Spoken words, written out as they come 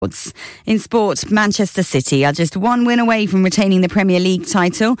In sport, Manchester City are just one win away from retaining the Premier League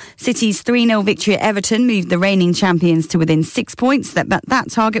title. City's 3-0 victory at Everton moved the reigning champions to within 6 points. That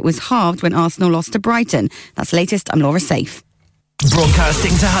target was halved when Arsenal lost to Brighton. That's latest. I'm Laura Safe.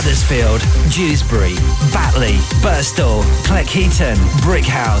 Broadcasting to Huddersfield, Dewsbury, Batley, Birstall, Cleckheaton,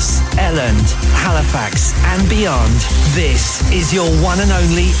 Brickhouse, Elland, Halifax and beyond. This is your one and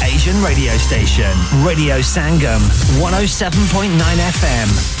only Asian radio station. Radio Sangam, 107.9 FM.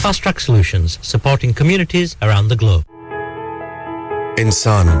 Fast Track Solutions, supporting communities around the globe.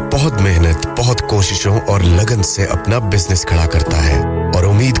 इंसान बहुत मेहनत, बहुत कोशिशों और लगन से अपना business खड़ा करता है और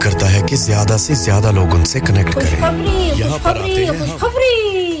उम्मीद करता है कि ज्यादा से ज्यादा लोग उनसे कनेक्ट करें। यहाँ पर आते हैं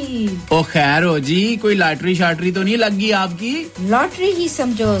ओ खैर हो जी कोई लॉटरी शाटरी तो नहीं लगी आपकी लॉटरी ही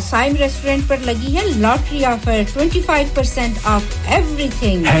समझो साइम रेस्टोरेंट पर लगी है लॉटरी ऑफर 25% ऑफ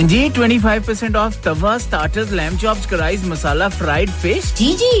एवरीथिंग हां जी 25% of Tawa starters lamb chops कराइज masala fried fish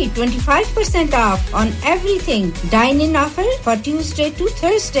ji 25% of on everything dine in offer for Tuesday to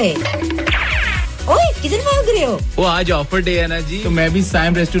Thursday ओए किधर भाग रहे हो वो आज ऑफर डे है ना जी तो मैं भी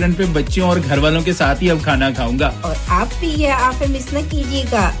साइम रेस्टोरेंट पे बच्चों और घर वालों के साथ ही अब खाना खाऊंगा और आप भी ये ऑफर मिस न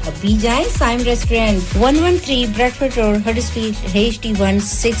कीजिएगा अभी जाएं Saim restaurant 113 Bradford road Huddersfield HD1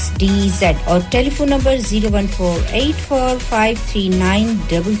 6DZ और telephone number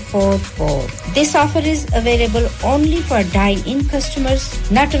 01484539444 This offer is available only for dine-in customers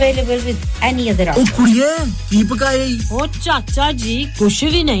not available with any other offer ओ कुड़िए की पकाई ओ चाचा जी कुछ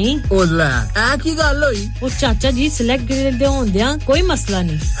भी नहीं ओला की गल होई ओ चाचा जी सिलेक्ट ग्रिल दे होंदियां कोई मसला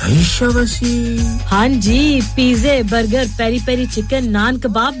नहीं ऐशा वसी हां जी pizza burger peri peri chicken naan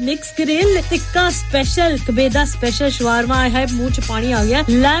kebab mix grill tikka special कबेदा स्पेशल शवारमा है मुंह च पानी आ गया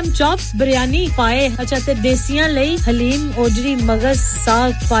लैम्ब चॉप्स बिरयानी पाए अच्छा ते देसियां लई हलीम ओजरी मगज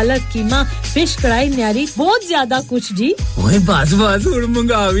साग पालक कीमा फिश कढ़ाई न्यारी बहुत ज्यादा कुछ जी ओए बस हुन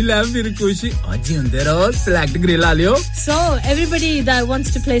मंगा भी ले फिर कुछ आज ही अंदर रहो सिलेक्ट ग्रिल आ लियो so everybody that wants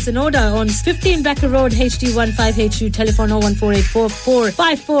to place an order on 15 Becker Road HD15HU telephone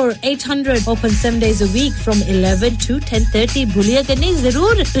 01484454800 open 7 days a week from 11 to 10:30 bhuliya ke nahi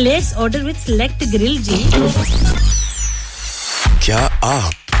zarur place order with select grill ji क्या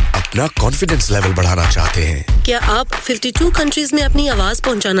आप अपना confidence level बढ़ाना चाहते हैं क्या आप 52 countries में अपनी आवाज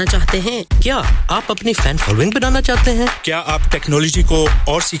पहुंचाना चाहते हैं क्या आप अपनी फैन फॉलोइंग बनाना चाहते हैं क्या आप टेक्नोलॉजी को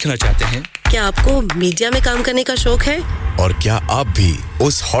और सीखना चाहते हैं क्या आपको मीडिया में काम करने का शौक है और क्या आप भी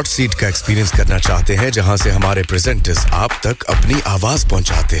उस हॉट सीट का एक्सपीरियंस करना चाहते हैं जहां से हमारे प्रेजेंटर्स आप तक अपनी आवाज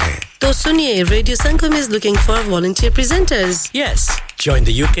पहुंचाते हैं तो सुनिए radio Sangam is looking for volunteer presenters yes join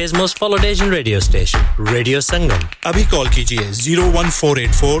the UK's most followed Asian radio station Radio Sangam abhi call kijiye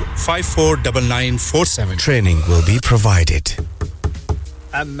 01484549947 training will be provided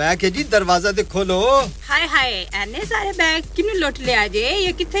अब मैं के जी दरवाजा दे खोलो हाय हाय एने सारे बैग किनु लुट ले आजे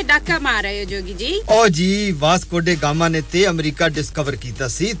ये किथे डाका मार रहे हो जोगी जी ओ जी वास्को डे गामा ने ते अमेरिका डिस्कवर कीता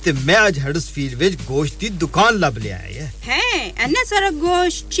सी ते मैं आज हडर्सफील्ड विच गोश्त दी दुकान लब ले आया है एने सारा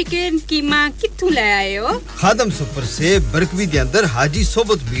गोश्त चिकन कीमा किथु ले आए हो खादम सुपर से बरकवी दे अंदर हाजी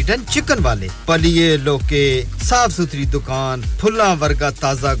सोबत मीट एंड चिकन वाले पलिए लोके साफ सुथरी दुकान फुल्ला वर्गा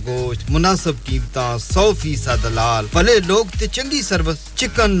ताजा गोश्त मुनासिब कीमतां 100% दलाल भले लोग ते चंगी service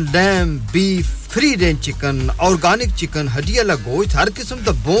chicken lamb beef free range chicken organic chicken हड्डियां वाला गोश्त हर किस्म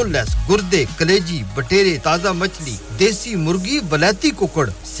दा बोनलेस गुर्दे कलेजी बटेरे ताजा मछली देसी मुर्गी बलाती कुकड़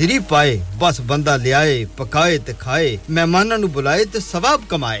सिरी पाए बस बंदा ले आए पकाए ते खाए मेहमानां नु बुलाए ते सवाब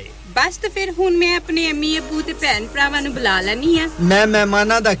कमाए बस तो फिर हुन मैं अपने अम्मी अब्बू ते भैन भरावां नु बुला लेनी है मैं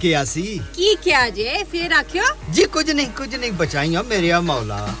मेहमानां दा किया सी की क्या जे फिर आखियो जी कुछ नहीं बचाइयो मेरे आ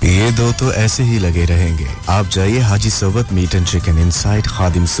मौला ये दो तो ऐसे ही लगे रहेंगे आप जाइए हाजी सोबत मीट एंड चिकन इनसाइड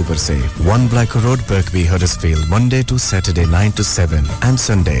खादिम super safe 1 Black Road Birkby Huddersfield Monday to Saturday 9 to 7 and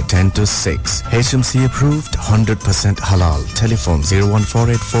Sunday 10 to 6 HMC approved 100% halal telephone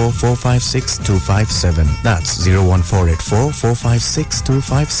 01484456257 that's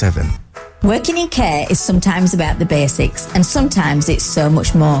 01484456257 Working in care is sometimes about the basics and sometimes it's so much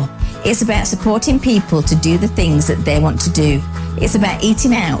more. It's about supporting people to do the things that they want to do. It's about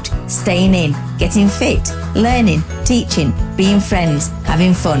eating out, staying in, getting fit, learning, teaching, being friends,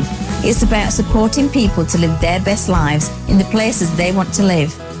 having fun. It's about supporting people to live their best lives in the places they want to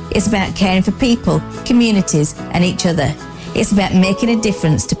live. It's about caring for people, communities and each other. It's about making a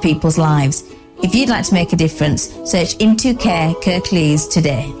difference to people's lives. If you'd like to make a difference, search Into Care Kirklees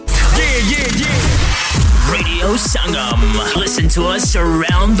today. Yeah. Radio Sangam. Listen to us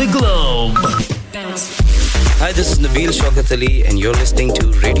around the globe. Bounce. Hi, this is Nabil Shaukat Ali and you're listening to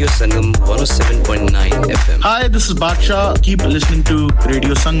Radio Sangam 107.9 FM. Hi, this is Baksha. Keep listening to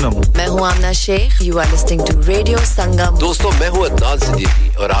Radio Sangam. मैं हूँ आमना Sheikh. You are listening to Radio Sangam. दोस्तों मैं हूँ अदनान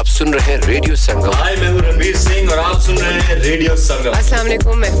सिद्दीकी और आप सुन रहे हैं radio संगम. Hi, मैं हूँ रणबीर सिंह और आप सुन रहे हैं रेडियो संगम. अस्सलाम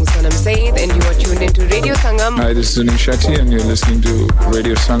वालेकुम, मैं हूँ सनम Saeed and you are tuned into Radio Sangam. Hi, this is Zunin Shetty and you're listening to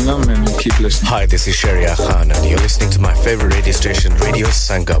Radio Sangam and keep listening. Hi, this is Sharia Khan and you're listening to my favorite radio station Radio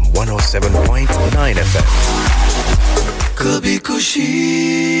Sangam 107.9 FM. कभी खुशी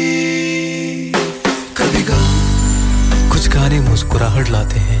कभी गम कुछ गाने मुस्कुराहट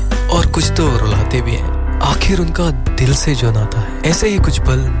लाते हैं और कुछ तो रुलाते भी हैं आखिर उनका दिल से जो नाता है ऐसे ही कुछ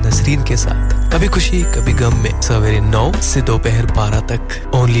पल नसरीन के साथ कभी खुशी कभी गम में सवेरे 9 से दोपहर 12 तक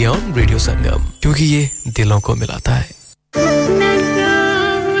ओनली ऑन रेडियो संगम क्योंकि ये दिलों को मिलाता है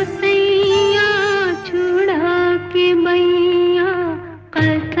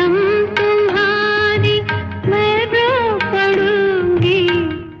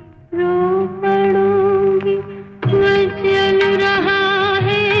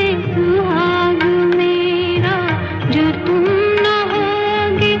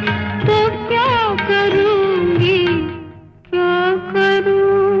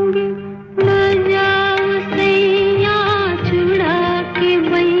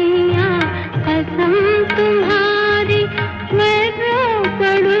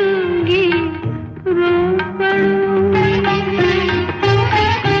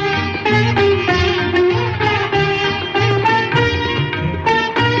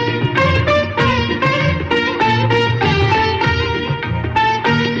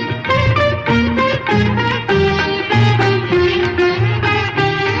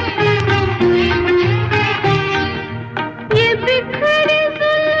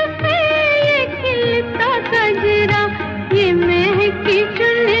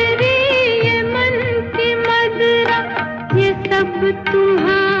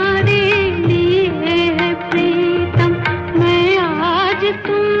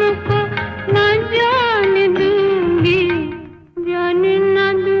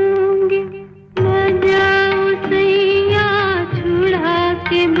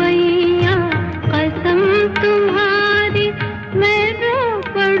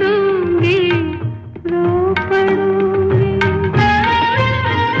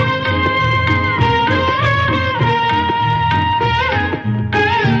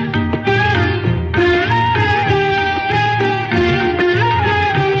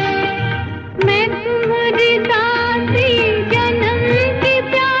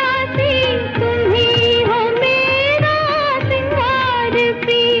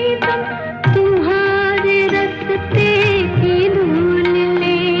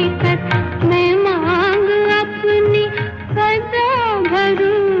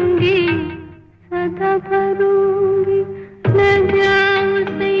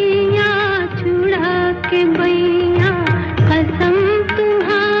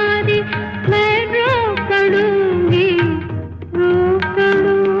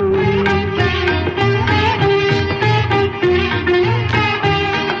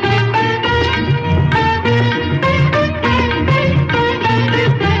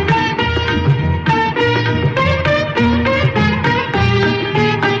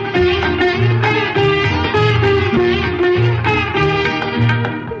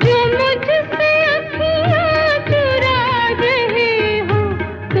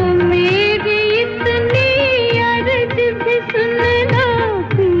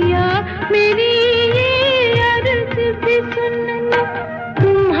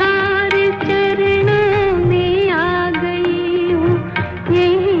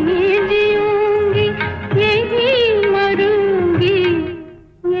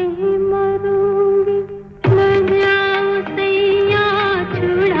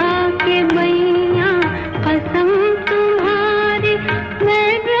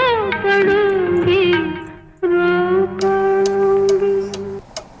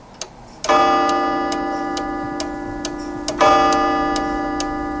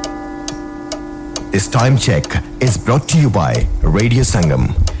Time check is brought to you by Radio Sangam.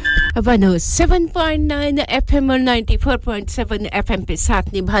 107.9 FM और 94.7 FM पे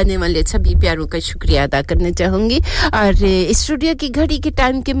साथ निभाने वाले सभी प्यारों का शुक्रिया अदा करना चाहूंगी और स्टूडियो की घड़ी के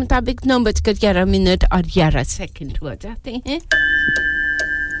टाइम के मुताबिक 9:11 और 11 सेकंड हुआ जाते हैं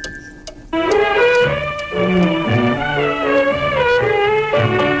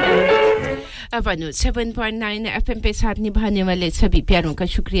 107.9 एफएम पे साथ निभाने वाले सभी प्यारों का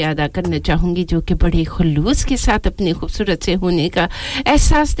शुक्रिया अदा करना चाहूंगी जो कि बड़े खुलूस के साथ अपने खूबसूरत से होने का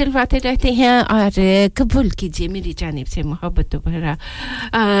एहसास दिलवाते रहते हैं और कबूल कीजिए मेरी जानिब से मोहब्बत भरा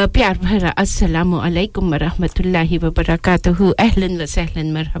प्यार भरा अस्सलाम वालेकुम व रहमतुल्लाहि व बरकातहू अहलन व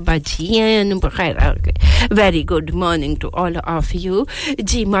सहलन मरहबा जी एंड बखैर very good morning to all of you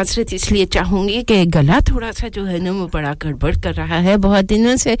जी माजरत इसलिए चाहूंगी कि गला थोड़ा सा जो है ना वो बड़ा गड़बड़ कर रहा है बहुत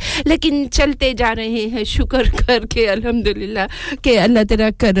दिनों से लेकिन चलते जा रहे हैं शुक्र करके अल्हम्दुलिल्लाह कि अल्लाह तेरा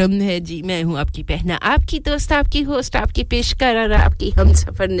करम है जी मैं हूं आपकी बहना आपकी दोस्त आपकी होस्ट आपकी पेशकार आपकी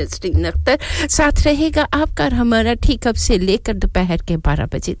हमसफर नसरीन अख्तर साथ रहेगा आपका और हमारा ठीक अब से लेकर दोपहर के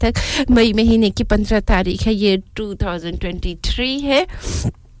 12 बजे तक मई महीने की 15 तारीख है ये 2023 है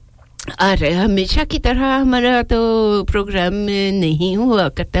और हमेशा की तरह हमारा तो प्रोग्राम नहीं हुआ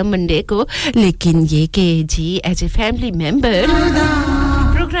करता मंडे को लेकिन ये कि जी as a family member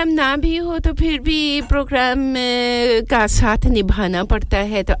programme ना भी हो तो फिर भी प्रोग्राम का साथ निभाना पड़ता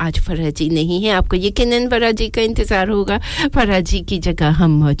है तो आज फराजी नहीं है आपको यकीनन फराजी का इंतजार होगा फराजी की जगह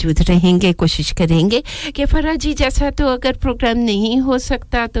हम मौजूद रहेंगे कोशिश करेंगे कि फराजी जैसा तो अगर प्रोग्राम नहीं हो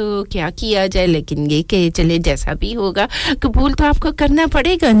सकता तो क्या किया जाए लेकिन ये कि चले जैसा भी होगा कबूल तो आपको करना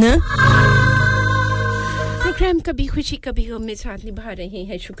पड़ेगा ना प्रोग्राम कभी खुशी कभी गम में साथ निभा रहे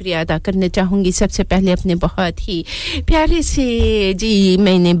हैं शुक्रिया अदा करना चाहूंगी सबसे पहले अपने बहुत ही प्यारे से जी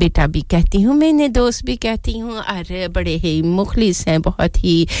मैंने बेटा भी कहती हूं मैंने दोस्त भी कहती हूं और बड़े ही मुखलिस हैं बहुत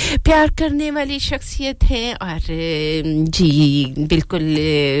ही प्यार करने वाली शख्सियत है और जी बिल्कुल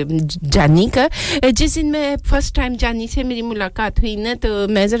जानी का जिस दिन मैं फर्स्ट टाइम जानी से मेरी मुलाकात हुई ना तो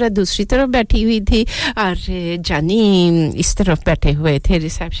मैं जरा दूसरी तरफ बैठी हुई थी और जानी इस तरफ बैठे हुए थे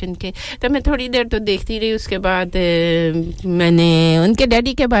रिसेप्शन के तो मैं थोड़ी देर तो देखती रही उसके बाद मैंने उनके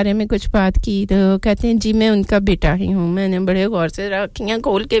डैडी के बारे में कुछ बात की तो कहते हैं जी मैं उनका बेटा ही हूं मैंने बड़े गौर से आंखें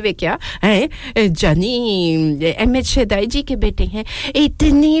खोल के वे क्या है जानी एमएच शेदाई जी के बेटे हैं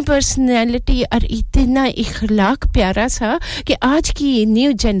इतनी पर्सनालिटी और इतना इखलाक प्यारा सा कि आज की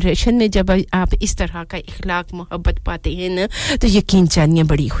न्यू जनरेशन में जब आप इस तरह का इखलाक मोहब्बत पाते हैं ना तो यकीन जानिए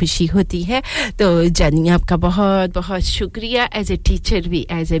बड़ी खुशी होती है तो जानिए आपका बहुत बहुत शुक्रिया एज ए टीचर भी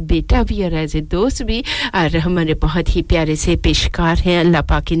एज ए बेटा भी और एज ए दोस्त भी और हमारे बहुत ही प्यारे से पेशकार हैं अल्लाह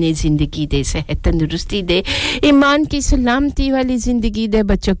पाक ने जिंदगी दे सेहत तंदुरुस्ती दे ईमान की सलामती वाली जिंदगी दे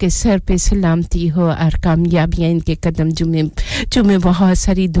बच्चों के सर पे सलामती हो और कामयाबियां इनके कदम चूमे बहुत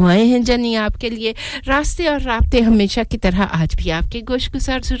सारी दुआएं हैं जानी आपके लिए रास्ते और रास्ते हमेशा की तरह आज भी आपके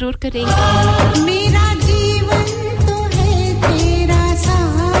गोशगुजार जरूर करेंगे मेरा जीवन तो है तेरा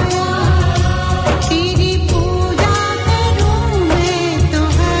साया तेरी पूजा करूं मैं तो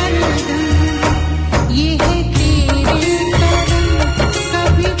हरदम ये है तेरे करम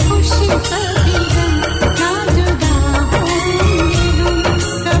कभी खुशी कभी गम ना जुदा होंगे हम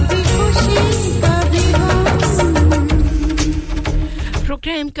कभी खुशी कभी गम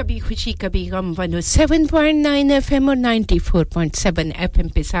प्रोग्राम कभी खुशी कभी गम 107.9 एफएम और 94.7 एफएम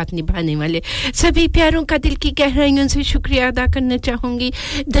पे साथ निभाने वाले सभी प्यारों का दिल की गहराइयों से शुक्रिया अदा करना चाहूंगी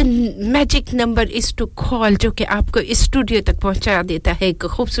the magic number is two call जो कि आपको इस स्टूडियो तक पहुंचा देता है एक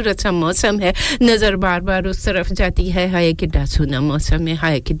खूबसूरत सा मौसम है नजर बार-बार उस तरफ जाती है हाय कितना सुना मौसम है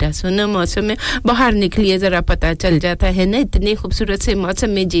हाय कितना सुना मौसम है बाहर निकलिए जरा पता चल जाता है ना इतने खूबसूरत से मौसम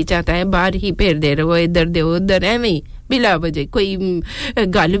में जी जाता है बाहर ही फेर दे रहे हो इधर दे उधर है वही बिला वजह कोई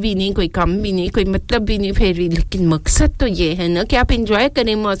गल भी नहीं कोई काम भी नहीं कोई मतलब भी नहीं फिर लेकिन मकसद तो ये है ना कि आप एंजॉय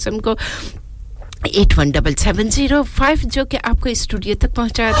करें मौसम को 817705 जो कि आपको स्टूडियो तक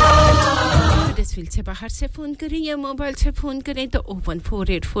पहुंचा दें हडर्सफील्ड से बाहर से फोन करें या मोबाइल से फोन करें तो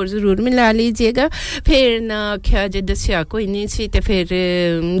 01484 जरूर मिला लीजिएगा फिर ना क्या जे दसिया कोई नहीं सी ते फिर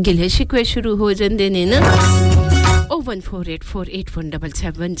गिले शिकवे शुरू हो जांदे ने ना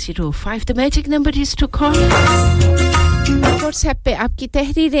 01484817705 the magic number is to call WhatsApp पे आपकी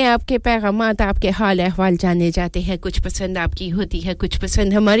तहरीरें आपके पैगामात आपके हाल अहवाल जाने जाते हैं कुछ पसंद आपकी होती है कुछ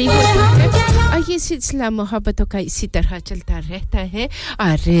पसंद हमारी होती है और ये सिलसिला मोहब्बतों का इसी तरह चलता रहता है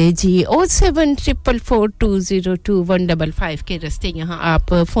और जी 07444202155 के रास्ते यहां आप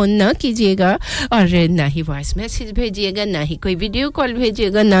फोन ना कीजिएगा और ना ही वॉइस मैसेज भेजिएगा ना ही कोई वीडियो कॉल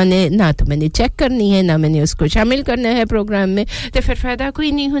भेजिएगा ना तो मैंने चेक करनी है ना मैंने उसको शामिल करना है प्रोग्राम में तो फिर फायदा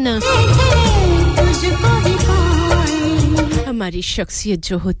कोई नहीं होना हमारी शख्सियत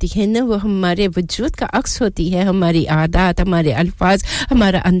जो होती है ना वो हमारे वजूद का अक्स होती है हमारी आदत हमारे अल्फाज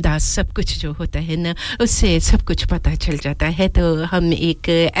हमारा अंदाज सब कुछ जो होता है ना उससे सब कुछ पता चल जाता है तो हम एक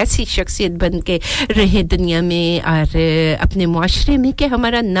ऐसी शख्सियत बन के रहे दुनिया में और अपने मुआशरे में कि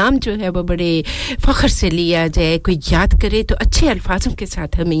हमारा नाम जो है वो बड़े फख्र से लिया जाए कोई याद करे तो अच्छे अल्फाजों के साथ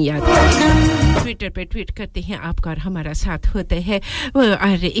हमें याद करे ट्विटर पे ट्वीट करते हैं आपका और हमारा साथ होता है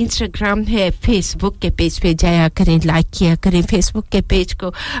और इंस्टाग्राम है फेसबुक के पेज पे जाया करें लाइक किया करें फेसबुक के पेज को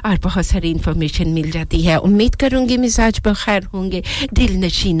और बहुत सारी इंफॉर्मेशन मिल जाती है उम्मीद करूंगी मिजाज बखैर होंगे दिल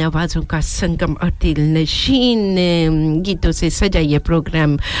नशीन आवाजों का संगम और दिल नशीन गीतों से सजा ये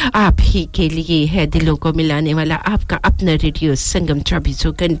प्रोग्राम आप ही के लिए है दिलों को मिलाने वाला आपका अपना रेडियो संगम 24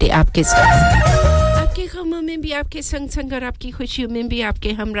 घंटे आपके साथ आपके गमों में भी आपके संग संग और आपकी खुशियों में भी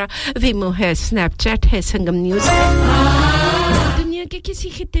आपके हमरा विमो है स्नैपचैट है संगम न्यूज़ है दुनिया के किसी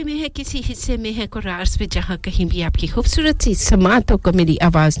खित्ते में है किसी हिस्से में है कोरार्स पे जहां कहीं भी आपकी खूबसूरत सी समातों को मेरी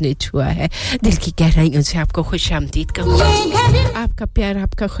आवाज ने छुआ है दिल की गहराइयों से आपको खुशामदीद कहूंगी आपका प्यार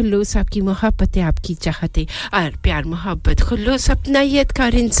आपका खुलूस आपकी मोहब्बत आपकी चाहते और प्यार मोहब्बत खुलूस अपनायत का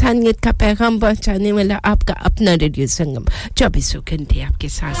और इंसानियत का पैगाम पहुंचाने वाला आपका अपना रेडियो संगम 24 घंटे आपके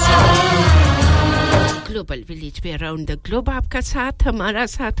साथ ग्लोबल विलेज पे अराउंड द ग्लोब आपका साथ हमारा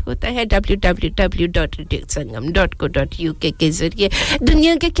साथ होता है www.radiosangam.co.uk के जरिए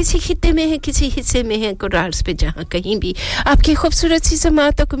दुनिया के किसी खित्ते में है किसी हिस्से में है कोरार्स पे जहां कहीं भी आपकी खूबसूरत सी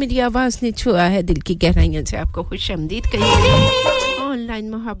समातों को मेरी आवाज ने छुआ है दिल की गहराइयों से आपको खुशामदीद कहिए ऑनलाइन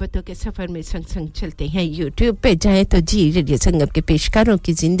मोहब्बतों के सफर में संग संग चलते हैं YouTube पे जाएं तो जी रेडियो संगम के पेशकारों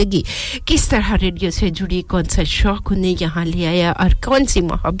की जिंदगी किस तरह रेडियो से जुड़ी कौन सा शौक उन्हें यहाँ ले आया और कौन सी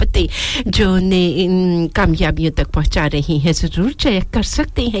मोहब्बतें जो उन्हें इन कामयाबियों तक पहुंचा रही हैं जरूर चेक कर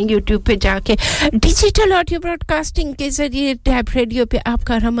सकते हैं YouTube पे जाके डिजिटल ऑडियो ब्रॉडकास्टिंग के जरिए टैब रेडियो पे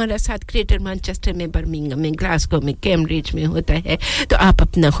आपका और हमारा साथ ग्रेटर मैनचेस्टर में बर्मिंघम में ग्लासगो में कैम्ब्रिज में होता है तो आप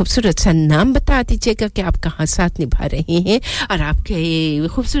अपना खूबसूरत सा नाम बता दीजिएगा कि आप कहां साथ निभा रहे हैं और आपके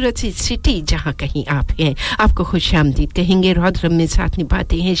खूबसूरत सी सिटी जहां कहीं आप हैं आपको खुशामदीद कहेंगे रॉदरम में साथ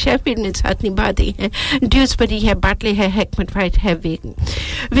निभाते हैं शेफील्ड में साथ निभाते हैं ड्यूसबरी है बाटले है हैकमट वाइट है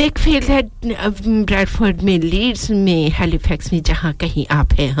वेकफील्ड है ब्रैडफोर्ड में लीड्स में हैलिफैक्स में जहां कहीं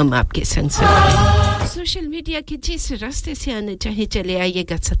आप हैं हम आपके संग सोशल मीडिया के जिस रास्ते से आने चाहे चले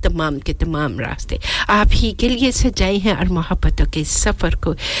आइएगा तमाम के तमाम रास्ते आप ही के लिए सजाए हैं और मोहब्बतों के सफर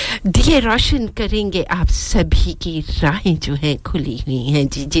को दिए रोशन करेंगे आप सभी की राहें जो हैं खुली हुई हैं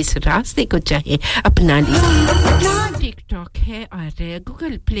जी जिस रास्ते को चाहे अपना लीजिए टिकटॉक है और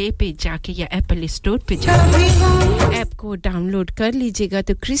गूगल प्ले पे जाके या एप्पल स्टोर पे जाके ऐप को डाउनलोड कर लीजिएगा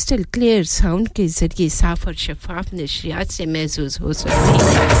तो क्रिस्टल क्लियर साउंड के जरिए साफ और शफाफ नशरियात से महसूस हो सकती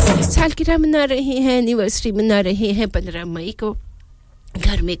है सालगिरह मना रहे हैं एनिवर्सरी मना रहे हैं 15 मई को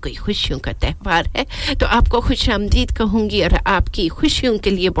घर में कोई खुशियों का त्योहार है तो आपको खुशामदीद कहूंगी और आपकी खुशियों के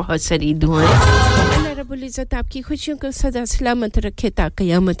लिए बहुत सारी दुआएं अल्लाह रब्बुल इज्जत आपकी खुशियों को सदा सलामत रखे ता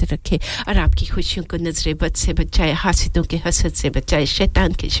क़यामत रखे और आपकी खुशियों को नजरे बद से बचाए हासिदों के हसद से बचाए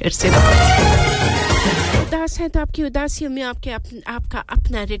शैतान के शर से उदास है तो आपकी उदासियों में आपका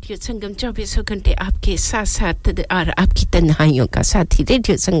अपना रेडियो संगम 24 घंटे आपके साथ साथ और आपकी तन्हाइयों का साथी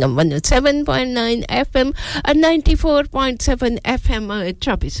रेडियो संगम 107.9 FM और 94.7 FM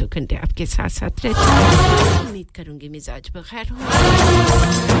 24 घंटे आपके साथ साथ रहता है उम्मीद करूंगी मिजाज बखैर हो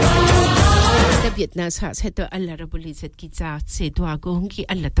तबीयत नासाज है तो अल्लाह रब्बुल इज्जत की जात से दुआ कहूंगी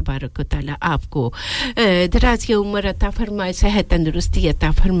अल्लाह तबारक व तआला आपको दराज की उम्र अता फरमाए सेहत तंदुरुस्ती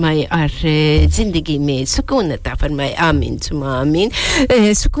अता फरमाए और जिंदगी में सुकून अता फरमाए आमीन सुमा आमीन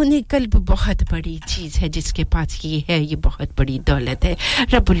सुकून कल्ब बहुत बड़ी चीज है जिसके पास ये है ये बहुत बड़ी दौलत है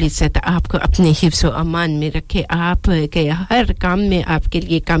रब्बुल इज्जत आपको अपने हिफ्ज़ व अमान में रखे आप के हर काम में आपके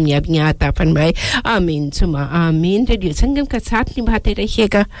लिए कामयाबियां अता फरमाए आमीन सुमा आमीन रेडियो संगम का साथ निभाते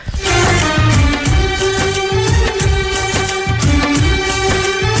रहिएगा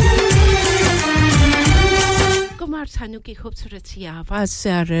कुमार सानू की खूबसूरत सी आवाज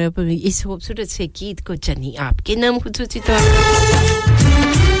और इस खूबसूरत से गीत को जनी आपके नाम खुसूसी तौर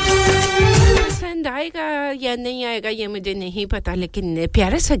पसंद आएगा या नहीं आएगा ये मुझे नहीं पता लेकिन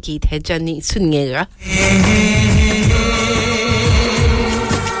प्यारा सा गीत है जनी सुनिएगा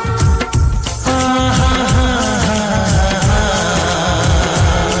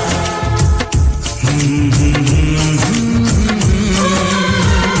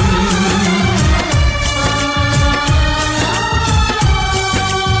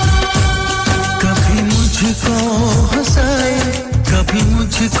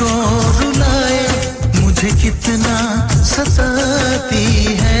मुझको रुलाए मुझे कितना सताती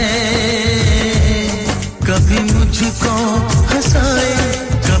है कभी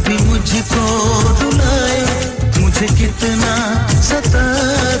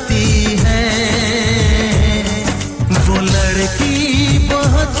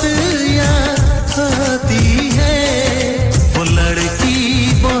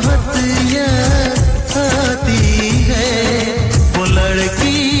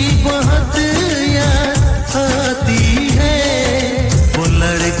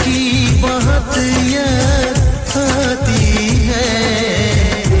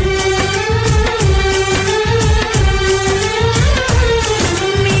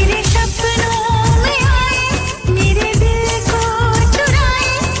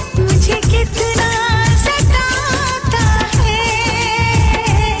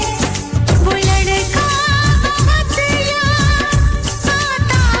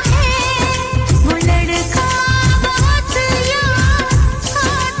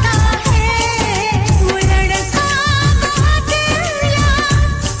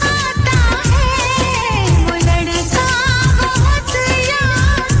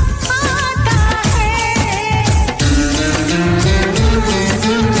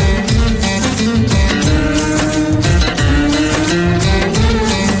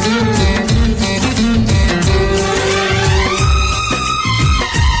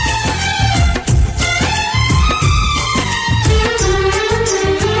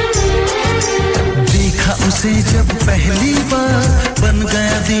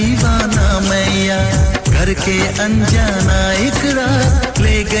करके अनजाना इकरार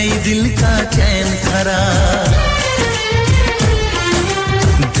ले गई दिल का चैन करार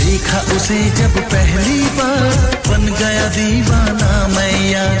देखा उसे जब पहली बार बन गया दीवाना मैं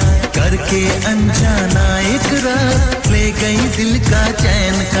यार करके अनजाना इकरार ले गई दिल का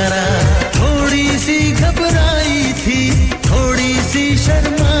चैन करार थोड़ी सी घबराई थी थोड़ी सी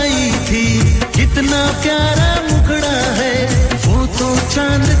शर्माई थी कितना प्यारा मुखड़ा है वो तो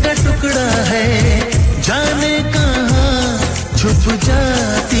चांद का टुकड़ा है जाने कहां छुप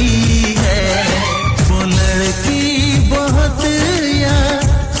जाती है वो लड़की बहुत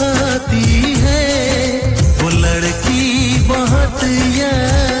याद आती है वो लड़की बहुत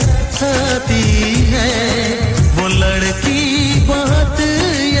याद आती है वो लड़की बहुत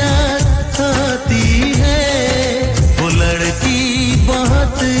याद आती है वो लड़की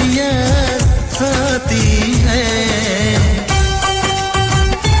बहुत याद आती है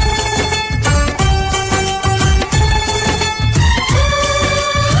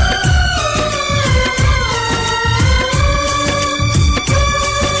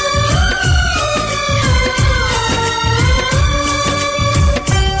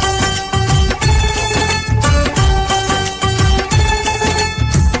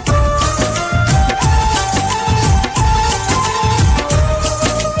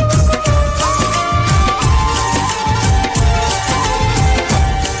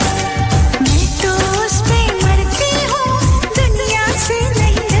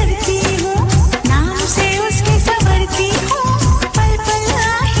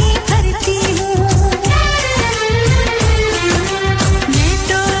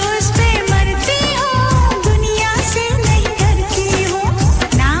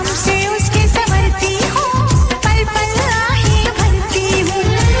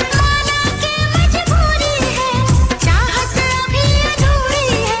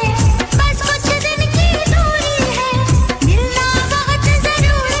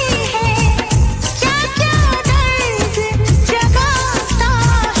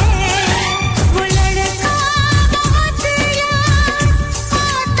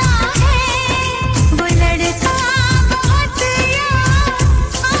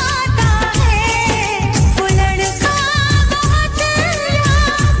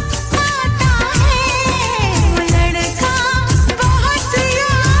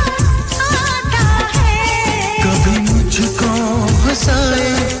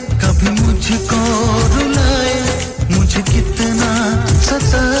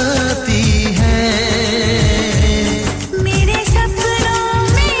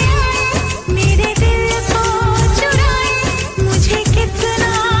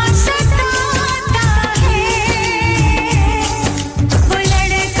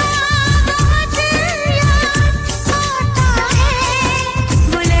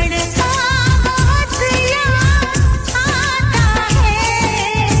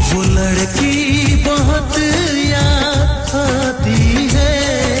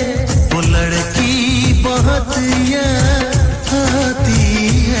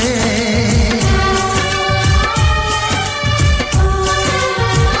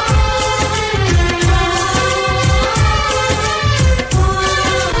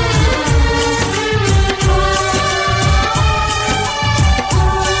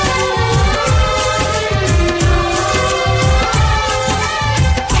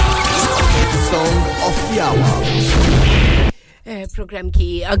प्रोग्राम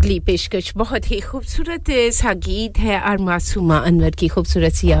की अगली पेशकश बहुत ही खूबसूरत सा गीत है और मासूमा अनवर की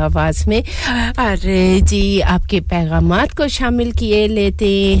खूबसूरत सी आवाज में और जी आपके पैगामात को शामिल किए लेते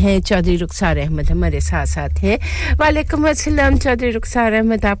हैं चौधरी रुखसार अहमद हमारे साथ साथ हैं वालेकुम अस्सलाम चौधरी रुखसार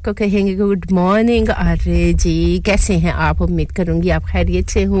अहमद आपको कहेंगे गुड मॉर्निंग और जी कैसे हैं आप उम्मीद करूंगी आप खैरियत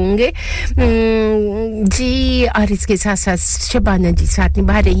से होंगे जी और इसके साथ साथ शबाना जी साथ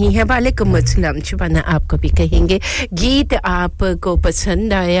निभा रही हैं वालेकुम अस्सलाम शबाना आपको भी कहेंगे गीत आपको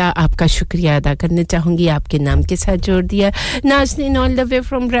पसंद आया आपका शुक्रिया अदा करना चाहूंगी आपके नाम के साथ जोड़ दिया Nazneen all the way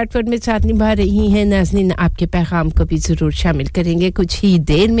from Bradford में साथ निभा रही हैं नाज़नीन आपके पैगाम को भी जरूर शामिल करेंगे कुछ ही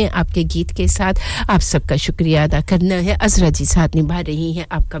देर में आपके गीत के साथ आप सबका शुक्रिया अदा करना है अज़रा जी साथ निभा रही हैं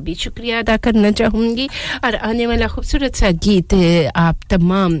आपका भी शुक्रिया अदा करना चाहूंगी और आने वाला खूबसूरत सा गीत आप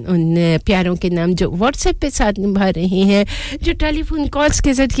तमाम उन प्यारों के नाम जो व्हाट्सएप पे साथ निभा रहे हैं जो टेलीफोन कॉल्स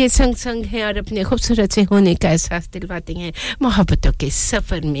के जरिए संग संग हैं और अपने खूबसूरत से होने का एहसास दिलवाते हैं मोहब्बतों के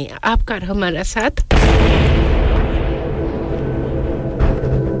सफर में आपका और हमारा साथ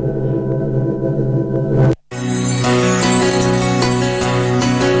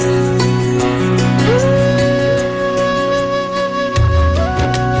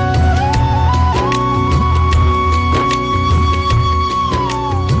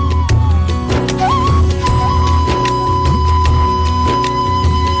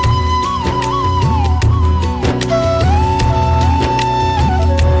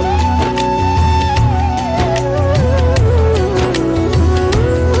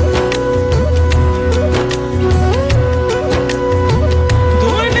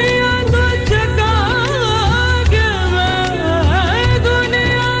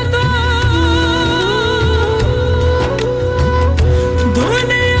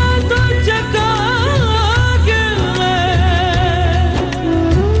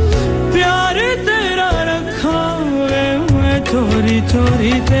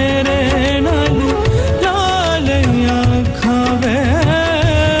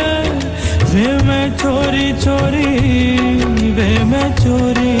चोरी वे मैं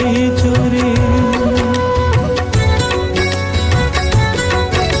चोरी चोरी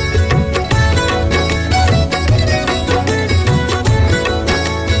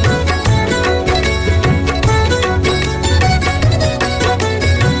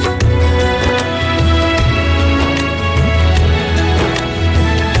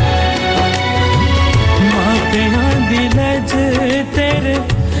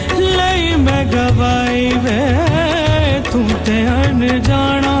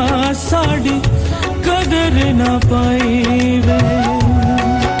जाना साड़ी कदर ना पाई वे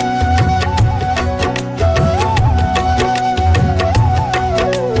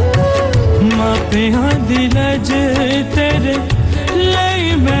मापिया दिलज तेरे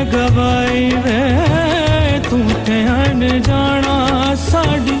लई मैं गवाई वे तू ध्यान जाना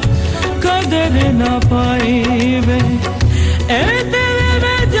साड़ी कदर ना पाई वे ए तेरे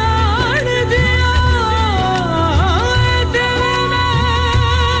में जान दिया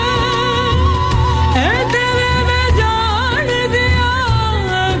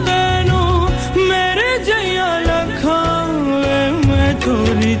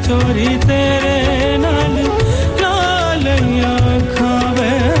चोरी चोरी तेरे नाल लालियां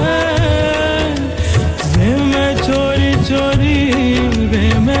खावे वे मैं चोरी चोरी वे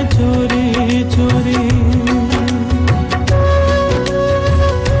मैं चोरी चोरी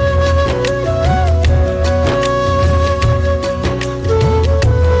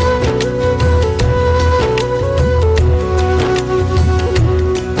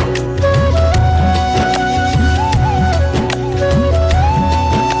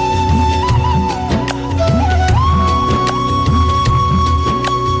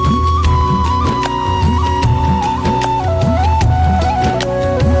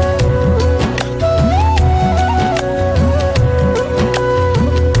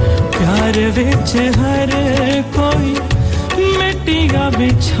विच हर कोई मिट्टिया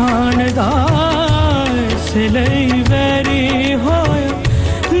बिछाणदा सिलई वैरी होया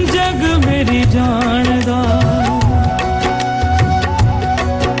जग मेरी जानदा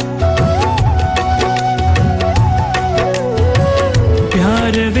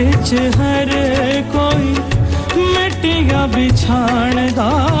प्यार विच हर कोई मिट्टिया बिछाणदा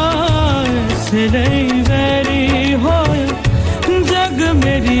सिलई वैरी होया जग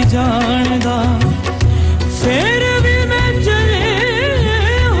मेरी जानदा फिर भी मैं चले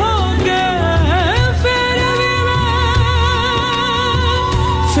हो गया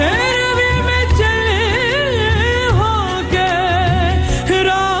फिर भी मैं चले हो गया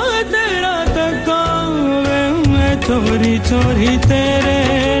रात रात कावे मैं चोरी चोरी तेरे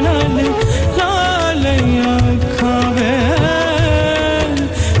नाल लालियां खावे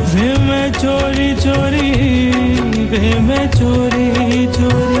वे मैं चोरी चोरी वे मैं चोरी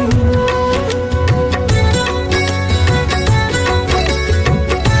चोरी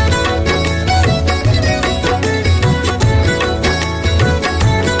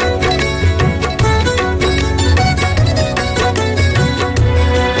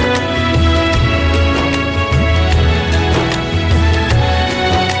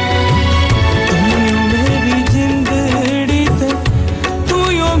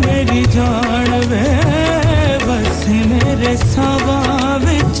सवा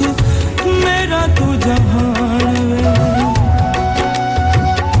विच मेरा तू जहान वे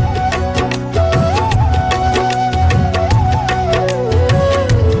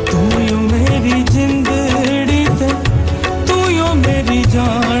तू यो मेरी जिंदड़ी ते तू यो मेरी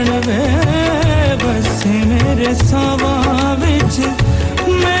जान वे बस मेरे सवा विच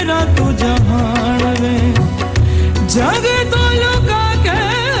मेरा तू जहान वे जग तो लुका के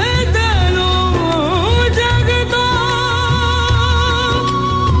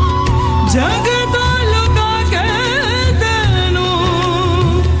जग तो लुका के तेनू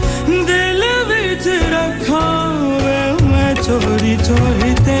दिल विच रखा वे मैं चोरी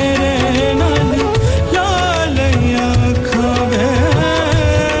चोरी तेरे नाल लालियां खावे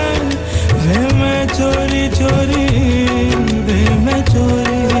वे मैं चोरी चोरी वे मैं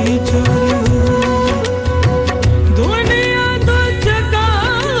चोरी चोरी दुनिया तो जगा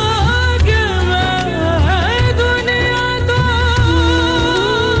के मैं दुनिया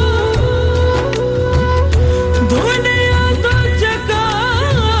तो जगा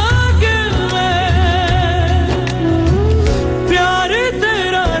के मैं प्यार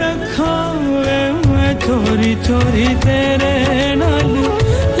तेरा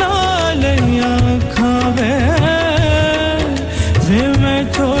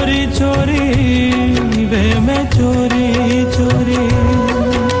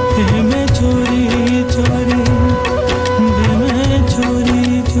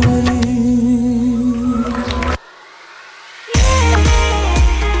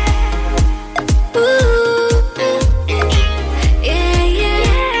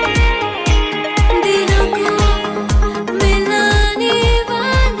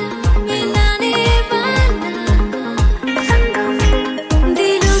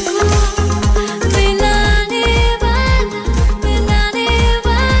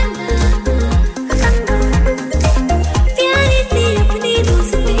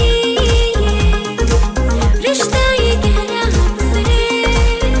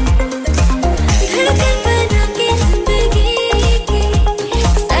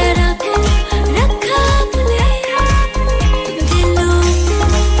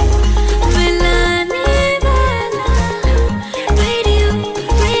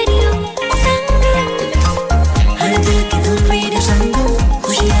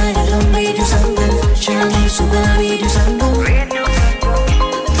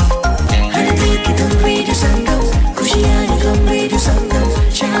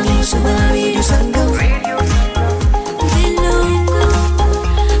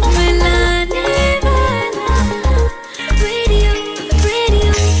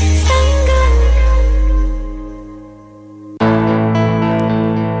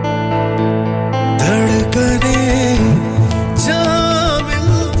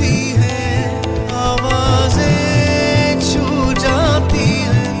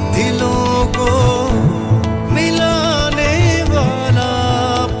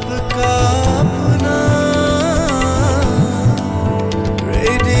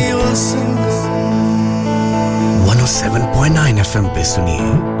FM पे सुनिए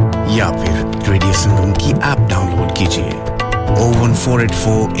या फिर रेडियो संगम की ऐप डाउनलोड कीजिए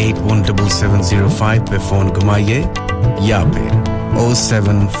 01484817705 पे फोन घुमाइए या फिर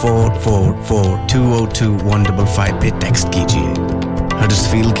 07444202155 पे टेक्स्ट कीजिए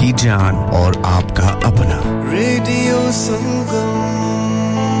हडर्सफील्ड की जान और आपका अपना radio Sangam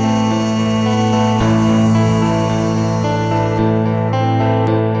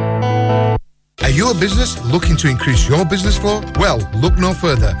Are you a business looking to increase your business flow? Well, look no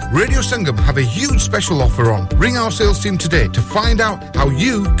further. Radio Sangam have a huge special offer on. Ring our sales team today to find out how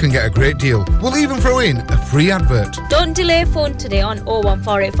you can get a great deal. We'll even throw in a free advert. Don't delay, phone today on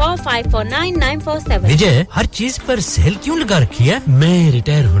 01484 549 947. विजय, हर चीज पर cell क्यों लगा रखी है? मैं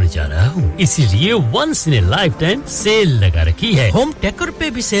retire होने जा रहा हूँ, इसीलिए once in a lifetime cell लगा रखी है. होम टेकर पे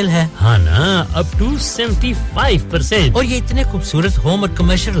भी सेल है. हाँ ना, up to 75%. और ये इतने खूबसूरत होम और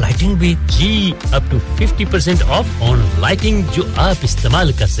कमर्शियल लाइटिंग भी. जी, up to 50% off on lighting जो आप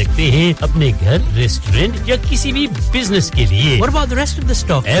इस्तेमाल कर सकते हैं अपने घर, रेस्टोरेंट या किसी भी बिजनेस के लिए. What about the rest of the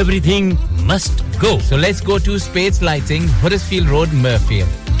stock? Everything must go. So let's go to Spades Lighting, Huddersfield Road,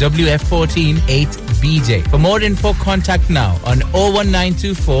 Murfield. WF14 8BJ. For more info, contact now on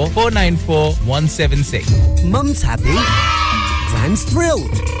 01924 494 176. Mum's happy, Grand's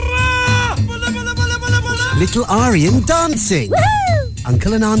thrilled. Little Aryan dancing. Woohoo!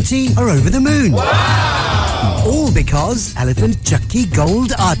 Uncle and Auntie are over the moon. Wow! All because Elephant Chakki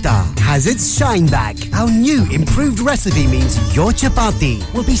Gold Atta has its shine back. Our new improved recipe means your chapati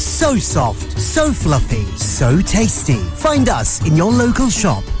will be so soft, so fluffy, so tasty. Find us in your local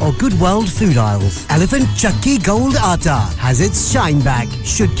shop or Good World food aisles. Elephant Chakki Gold Atta has its shine back.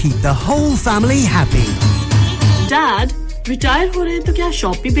 Should keep the whole family happy. Dad, retire हो रहे हैं तो क्या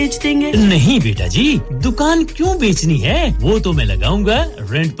shop भी बेच देंगे? नहीं बेटा जी, दुकान क्यों बेचनी है? वो तो मैं लगाऊंगा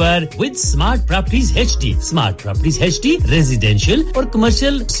रेंट पर with smart properties HD. Smart properties HD residential और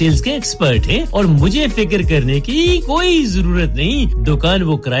कमर्शियल सेल्स के एक्सपर्ट हैं और मुझे फिक्र करने की कोई जरूरत नहीं. दुकान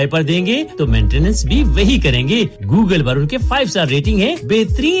वो किराए पर देंगे तो मेंटेनेंस भी वही करेंगे. गूगल पर उनके 5 स्टार रेटिंग है.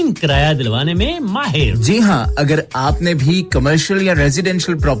 बेहतरीन किराया दिलवाने में माहिर. जी हां, अगर आपने भी कमर्शियल या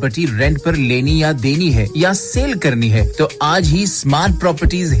रेजिडेंशियल प्रॉपर्टी रेंट पर लेनी या देनी है या सेल करनी है तो आज ही स्मार्ट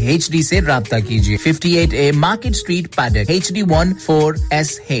प्रॉपर्टीज एचडी से राब्ता कीजिए. 58A market street, paddock,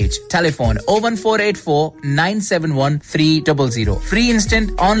 HD14SH. Telephone 01484 971 300. Free instant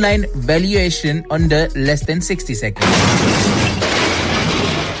online valuation under less than 60 seconds.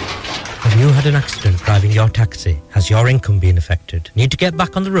 Have you had an accident driving your taxi? Has your income been affected? Need to get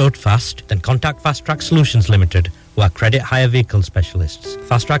back on the road fast? Then contact Fast Track Solutions Limited, who are credit hire vehicle specialists.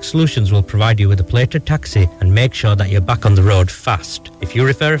 Fast Track Solutions will provide you with a plated taxi and make sure that you're back on the road fast. If you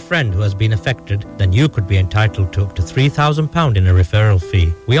refer a friend who has been affected, then you could be entitled to up to £3,000 in a referral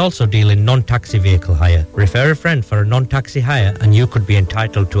fee. We also deal in non-taxi vehicle hire. Refer a friend for a non-taxi hire and you could be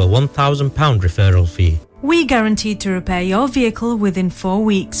entitled to a £1,000 referral fee. We guarantee to repair your vehicle within 4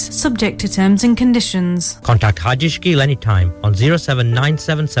 weeks, subject to terms and conditions. Contact Haji Shakil anytime on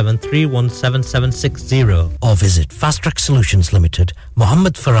 07977317760 or visit Fast Track Solutions Limited,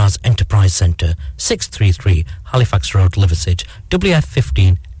 Mohammed Faraz Enterprise Centre, 633 Halifax Road, Liversedge,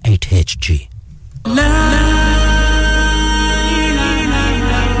 WF15 8HG.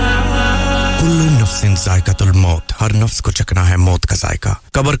 Kullu नफ्सिन जायकातुल मौत, हर नफ्स को चखना है मौत का जायका.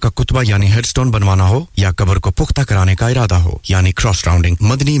 कब्र का कुतबा यानी हेडस्टोन बनवाना हो या कब्र को पुख्ता कराने का इरादा हो यानी cross rounding,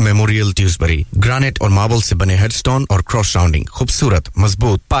 Madni memorial Dewsbury. Granite और मार्बल से बने हेडस्टोन और क्रॉस राउंडिंग खूबसूरत,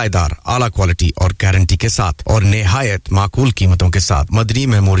 मजबूत, पायदार, आला क्वालिटी और गारंटी के साथ और निहायत माकूल कीमतों के साथ. मदनी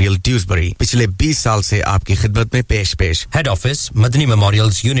मेमोरियल ट्यूसबरी पिछले 20 साल से आपकी खिदमत में पेश. Head office Madani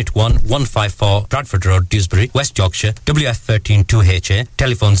Memorials, Unit 1, 154 Bradford Road, Dewsbury, West Yorkshire, WF13 2HA.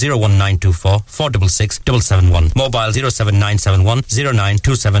 Telephone 01924 466 771. Mobile 07971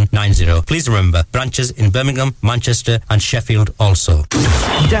 092790. Please remember, branches in Birmingham, Manchester and Sheffield also.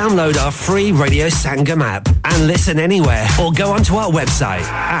 Download our free Radio Sangam app and listen anywhere or go onto our website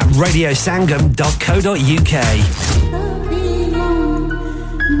at radiosangam.co.uk.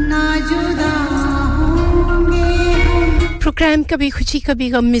 Programme कभी खुशी कभी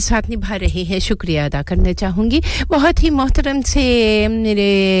गम में साथ निभा रहे हैं. शुक्रिया अदा करना चाहूंगी. बहुत ही मोहतरम से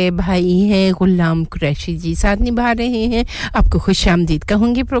मेरे भाई हैं गुलाम कुरैशी जी साथ निभा रहे हैं. आपको खुशामदीद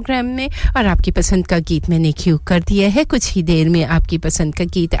कहूंगी प्रोग्राम में और आपकी पसंद का गीत मैंने क्यू कर दिया है. कुछ ही देर में आपकी पसंद का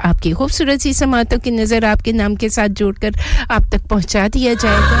गीत आपकी खूबसूरत सी समातों की नजर आपके नाम के साथ जोड़कर आप तक पहुंचा दिया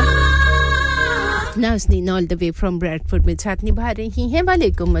जाएगा. Nazneen all the way from Bradford में साथ निभा रही हैं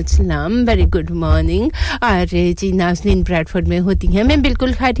वालेकुम अस्सलाम वेरी गुड मॉर्निंग और जी नाज़नीन ब्रैडफोर्ड में होती हैं मैं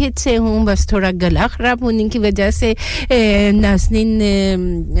बिल्कुल खैरियत से हूं बस थोड़ा गला खराब होने की वजह से नाज़नीन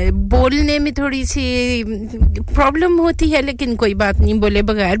बोलने में थोड़ी सी प्रॉब्लम होती है लेकिन कोई बात नहीं बोले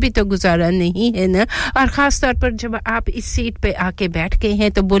बगैर भी तो गुजारा नहीं है ना और ख़ास तौर पर जब आप इस सीट पे आके बैठ गए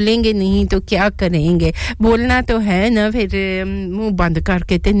हैं तो बोलेंगे नहीं तो क्या करेंगे बोलना तो है ना फिर मुंह बंद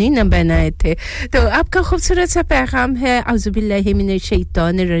करके तो नहीं ना बनाए थे तो आपका खूबसूरत सा पैगाम है औज़ुबिल्लाहि मिनश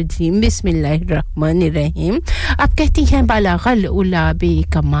शैतानिर्रजीम बिस्मिल्लाहिर्रहमानिर्रहीम आप कहती हैं बालागल उला बे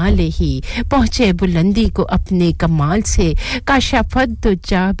कमाल ही पहुंचे बुलंदी को अपने कमाल से काशफत तो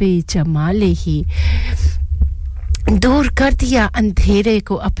जाबे जमाल ही दूर कर दिया अंधेरे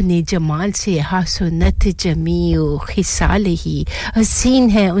को अपने जमाल से हासुनत जमीओ खिसाल ही हसीन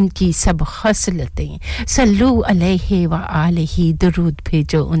है उनकी सब खसलतें सल्लु अलैहि व आलिही दरूद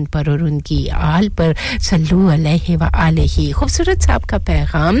भेजो उन पर और उनकी आल पर सल्लु अलैहि व आलिही खूबसूरत सा आपका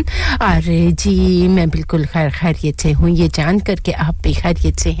पैगाम और जी मैं बिल्कुल खैरियत से हूँ ये जान कर के आप भी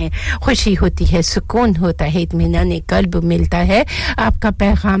खैरियत से हैं खुशी होती है सुकून होता है इत्मीनान कल्ब मिलता है आपका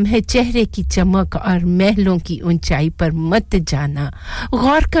पैगाम है चेहरे की चमक और महलों की ऊंचाई पर मत जाना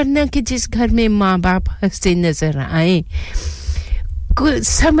गौर करना कि जिस घर में माँ-बाप हंसते नजर आए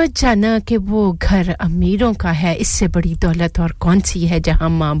समझ जाना कि वो घर अमीरों का है इससे बड़ी दौलत और कौन सी है जहां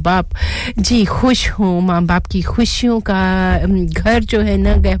माँ-बाप जी खुश हों माँ-बाप की खुशियों का घर जो है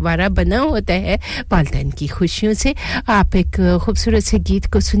ना गहवारा बना होता है वालिदैन की खुशियों से आप एक खूबसूरत से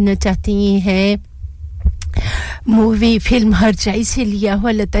गीत को सुनना चाहती हैं मूवी फिल्म हर जाई से लिया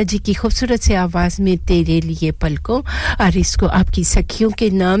हुआ लता जी की खूबसूरत से आवाज में तेरे लिए पलकों और इसको आपकी सखियों के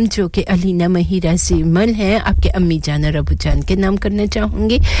नाम जो कि अलीना महिरा जिमल हैं आपके अम्मी जान और अबू जान के नाम करना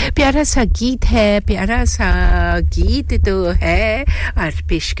चाहूंगी प्यारा सा गीत तो है और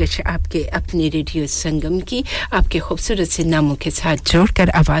पेशकश आपके अपने रेडियो संगम की आपके खूबसूरत से नामों के साथ जोड़कर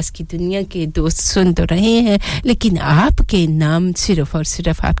आवाज की दुनिया के दोस्त सुन तो रहे हैं लेकिन आपके नाम सिर्फ और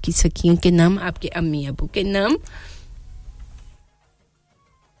सिर्फ आपकी सखियों के नाम आपके अम्मी अबू के नाम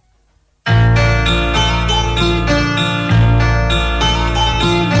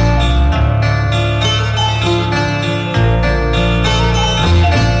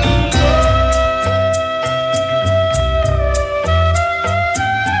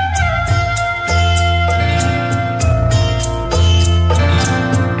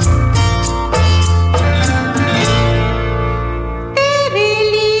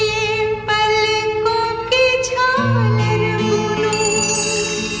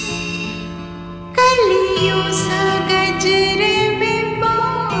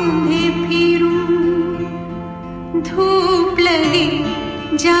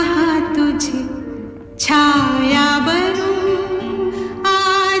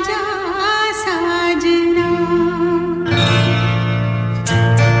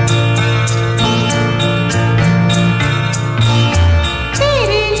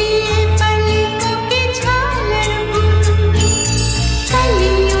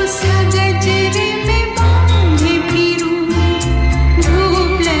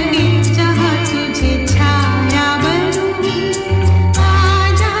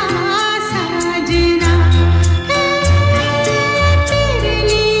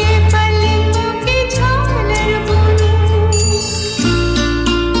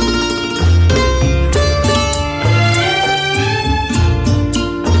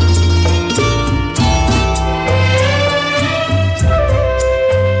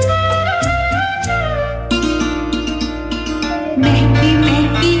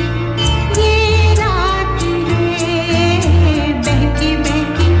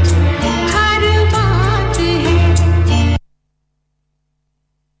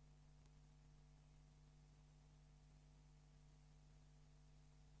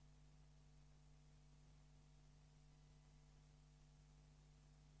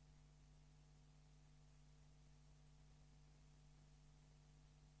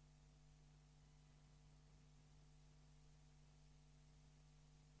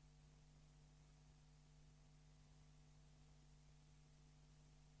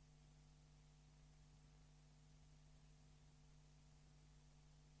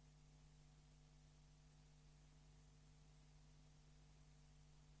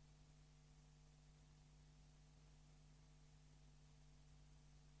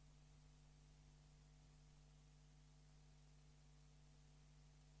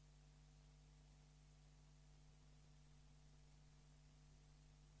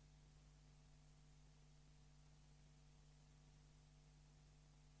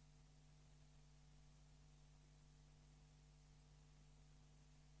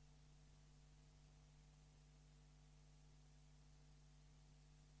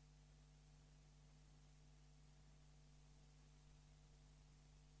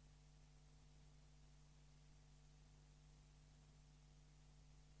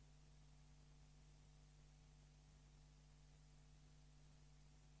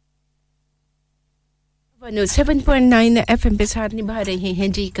 107.9 FM पे साथ निभा रहे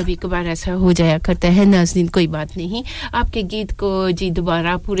हैं जी कभी कभार ऐसा हो जाया करता है नाज़रीन कोई बात नहीं आपके गीत को जी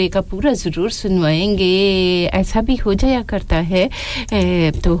दोबारा पूरे का पूरा ज़रूर सुनवाएंगे ऐसा भी हो जाया करता है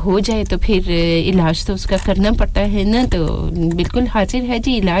तो हो जाए तो फिर इलाज तो उसका करना पड़ता है ना तो बिल्कुल हाजिर है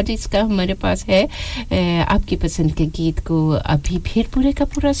जी इलाज इसका हमारे पास है आपकी पसंद के गीत को अभी फिर पूरे का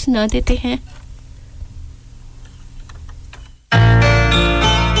पूरा सुना देते हैं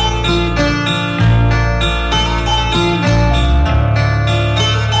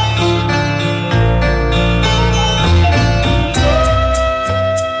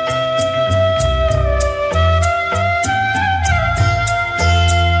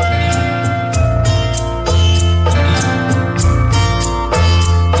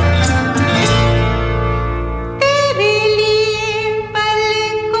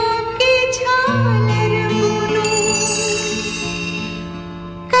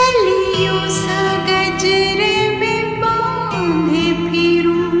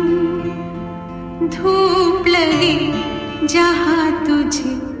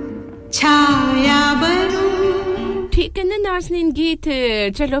नाज़रीन गीत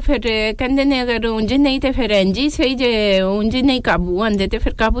चलो फिर कहंदे ने अगर उंज नहीं ते फिर एनजी सही जे उंज नहीं काबू आंदे ते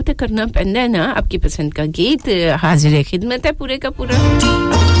फिर काबू ते करना पैंदा है ना आपकी पसंद का गीत हाजिर है खिदमत है पूरे का पूरा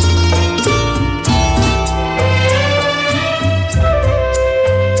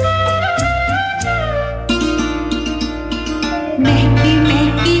महकी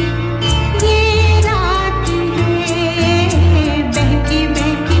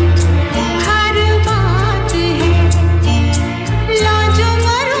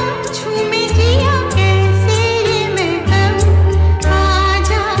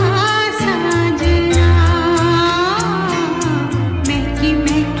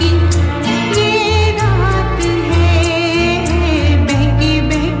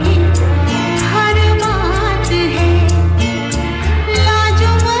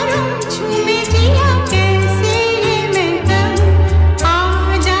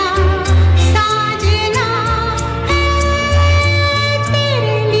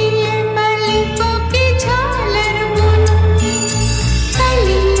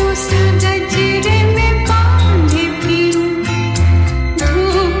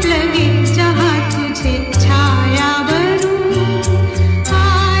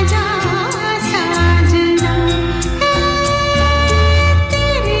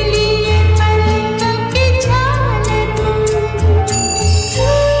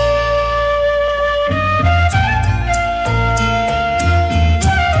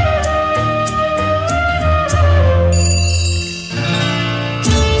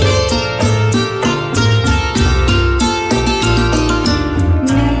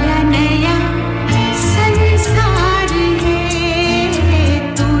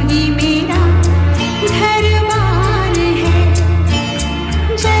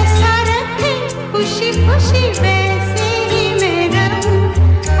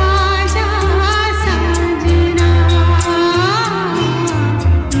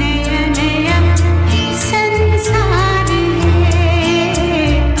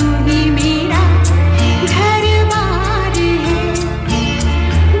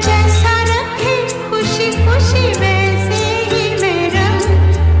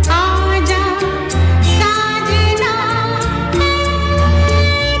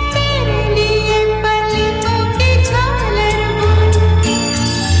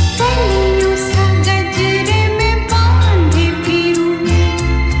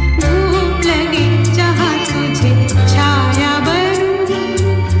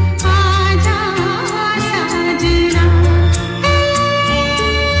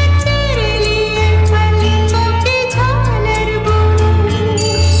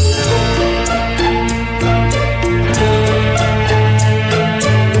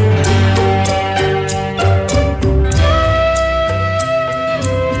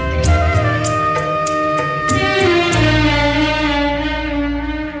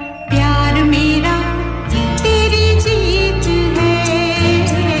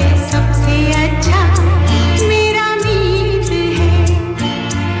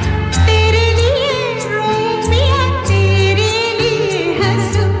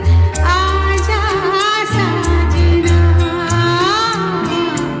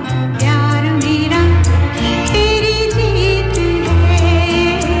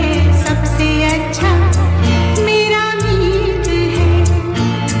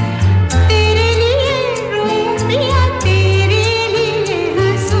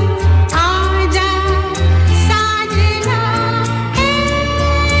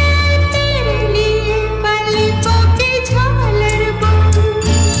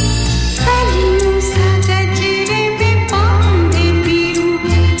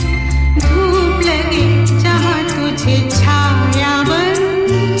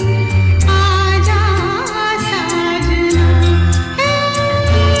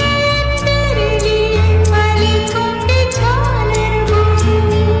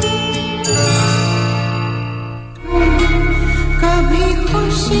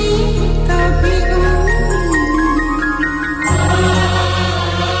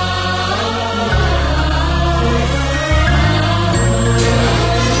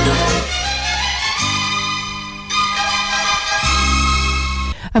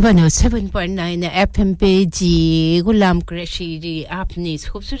 107.9 FM पे जी गुलाम कुरैशी जी आपने इस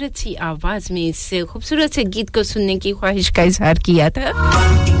खूबसूरत सी आवाज में इस खूबसूरत से गीत को सुनने की ख्वाहिश का इजहार किया था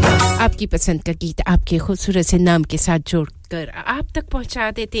आपकी पसंद का गीत आपके खूबसूरत से नाम के साथ जोड़कर आप तक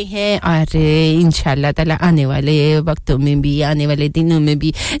पहुंचा देते हैं और इंशाल्लाह ताला आने वाले वक्तों में भी आने वाले दिनों में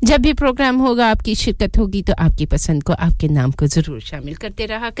भी जब भी प्रोग्राम होगा आपकी शिरकत होगी तो आपकी पसंद को आपके नाम को जरूर शामिल करते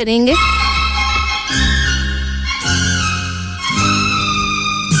रहा करेंगे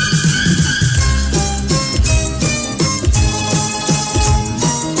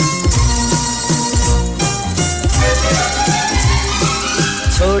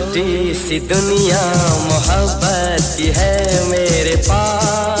छोटी सी दुनिया मोहब्बत की है मेरे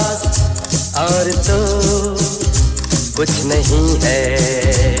पास और तो कुछ नहीं है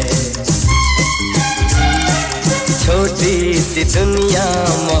छोटी सी दुनिया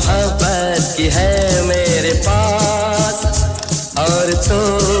मोहब्बत की है मेरे पास और तो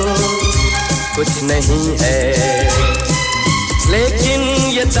कुछ नहीं है लेकिन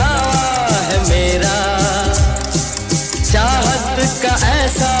ये दावा है मेरा चाहत का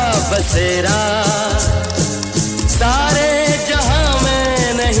ऐसा बसेरा सारे जहां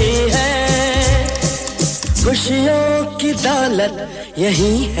में नहीं है खुशियों की दौलत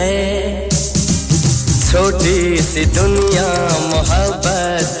यही है छोटी सी दुनिया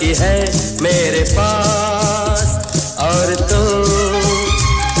मोहब्बत की है मेरे पास और तो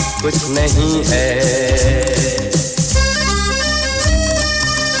कुछ नहीं है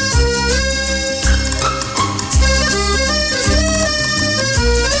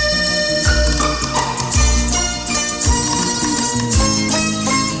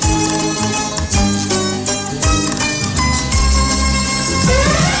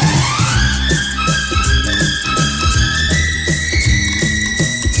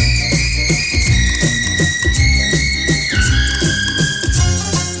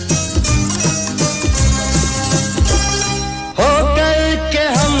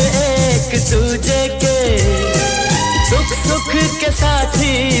दूजे के सुख के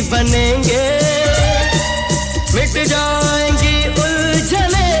साथी बनेंगे मिट जाएंगी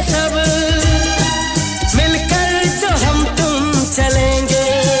उलझने सब मिलकर जो हम तुम चलेंगे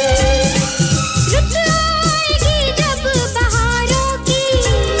रुत आएगी जब बहारों की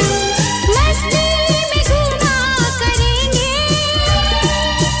मस्ती में घूमा करेंगे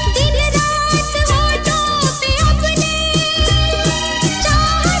दिन रात होठों पे अपने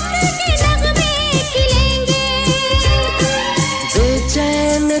चाहत के नगमे खिलेंगे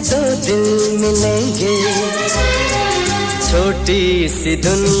बेचैन दो दिल मिलेंगे छोटी सी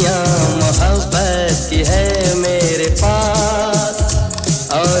दुनिया मोहब्बत की है मेरे पास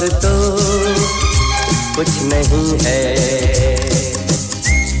और तो कुछ नहीं है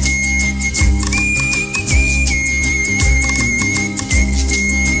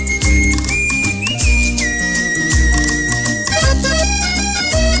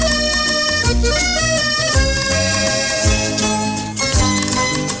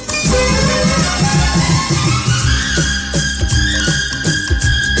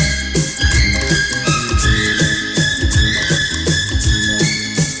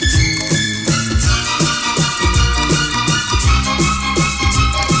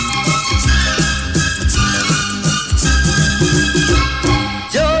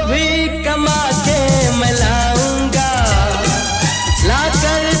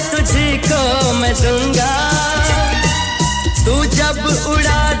दूंगा तू जब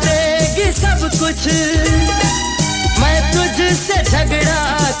उड़ा देगी सब कुछ मैं तुझसे झगड़ा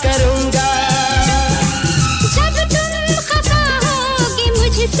करूंगा जब तुम खफा होगी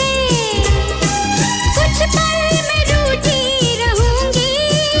मुझसे कुछ पल मैं रूठी रहूंगी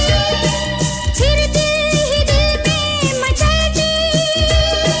फिर दिल ही दिल में मचलती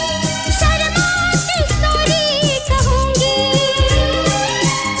शर्मा के सॉरी कहूंगी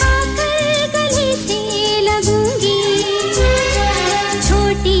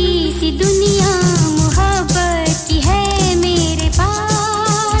छोटी सी दुनिया मोहब्बत की है मेरे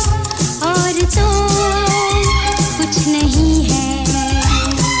पास और तो कुछ नहीं है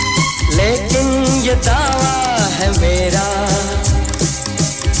लेकिन ये दावा है मेरा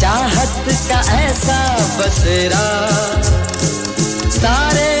चाहत का ऐसा बसेरा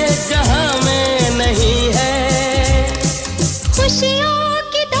सारे जहां में नहीं है खुशियों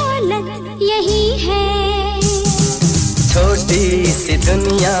की दौलत यही है छोटी सी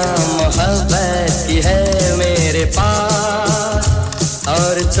दुनिया मोहब्बत की है मेरे पास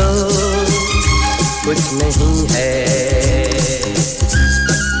और तो कुछ नहीं है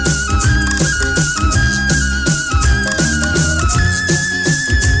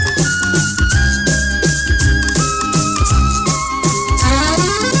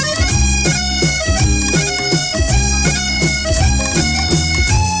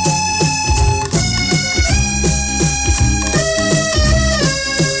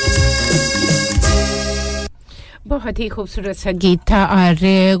बहुत ही खूबसूरत सा गीत था और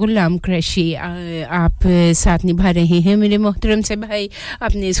गुलाम क्रशी आप साथ निभा रहे हैं मेरे मोहतरम से भाई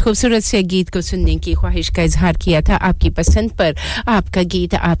आपने इस खूबसूरत से गीत को सुनने की ख्वाहिश का इजहार किया था आपकी पसंद पर आपका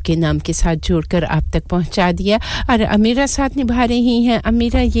गीत आपके नाम के साथ जोड़कर आप तक पहुंचा दिया और अमीरा साथ निभा रही हैं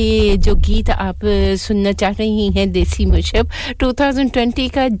अमीरा ये जो गीत आप सुनना चाह रही हैं देसी मुशब 2020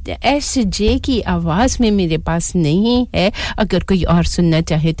 का एसजे की आवाज में मेरे पास नहीं है अगर कोई और सुनना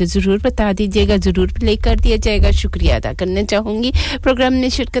चाहे तो जरूर बता दीजिएगा जरूर प्ले कर दिया जाएगा शुक्रिया अदा करना चाहूंगी प्रोग्राम में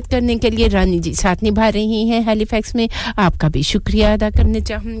शिरकत करने के लिए रानी जी साथ निभा रही हैं हैलिफैक्स में आपका भी शुक्रिया अदा करना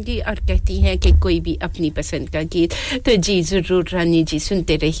चाहूंगी और कहती हैं कि कोई भी अपनी पसंद का गीत तो जी जरूर रानी जी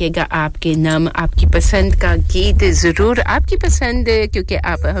सुनते रहिएगा आपके नाम आपकी पसंद का गीत जरूर आपकी पसंद क्योंकि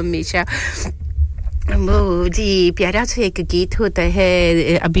आप हमेशा वो जी प्यारा सा एक गीत होता है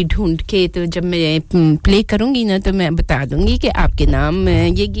अभी ढूंढ के तो जब मैं प्ले करूंगी ना तो मैं बता दूंगी कि आपके नाम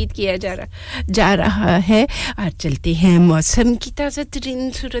ये गीत किया जा रहा है और चलते हैं मौसम की ताज़ा तरीन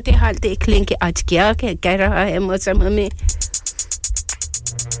सूरत हाल देख लें कि आज क्या कह रहा है मौसम हमें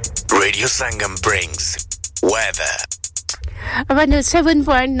Radio Sangam brings weather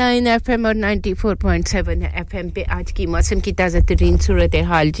 107.9 FM और 94.7 FM पे आज की मौसम की ताज़ा तरीन सूरत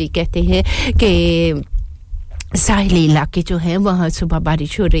हाल जी कहते हैं कि साहिली इलाके जो हैं वहां सुबह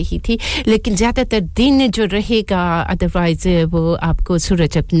बारिश हो रही थी लेकिन ज्यादातर दिन जो रहेगा अदरवाइज वो आपको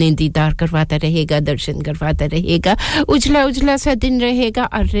सूरज अपने दीदार करवाता रहेगा दर्शन करवाता रहेगा उजला उजला सा दिन रहेगा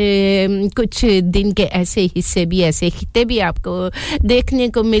और कुछ दिन के ऐसे हिस्से भी ऐसे खित्ते भी आपको देखने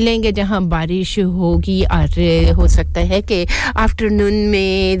को मिलेंगे जहां बारिश होगी और हो सकता है कि आफ्टरनून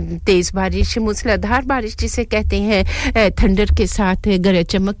में तेज बारिश मूसलाधार बारिश जिसे कहते हैं थंडर के साथ गरज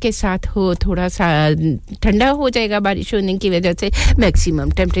चमक के साथ हो थोड़ा सा ठंडा हो जाएगा बारिश होने की वजह से मैक्सिमम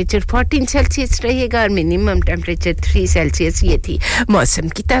टेंपरेचर 14 सेल्सियस रहेगा और मिनिमम टेंपरेचर 3 सेल्सियस ये थी मौसम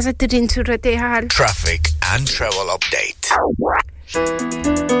की ताज़ा तरीन सूरत हाल Traffic and travel update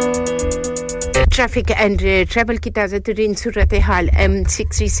Traffic and travel की ताज़ा तरीन सूरत हाल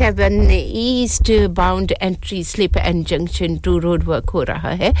M67 east bound entry slip and junction 2 road work हो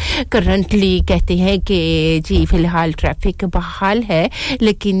रहा है करंटली कहते हैं कि जी फिलहाल ट्रैफिक बहाल है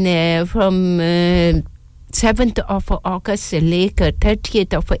लेकिन फ्रॉम 7th of August से लेकर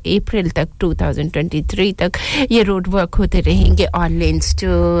 30th of April तक 2023 तक ये रोड वर्क होते रहेंगे और लेन्स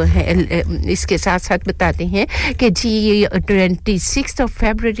जो है इसके साथ-साथ बताते हैं कि जी 26th of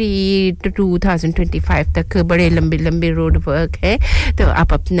February 2025 तक बड़े लंबे रोड वर्क है तो आप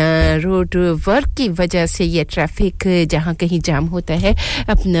अपना रोड वर्क की वजह से ये ट्रैफिक जहां कहीं जाम होता है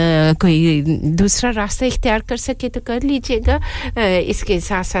अपना कोई दूसरा रास्ता इख्तियार कर सके तो कर लीजिएगा इसके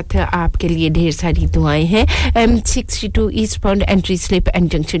साथ-साथ आपके लिए ढेर सारी दुआएं हैं M62 ईस्टबाउंड entry slip and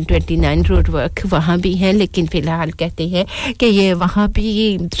junction 29 road work वहां भी है लेकिन फिलहाल कहते हैं कि ये वहां भी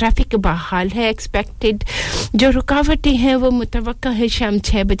ट्रैफिक बहाल है एक्सपेक्टेड जो रुकावटें हैं वो मुतवक्का है शाम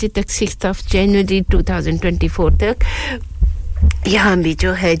 6 बजे तक 6th of January 2024 तक यहाँ भी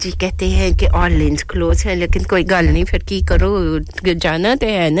जो है जी कहते हैं कि ऑल लेन्स क्लोज है लेकिन कोई गल नहीं फिर की करो जाना तो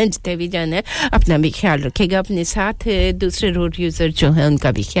है ना जितने भी जाना है अपना भी ख्याल रखिएगा अपने साथ दूसरे रोड यूजर जो हैं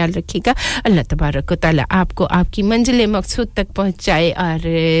उनका भी ख्याल रखिएगा अल्लाह तबारक व तआला आपको आपकी मंजिल मकसूद तक पहुंचाए और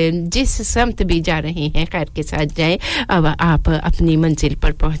जिस समत भी जा रहे हैं खैर के साथ जाएं अब आप अपनी मंजिल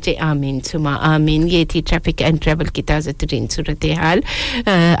पर पहुंचे आमीन सुमा आमीन ये थी ट्रैफिक एंड ट्रैवल की ताज़ा तरीन सूरत हाल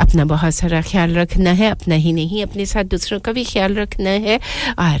अपना बहुत सारा ख्याल रखना है अपना ही नहीं अपने साथ दूसरों का भी ख्याल रखना है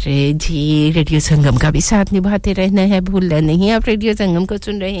और जी रेडियो संगम का भी साथ निभाते रहना है भूलना नहीं आप रेडियो संगम को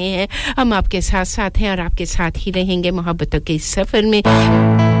सुन रहे हैं हम आपके साथ हैं और आपके साथ ही रहेंगे मोहब्बतों के इस सफर में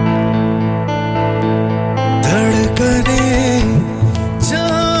धड़कने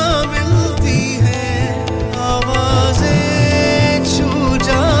जहाँ मिलती है आवाजें छू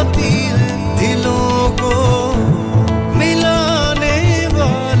जाती है दिलों को मिलाने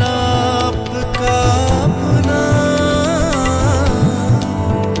वाला आपका अपना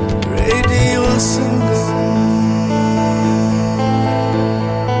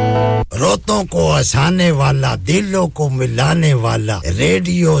रोतों को हंसाने वाला दिलों को मिलाने वाला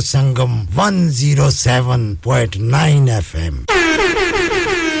radio Sangam 107.9 FM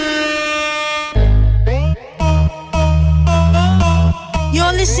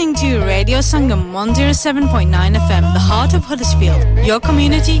You're listening to Radio Sangam 107.9 FM, the heart of Huddersfield. Your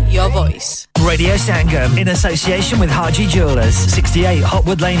community, your voice. Radio Sangam in association with Haji Jewellers, 68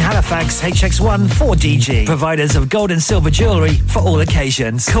 Hotwood Lane, Halifax, HX1 4DG. Providers of gold and silver jewellery for all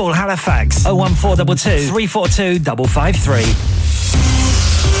occasions. Call Halifax 01422 342 553.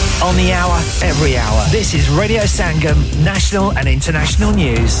 On the hour, every hour. This is Radio Sangam, national and international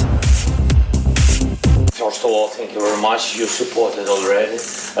news. First of all, thank you very much. You supported already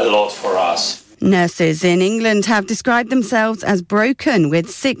a lot for us. Nurses in England have described themselves as broken,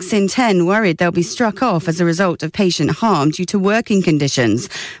 with 6 in 10 worried they'll be struck off as a result of patient harm due to working conditions.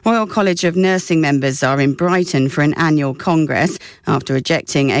 Royal College of Nursing members are in Brighton for an annual congress after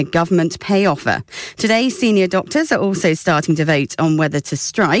rejecting a government pay offer. Today, senior doctors are also starting to vote on whether to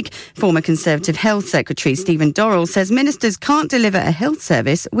strike. Former Conservative Health Secretary Stephen Dorrell says ministers can't deliver a health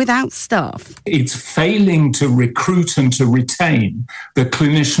service without staff. It's failing to recruit and to retain the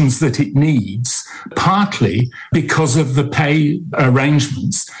clinicians that it needs, partly because of the pay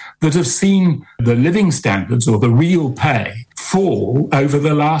arrangements that have seen the living standards or the real pay fall over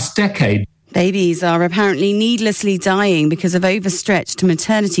the last decade. Babies are apparently needlessly dying because of overstretched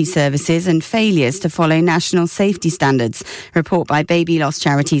maternity services and failures to follow national safety standards. A report by baby loss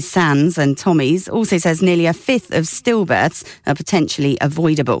charities SANS and Tommy's also says nearly a fifth of stillbirths are potentially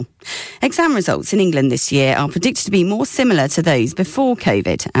avoidable. Exam results in England this year are predicted to be more similar to those before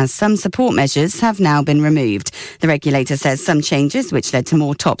COVID, as some support measures have now been removed. The regulator says some changes, which led to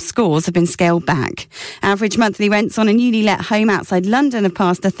more top scores, have been scaled back. Average monthly rents on a newly let home outside London have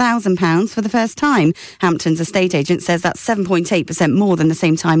passed £1,000 for the first time. Hampton's estate agent says that's 7.8% more than the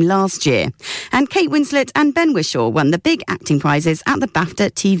same time last year. And Kate Winslet and Ben Whishaw won the big acting prizes at the BAFTA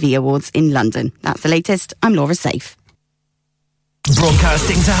TV Awards in London. That's the latest. I'm Laura Safe.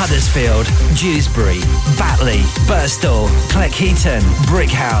 Broadcasting to Huddersfield, Dewsbury, Batley, Birstall, Cleckheaton,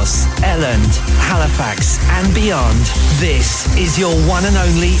 Brickhouse, Elland, Halifax and beyond. This is your one and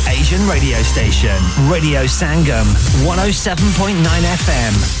only Asian radio station. Radio Sangam, 107.9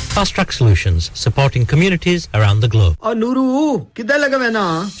 FM. Fast Track Solutions, supporting communities around the globe. और नूरू किधर लगा हुआ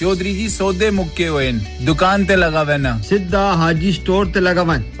ना चौधरी जी सौदे मुक्के हुए दुकान ते लगा हुआ ना सिद्धा हाजी स्टोर ते लगा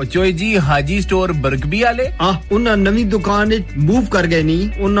हुआ और चोई जी हाजी स्टोर बरगबी वाले उन्हां नवी दुकान मूव कर गए नी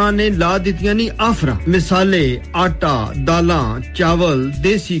उन्हां ने ला दित्तियां नी आफरा मिसाले आटा दालां चावल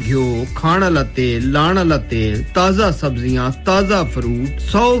देसी घियो खाना लते लाना लते ताजा सब्जियां ताजा फ्रूट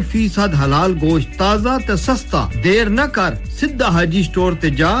 100% हलाल गोश्त ताजा ते सस्ता देर न कर सिद्धा हाजी स्टोर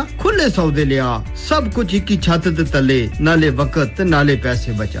ते जा खुले सौदे लिया सब कुछ एक ही छत ते तले नाले वक्त नाले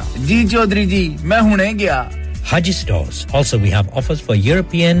पैसे बचा जी चौधरी जी मैं हुने गया Haji Stores. Also, we have offers for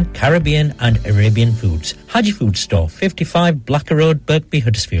European, Caribbean and Arabian foods. Haji Food Store, 55 Blacker Road, Birkby,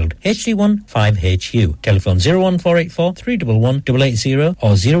 Huddersfield, HD1 5HU. Telephone 01484 311 880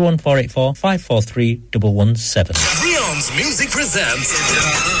 or 01484 543 117. Rion's Music presents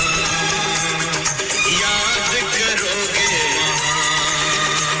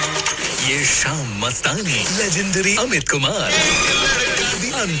Ye Sham Mastani, legendary Amit Kumar.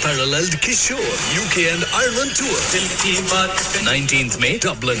 The unparalleled Kishore UK and Ireland tour. 19th May,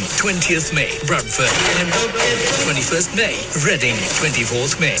 Dublin. 20th May, Bradford. 21st May, Reading.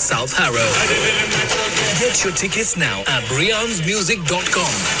 24th May, South Harrow. Get your tickets now at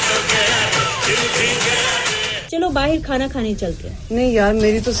briansmusic.com. चलो बाहर खाना खाने चलते हैं नहीं यार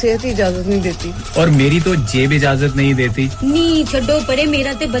मेरी तो सेहत ही इजाजत नहीं देती और मेरी तो जेब इजाजत नहीं देती नी छोड़ो परे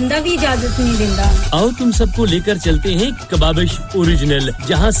मेरा ते बंदा भी इजाजत नहीं देता आओ तुम सबको लेकर चलते हैं कबाबिश ओरिजिनल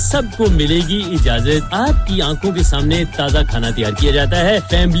जहां सबको मिलेगी इजाजत आपकी आंखों के सामने ताजा खाना तैयार किया जाता है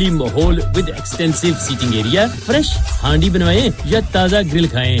फैमिली माहौल with extensive seating area fresh handi बनवाएं या ताजा ग्रिल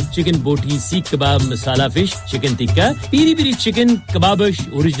खाएं chicken boti seekh kebab masala fish chicken tikka piri piri chicken Kababish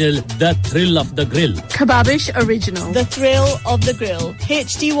original the thrill of the grill Kababish Original. The Thrill of the Grill.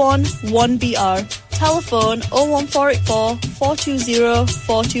 HD1 1BR. Telephone 01484 420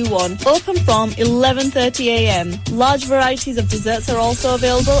 421. Open from 11:30 a.m. Large varieties of desserts are also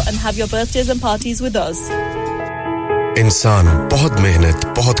available and have your birthdays and parties with us. इंसान बहुत मेहनत,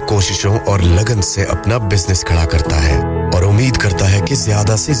 बहुत कोशिशों और लगन से अपना business खड़ा करता है और उम्मीद करता है कि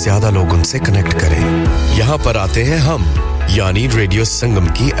ज्यादा से ज्यादा लोग उनसे कनेक्ट करें। यहाँ पर आते हैं हम, यानी रेडियो संगम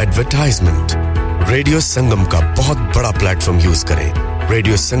की एडवर्टाइजमेंट। रेडियो संगम का बहुत बड़ा प्लेटफॉर्म यूज करें।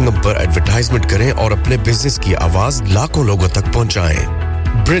 रेडियो संगम पर एडवर्टाइजमेंट करें और अपने बिजनेस की आवाज लाखों लोगों तक पहुंचाएं।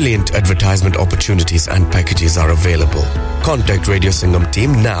 Brilliant advertisement opportunities and packages are available. Contact Radio Sangam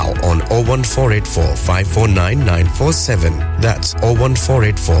team now on 01484 549 947. That's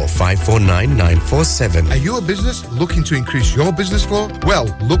 01484 549 947. Are you a business looking to increase your business flow? Well,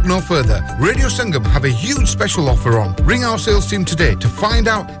 look no further. Radio Sangam have a huge special offer on. Ring our sales team today to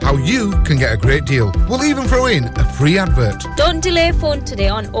find out how you can get a great deal. We'll even throw in a free advert. Don't delay, phone today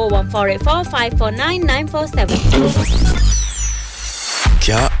on 01484 549 947.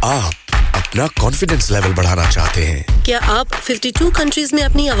 क्या आप अपना confidence level बढ़ाना चाहते हैं? क्या आप 52 countries में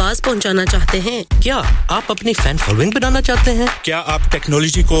अपनी आवाज पहुंचाना चाहते हैं? क्या आप अपनी फैन फॉलोइंग बनाना चाहते हैं? क्या आप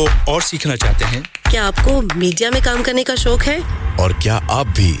टेक्नोलॉजी को और सीखना चाहते हैं? क्या आपको मीडिया में काम करने का शौक है? और क्या आप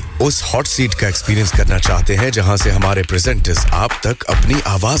भी उस हॉट सीट का एक्सपीरियंस करना चाहते हैं जहां से हमारे प्रेजेंटर्स आप तक अपनी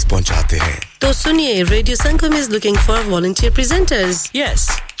आवाज पहुंचाते हैं? तो सुनिए, Radio Sangam is looking for volunteer presenters. Yes,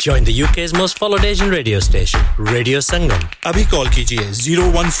 join the UK's most followed Asian radio station, Radio Sangam. Abhi call kijiye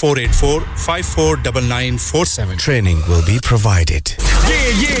 01484 549947. Training will be provided.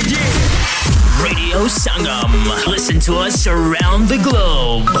 Yeah. Radio Sangam. Listen to us around the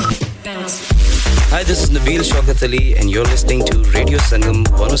globe. Hi, this is Nabil Shaukat Ali and you're listening to Radio Sangam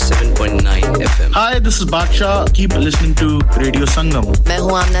 107.9 FM. Hi, this is Baksha. Keep listening to Radio Sangam. मैं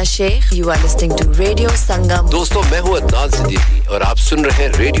हूँ आमना Sheikh. You are listening to Radio Sangam. दोस्तों, मैं हूँ अदनान सिद्दीकी और आप सुन रहे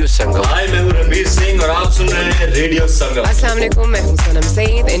हैं Radio Sangam. Hi, मैं हूँ रणवीर सिंह और आप सुन रहे हैं Radio Sangam. अस्सलाम वालेकुम, मैं हूँ सनम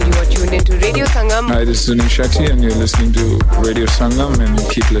Saeed and you are tuned into Radio Sangam. Hi, this is Zunin Shetty and you're listening to Radio Sangam and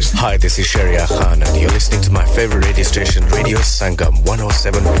keep listening. Hi, this is Sharia Khan and you're listening to my favorite radio station, Radio Sangam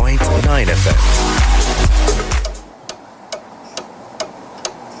 107.9 FM.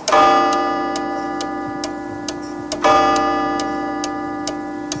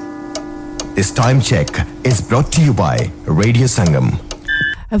 This time check is brought to you by Radio Sangam.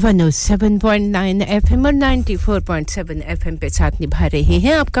 107.9 FM और 94.7 FM पे साथ निभा रहे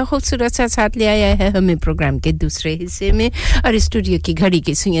हैं आपका खूबसूरत सा साथ ले आया है हमें प्रोग्राम के दूसरे हिस्से में और स्टूडियो की घड़ी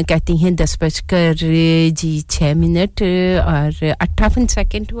की सुइयां कहती हैं 10:06 और 58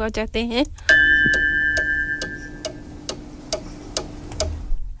 सेकंड हुआ जाते हैं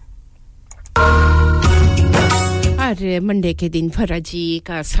और मंडे के दिन फराजी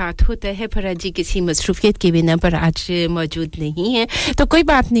का साथ होता है फराजी किसी मसरूफियत के बिना पर आज मौजूद नहीं है तो कोई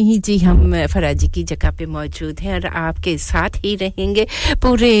बात नहीं जी हम फराजी की जगह पे मौजूद हैं और आपके साथ ही रहेंगे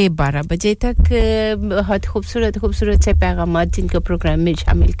पूरे 12 बजे तक बहुत खूबसूरत से पैगामात जिनको प्रोग्राम में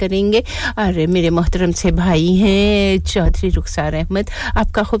शामिल करेंगे और मेरे मोहतरम से भाई हैं चौधरी रुखसार अहमद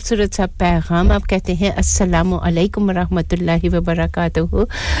आपका खूबसूरत सा पैगाम आप कहते हैं अस्सलामु अलैकुम व रहमतुल्लाहि व बरकातहू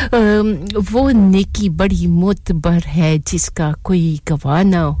वो नेकी बड़ी मोतबर है जिसका कोई गवाह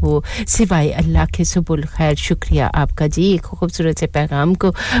ना हो सिवाय अल्लाह के सुबुल खैर शुक्रिया आपका जी एक खूबसूरत से पैगाम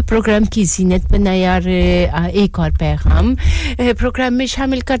को प्रोग्राम की जीनत बनाया और एक और पैगाम प्रोग्राम में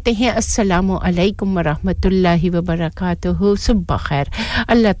शामिल करते हैं अस्सलामु अलैकुम व रहमतुल्लाहि व बरकातहू सुबह खैर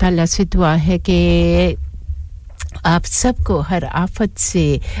अल्लाह ताला से दुआ है कि आप सबको हर आफत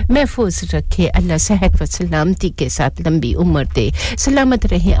से महफूज रखे अल्लाह सेहत व सलामती के साथ लंबी उम्र दे सलामत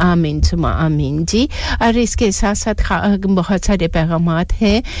रहे आमीन सुमा आमीन जी और इसके साथ-साथ बहुत सारे पैगामात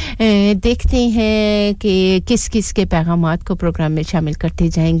हैं देखते हैं कि किस-किस के पैगामात को प्रोग्राम में शामिल करते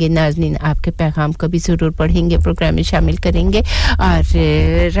जाएंगे नाज़रीन आपके पैगाम को भी जरूर पढ़ेंगे प्रोग्राम में शामिल करेंगे और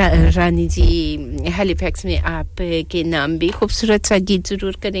रानी जी हैलिफैक्स में आपके नाम भी खूबसूरत सा गीत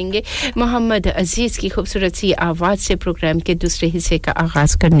जरूर करेंगे मोहम्मद अजीज की खूबसूरत सी आवाज से प्रोग्राम के दूसरे हिस्से का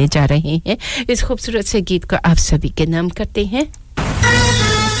आगाज करने जा रहे हैं इस खूबसूरत से गीत को आप सभी के नाम करते हैं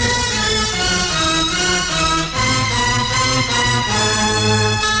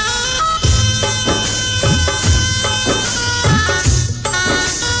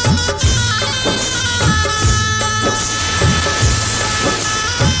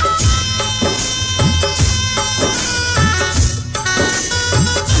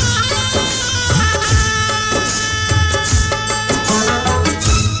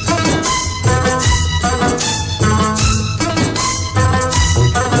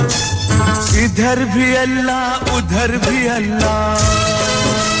इधर भी अल्लाह उधर भी अल्लाह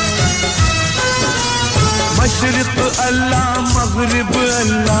मशरिक अल्लाह मगरिब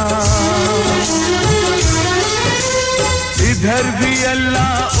अल्लाह इधर भी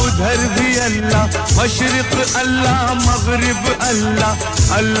अल्लाह उधर भी अल्लाह मशरिक अल्लाह मगरिब अल्लाह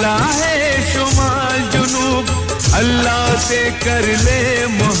अल्लाह है शुमाल जुनूब अल्लाह से कर ले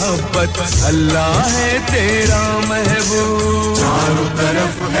मोहब्बत अल्लाह है तेरा महबूब चारों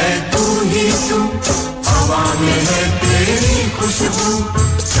तरफ है तू ही तू हवा में है तेरी खुशबू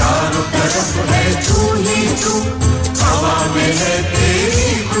चारों तरफ है तू ही तू हवा में है तेरी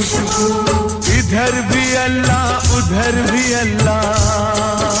खुशबू इधर भी अल्लाह उधर भी अल्लाह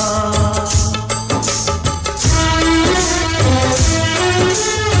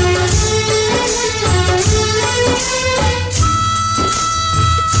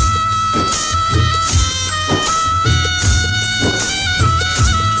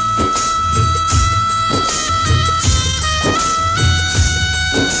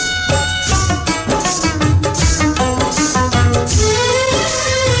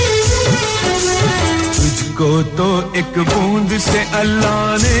को तो एक बूंद से अल्लाह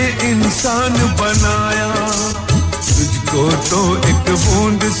ने इंसान बनाया तुझको तो एक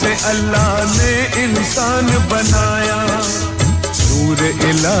बूंद से अल्लाह ने इंसान बनाया नूर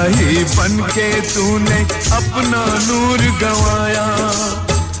इलाही बनके तूने अपना नूर गंवाया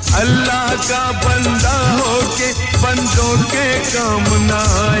अल्लाह का बंदा होके बंदों के काम न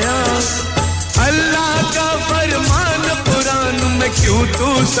आया अल्लाह का फरमान कुरान में क्यों तू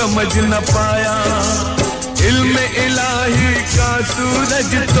समझ न पाया इल्म इलाही का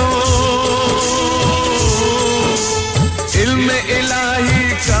सूरज तो इल्म इलाही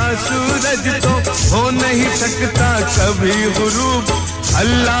का सूरज तो हो नहीं सकता कभी गुरूब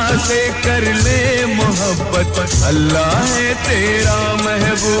अल्लाह से कर ले मोहब्बत अल्लाह है तेरा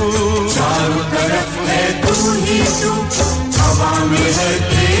महबूब चारों तरफ है तू ही तू हवा में है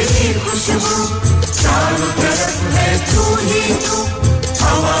तेरी खुशबू चारों तरफ है तू ही तू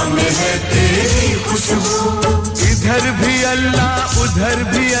हवा में है तेरी खुशबू इधर भी अल्लाह उधर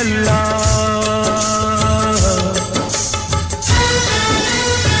भी अल्लाह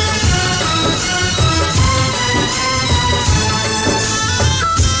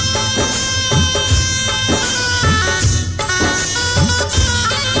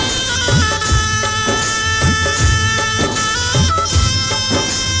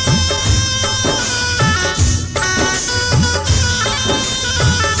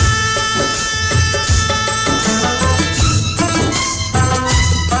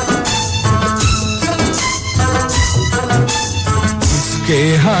के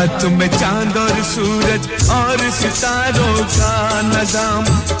हाथ में चांद और सूरज और सितारों का नजाम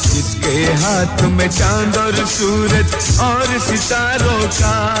जिसके हाथ में चांद और सूरज और सितारों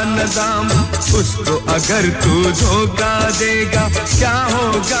का नजाम उसको अगर तू धोखा देगा क्या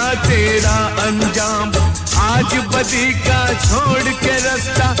होगा तेरा अंजाम आज बदी का छोड़ के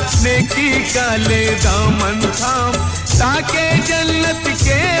रास्ता नेकी का ले दामन थाम ताकि जन्नत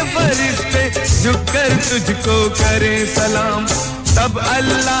के फरिश्ते झुककर तुझको करे सलाम तब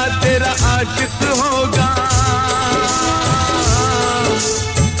अल्लाह तेरा आशिक होगा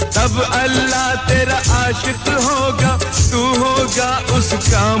तब अल्लाह तेरा आशिक होगा तू होगा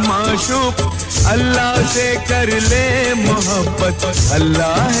उसका माशूक अल्लाह से कर ले मोहब्बत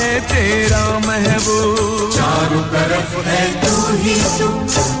अल्लाह है तेरा महबूब चारों तरफ है तू ही तू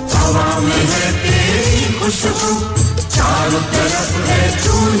हवा में है तेरी खुशबू चारों तरफ है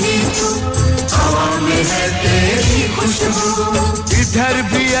तू ही तू हवा में है तेरी खुशबू इधर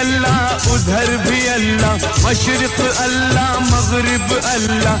भी अल्लाह उधर भी अल्लाह मशरिक अल्लाह मगरिब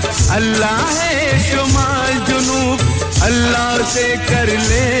अल्लाह अल्लाह है शुमाल जुनूब अल्लाह से कर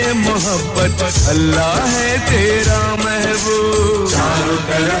ले मोहब्बत अल्लाह है तेरा महबूब चारों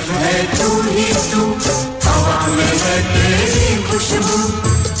तरफ है तू ही तू हवा में है तेरी खुशबू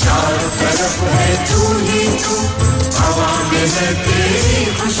चारों तरफ है तू ही तू हवा में है तेरी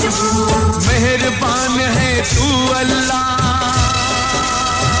खुशबू मेहरबान है तू अल्लाह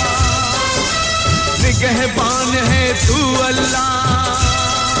निगहबान है तू अल्लाह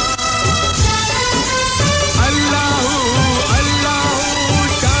अल्लाह अल्लाह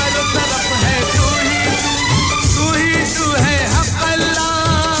चारों तरफ है तू ही तू है हक अल्लाह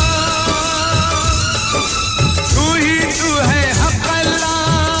तू ही तू है हक अल्लाह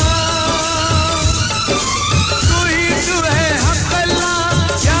तू ही तू है हक अल्लाह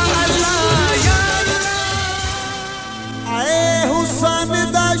या अल्लाह आए हुसैन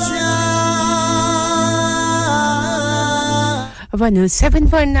दाशिया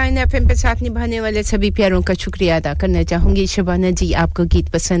 107.9 एफएम पे साथ निभाने वाले सभी प्यारों का शुक्रिया अदा करना चाहूंगी शबाना जी आपको गीत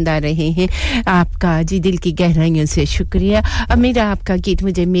पसंद आ रहे हैं आपका जी दिल की गहराइयों से शुक्रिया अब मेरा आपका गीत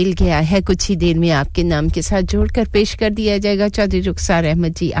मुझे मिल गया है कुछ ही देर में आपके नाम के साथ जोड़कर पेश कर दिया जाएगा चौधरी रुखसार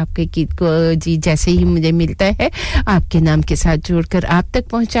अहमद जी आपके गीत को जी जैसे ही मुझे मिलता है आपके नाम के साथ जोड़कर आप तक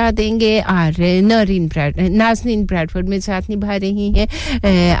पहुंचा देंगे और नाज़रीन ब्रैडफोर्ड में साथ निभा रही हैं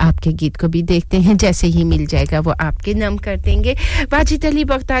आपके गीत को भी देखते हैं जैसे ही मिल जाएगा वो आपके नाम कर देंगे वाजिद अली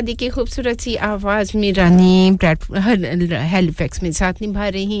बगदादी की खूबसूरत सी आवाज में रानी हेलिफैक्स में साथ निभा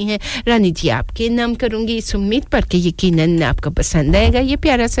रही हैं रानी जी आपके नाम करूंगी इस उम्मीद पर कि यकीनन आपको पसंद आएगा ये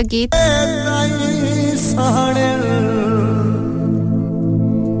प्यारा सा गीत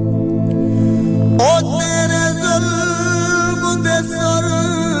ओ तेरे जुल्म दे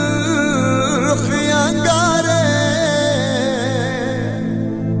सुर्खियां गारे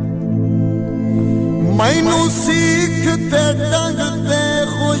मैनू सीख ते डंग ते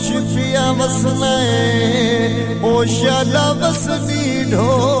खुश पिया वसना ओ शाला वसदी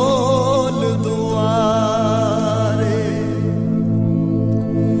ढोल दुआरे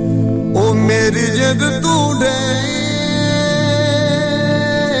ओ मेरी जग तू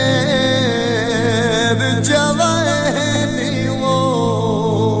ढेर जवानी वो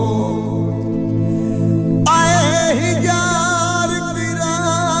आए ही यार तेरा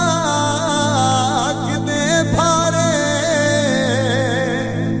किते भारे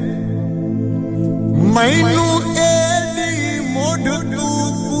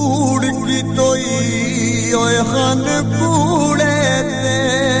तोई ओए खान कूड़े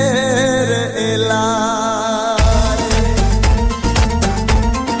तेरे इला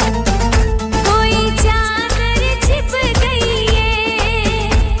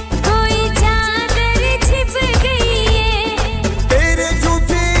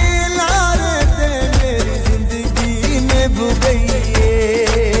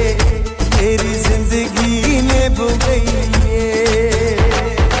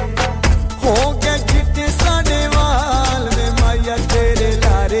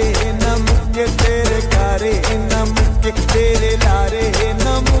तेरे लारे न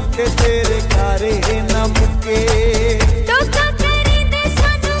मुके तेरे कारे न मुके तो का करे दे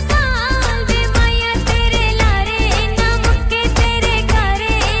सानू काल वे माया तेरे लारे न मुके तेरे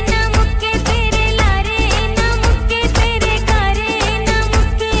कारे न मुके तेरे लारे न मुके तेरे कारे न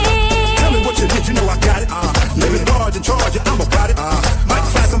मुके Tell me what you did, you know I got it, living large and charge, I'm about it, might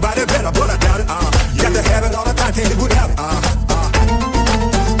find somebody better, but I doubt it, you got to have it all the time, can't live without it,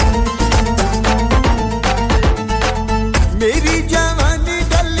 मेरी जवानी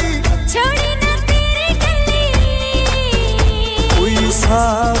डली छोड़ी ना तेरी डली कोई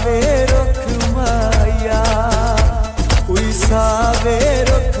सावे रुख माया कोई सावे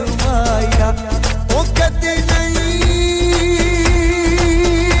रुख माया ओ कदी नहीं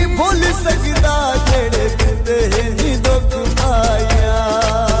भूल सकदा जेड़े दिंदे नी दुख माया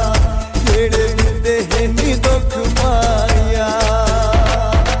जेड़े दिंदे नी दुख माया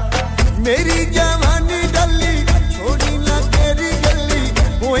मेरी जवानी डली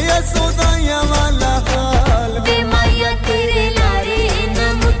सोदाया वाला हाल वे माया तेरे लारे न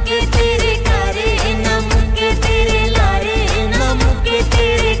मुके तेरे कारे न मुके तेरे लारे न मुके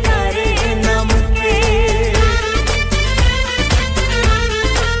तेरे कारे न मुके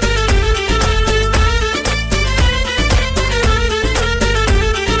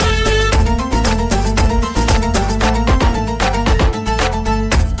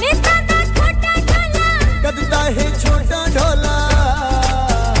नेता दा छोटा ढोला कददा है छोटा ढोला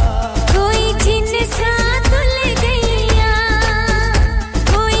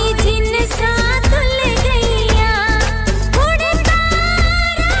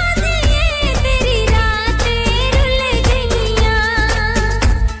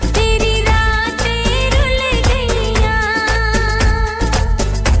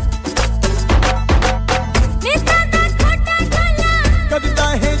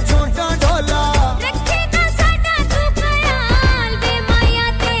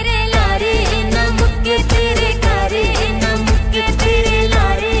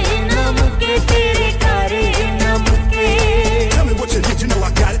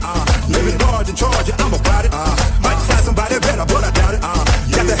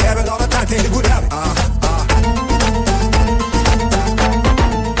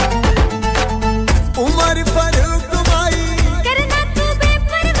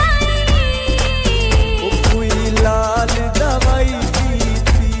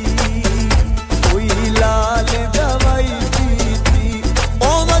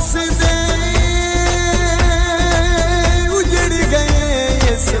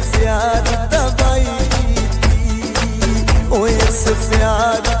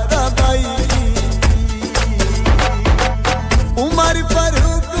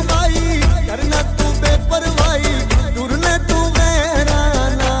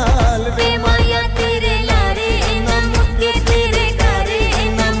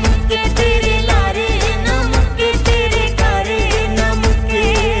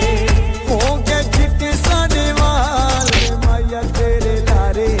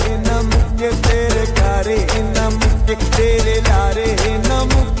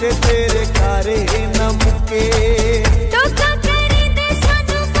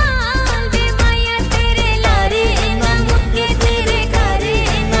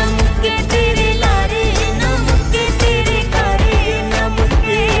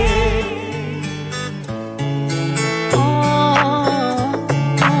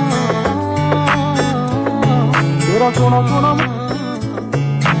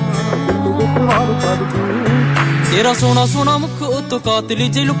तेरा सोना सोना मुख उतो कातली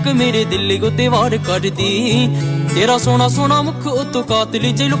जे लुक मेरे दिल को तेवार कर दी तेरा सोना सोना मुख उतो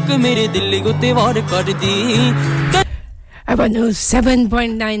कातली जे लुक मेरे दिल को तेवार कर दी अब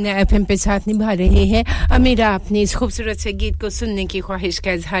 7.9 एफएम पे साथ निभा रहे हैं अमीरा आपने इस खूबसूरत से गीत को सुनने की ख्वाहिश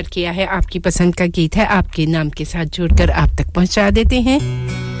का इजहार किया है आपकी पसंद का गीत है आपके नाम के साथ जोड़कर आप तक पहुंचा देते हैं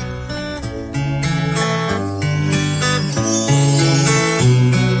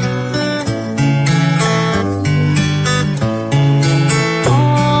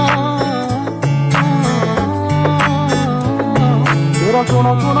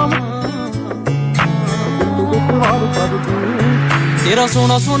सोना सोना को वार कर दी तेरा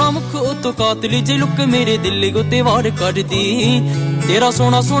सोना सोना मुख उतो कातली जे लुक मेरे दिल को ते वार कर दी तेरा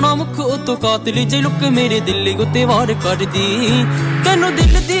सोना सोना मुख उतो कातली जे लुक मेरे दिल को ते वार कर दी तैनू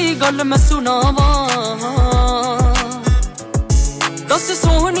दिल दी गल मैं सुनावा दस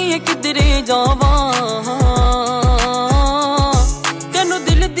सोहनी किधरे जावा तैनू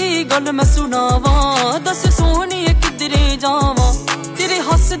दिल दी गल मैं सुनावा दस सोहनी किधरे जावा तेरे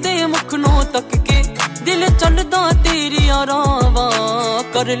हसदे मुख नो तक के दिल चलदा तेरी आरावा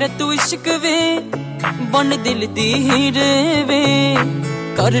कर ले तू इश्क वे बन दिल दी हीर वे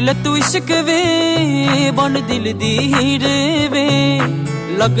कर ले तू इश्क वे बन दिल दी हीर वे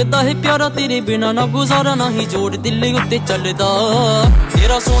लगदा है प्यारा तेरे बिना ना गुजारा नहीं जोड़ दिल उत्ते चलदा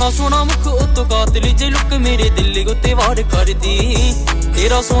तेरा सोना सोना मुख उतो कातली जे लुक मेरे दिल को ते वार कर दी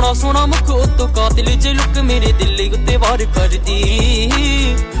तेरा सोना सोना मुख उतो कातली जे लुक मेरे दिल को ते वार कर दी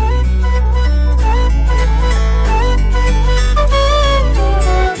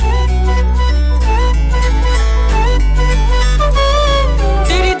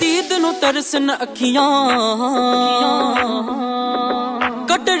तरसन अखियां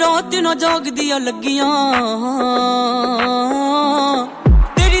कट रात ना जाग दिया लगियां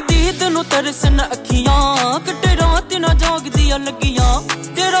तेरी दीद नु तरसन अखियां कट रात ना जाग दिया लगियां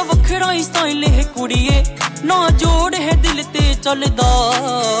तेरा वखरा ही स्टाइल है कुड़िए ना जोड़ है दिल ते चलदा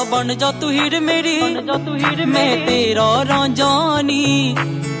बन जा तू हीर मेरी मैं तेरा रांझानी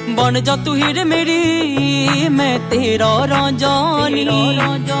बन जा तू हीर मेरी मैं तेरा रांझानी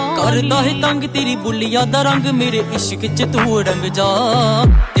करदा है तंग तेरी बुलिया दा रंग मेरे इश्क च तू रंग जा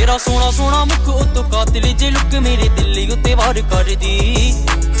तेरा सोना सोना मुख उतो कातली जे लुक मेरे दिल उते वार कर दी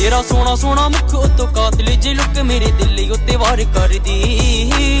तेरा सोना सोना मुख उतो कातली जे लुक मेरे दिल उते वार कर दी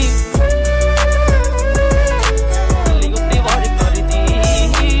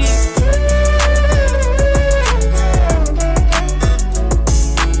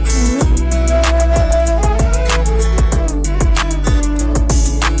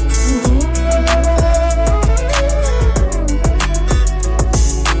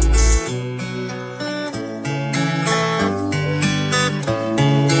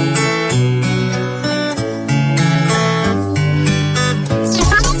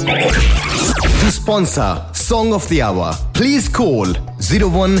Sponsor Song of the Hour. Please call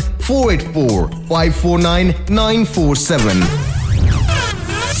 01484 549 947.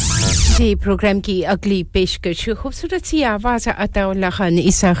 Ji programme की अगली पेशकश खूबसूरत सी आवाज अताउल्ला खान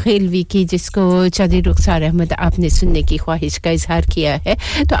ईसा खेलवी की जिसको चौधरी रुखसार अहमद आपने सुनने की ख्वाहिश का इजहार किया है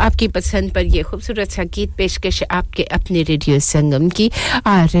तो आपकी पसंद पर ये खूबसूरत सा गीत पेशकश आपके अपने रेडियो संगम की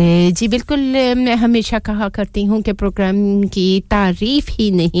और जी बिल्कुल मैं हमेशा कहा करती हूं कि प्रोग्राम की तारीफ ही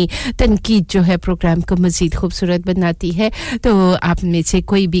नहीं तनकीद जो है प्रोग्राम को मजीद खूबसूरत बनाती है तो आप में से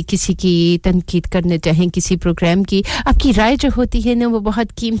कोई भी किसी की तनकीद करना चाहें किसी प्रोग्राम की आपकी राय जो होती है ना वो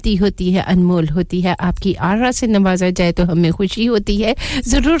बहुत कीमती होती है अनमोल होती है आपकी आरा से नवाजा जाए तो हमें खुशी होती है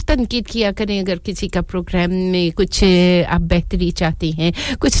जरूर तनकीद किया करें अगर किसी का प्रोग्राम में कुछ आप बेहतरी चाहते हैं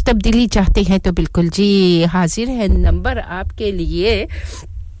कुछ तब्दीली चाहते हैं तो बिल्कुल जी हाजिर है नंबर आपके लिए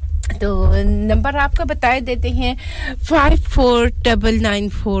तो नंबर आपका बता देते हैं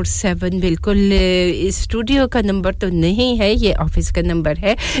 549947 बिल्कुल इस स्टूडियो का नंबर तो नहीं है ये ऑफिस का नंबर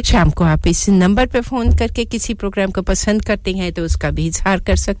है शाम को आप इस नंबर पे फोन करके किसी प्रोग्राम को पसंद करते हैं तो उसका भी इजहार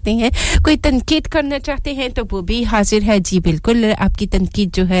कर सकते हैं कोई तनकीद करना चाहते हैं तो वो भी हाजिर है जी बिल्कुल आपकी तनकीद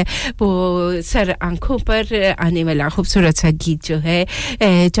जो है वो सर आंखों पर आने वाला खूबसूरत सा गीत जो है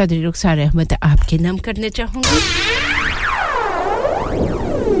चौधरी रुखसार अहमद आपके नाम करना चाहूंगी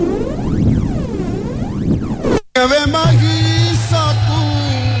वे माही साकू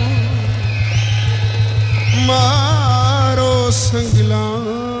मारो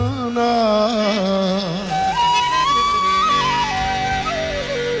संगलाना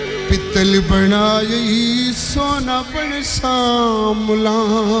पितल बनाई सोना बन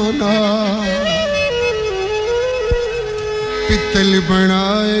सामुलाना पितल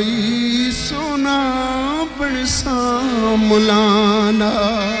बनाई सोना बन सामुलाना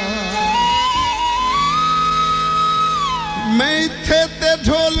मैं थे ते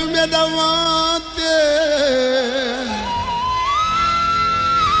ढोल में दवाते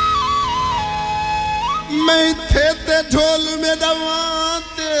मैं थे ते ढोल में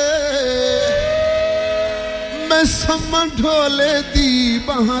दवाते मैं समा ढोले दी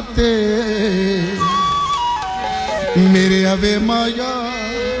बहाते मेरे अवे माया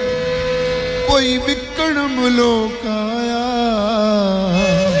कोई विकण मुलोक आया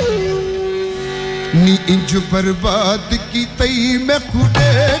नी इंज बर्बाद की तई मैं खुदे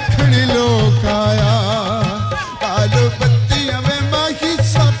खण लोक आया आलो बत्तियां में माही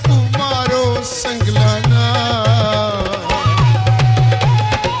साकू मारो संगलाना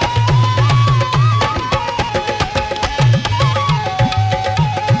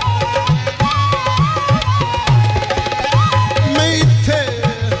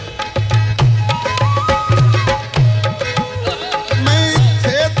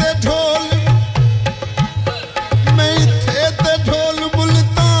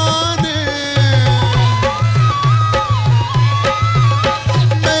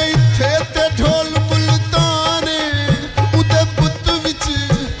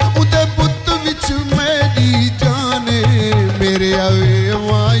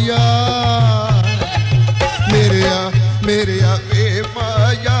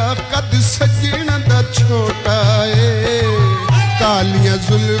कालियां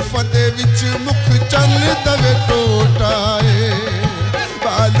जुल्फां दे विच मुख चन्न दवे टोटाए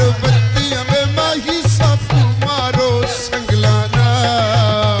बाल बत्तियां में माही सब मारो संगलाना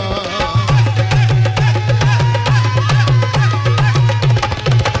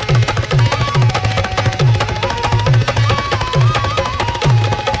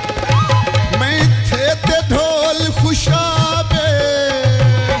मैं थे ते ढोल खुशाबे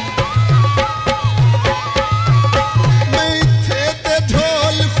मैं थे ते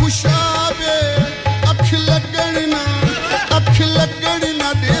ढोल खुशाबे अख लगण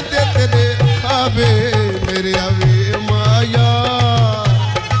ना दे दे तेरे खाबे मेरे आवे माया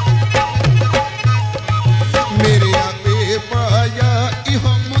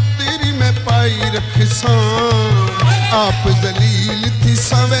इहो मुतरी में पाई रखसा आप जलील थी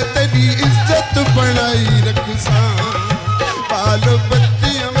सवे तेरी इज्जत बनाई रखसा बाल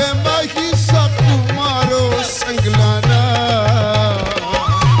बत्तियां में माही सब मारो संगलाना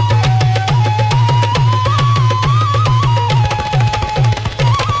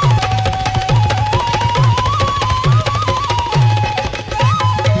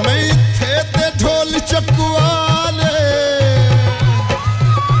मैं थे ते ढोल चकवाले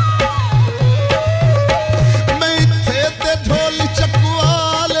मैं थे ते ढोल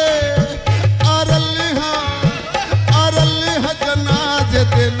चकवाले अरल्हा जनाजे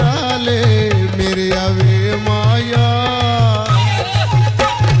दे नाले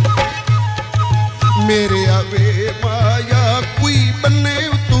मेरे आवे माया कोई बन्ने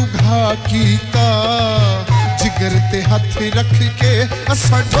तू घा कीता जिगर ते हाथ रख के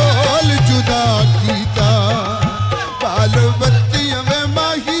असा ढोल जुदा कीता बाल बत्तियां में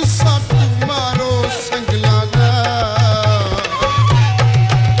माही सब मारो संगलाना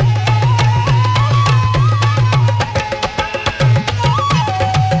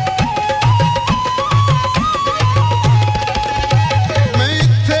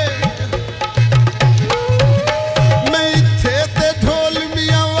मैं थे ते ढोल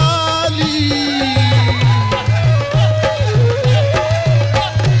मियां वाली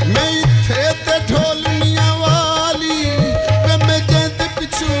मैं थे ते ढोल मियां वाली वे मैं जेंद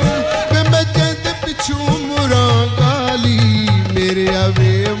पिछू मुरा गाली मेरे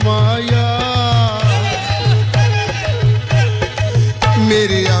आवे माया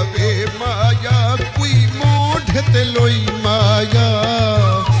कोई मोढ़ ते लोई माया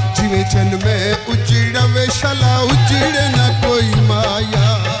जिवें जन में उजड़ा वे शला उजड़े ना कोई माया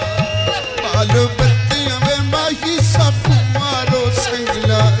बाल बत्तियां वे माही सब मारो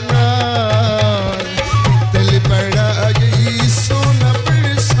संगलाना पितल बड़ा गई सोना पर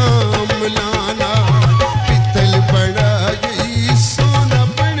सामलाना पितल बड़ा गई सोना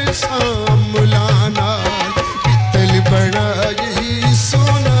पर सामलाना पितल बड़ा गई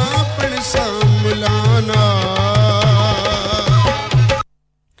सोना पर सामलाना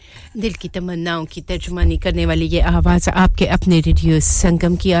दिल की तमन्नाओं की तर्जुमानी करने वाली ये आवाज़ आपके अपने रेडियो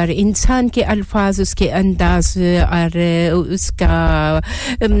संगम की और इंसान के अल्फाज उसके अंदाज और उसका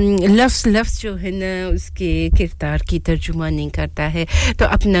लफ्ज़ जो है ना उसके किरदार की तर्जुमानी करता है तो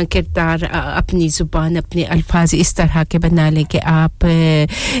अपना किरदार अपनी ज़ुबान अपने अल्फाज इस तरह के बना लें कि आप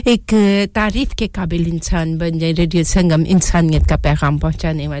एक तारीफ़ के काबिल इंसान बन जाए रेडियो संगम इंसानियत का पैगाम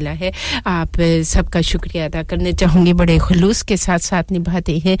पहुंचाने वाला है आप सबका शुक्रिया अदा करना चाहूँगी बड़े खुलूस के साथ साथ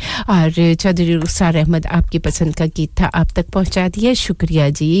निभाते हैं और चौधरी रुखसार अहमद आपकी पसंद का गीत था आप तक पहुंचा दिया शुक्रिया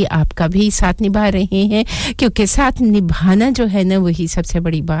जी आपका भी साथ निभा रहे हैं क्योंकि साथ निभाना जो है ना वही सबसे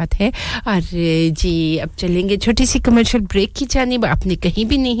बड़ी बात है और जी अब चलेंगे छोटी सी कमर्शियल ब्रेक की जानिब आपने कहीं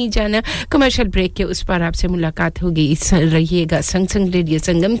भी नहीं जाना कमर्शियल ब्रेक के उस पर आपसे मुलाकात होगी रहिएगा संग संग रेडियो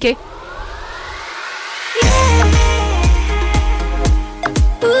संगम के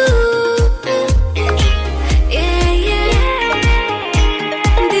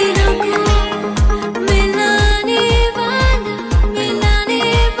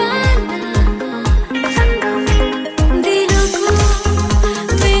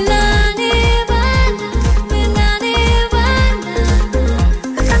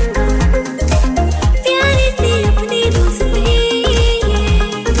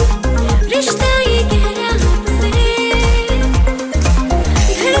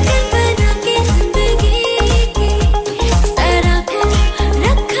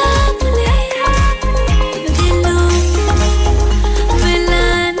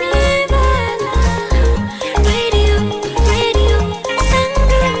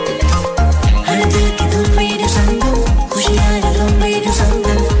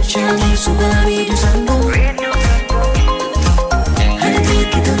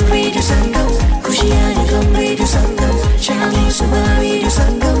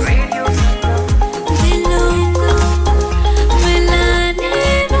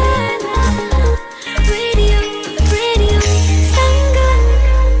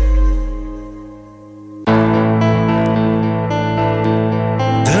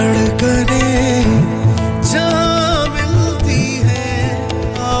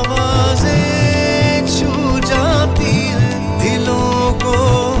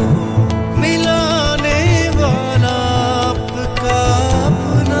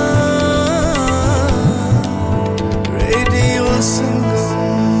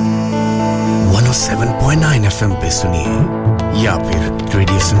FM पे सुनिए या फिर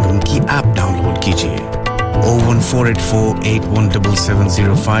रेडियो संगम की ऐप डाउनलोड कीजिए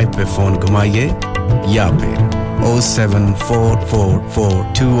 01484817705 पे फोन घुमाइए या फिर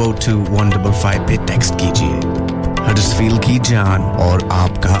 07444202155 पे टेक्स्ट कीजिए हडर्सफील्ड की जान और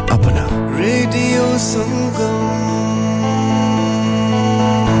आपका अपना रेडियो संगम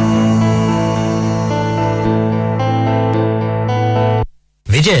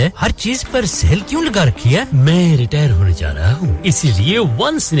विजय हर चीज पर सेल क्यों लगा रखी है मैं रिटायर होने जा रहा हूँ इसीलिए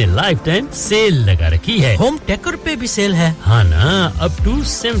once in a lifetime sale लगा रखी है होम डेकोर पे भी सेल है हाँ ना अप टू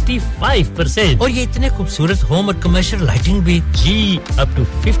 75% और ये इतने खूबसूरत होम और कमर्शियल लाइटिंग भी जी up to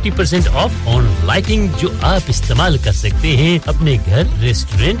 50% off on lighting जो आप इस्तेमाल कर सकते हैं अपने घर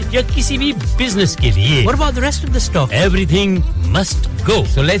रेस्टोरेंट या किसी भी बिजनेस के लिए What about the rest of the stock everything must go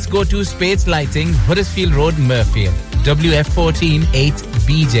so let's go to Spades Lighting Huddersfield Road Murfield WF14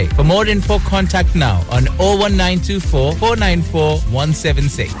 8BJ. For more info, contact now on 01924 494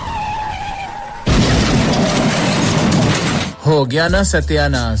 176. हो गया ना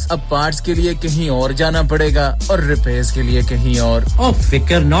सत्यानाश अब पार्ट्स के लिए कहीं और जाना पड़ेगा और रिपेयर्स के लिए कहीं और ओ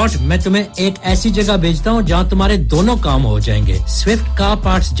फिकर नॉट मैं तुम्हें एक ऐसी जगह भेजता हूं जहां तुम्हारे दोनों काम हो जाएंगे स्विफ्ट कार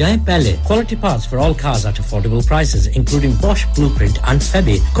पार्ट्स जाएं पहले quality parts for all cars at affordable prices including Bosch Blueprint and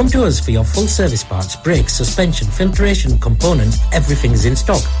Febby come to us for your full service parts brakes suspension filtration components everything is in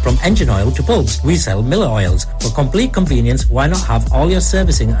stock from engine oil to bulbs we sell Miller oils for complete convenience why not have all your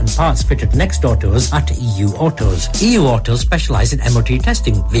servicing and parts fitted next door to us at EU Autos specialize in MOT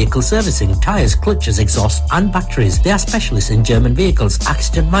testing, vehicle servicing, tyres, clutches, exhaust and batteries. They are specialists in German vehicles,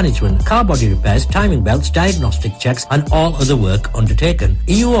 accident management, car body repairs, timing belts, diagnostic checks and all other work undertaken.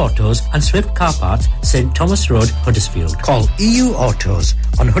 EU Autos and Swift Car Parts, St Thomas Road, Huddersfield. Call EU Autos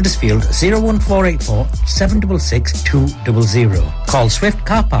on Huddersfield 01484 766 200. Call Swift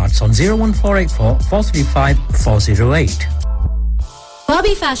Car Parts on 01484 435 408.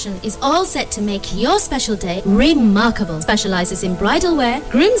 Bobby Fashion is all set to make your special day remarkable. Specializes in bridal wear,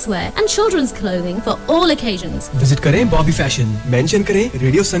 groom's wear and children's clothing for all occasions. Visit करें Bobby Fashion, mention करें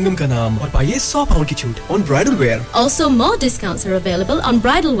Radio Sangam का नाम और पाइए 100 pound की छूट on bridal wear. Also more discounts are available on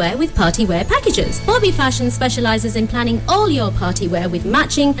bridal wear with party wear packages. Bobby Fashion specializes in planning all your party wear with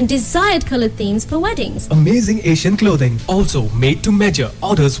matching and desired colored themes for weddings. Amazing Asian clothing, also made to measure,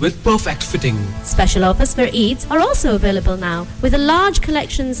 orders with perfect fitting. Special offers for Eids are also available now with a large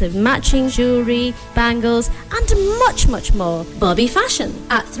collections of matching jewellery, bangles and much more. Bobby Fashion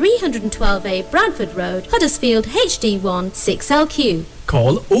at 312A Bradford Road, Huddersfield HD1 6LQ.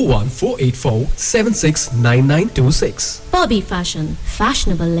 Call 01484 769926. Bobby Fashion,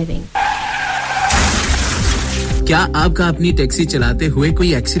 fashionable living. क्या आपका अपनी taxi चलाते हुए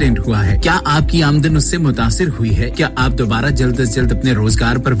कोई accident हुआ है क्या आपकी आमदन उससे मुतासिर हुई है क्या आप दोबारा जल्द से जल्द अपने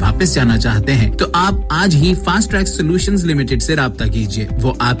रोजगार पर वापस जाना चाहते हैं तो आप आज ही फास्ट ट्रैक सॉल्यूशंस लिमिटेड से राब्ता कीजिए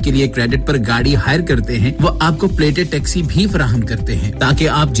वो आपके लिए क्रेडिट पर गाड़ी हायर करते हैं वो आपको प्लेटेड टैक्सी भी फराहम करते हैं ताकि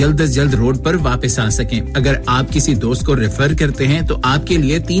आप जल्द से जल्द रोड पर वापस आ सकें अगर आप किसी दोस्त को रेफर करते हैं तो आपके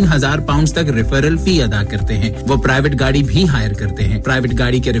लिए 3000 पाउंड तक रेफरल फी अदा करते हैं वो प्राइवेट गाड़ी भी हायर करते हैं प्राइवेट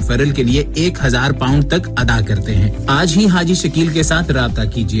गाड़ी के रेफरल के लिए 1000 पाउंड तक अदा करते हैं आज ही हाजी शकील के साथ राब्ता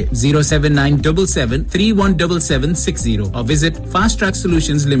कीजिए 07977317760 और visit fast track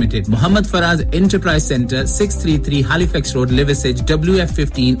solutions limited Mohammad Faraz enterprise centre 633 Halifax road Liversedge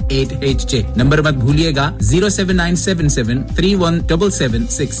WF15 8HJ number मत भूलिएगा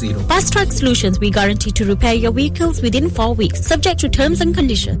 07977317760 Fast Track Solutions we guarantee to repair your vehicles within 4 weeks subject to terms and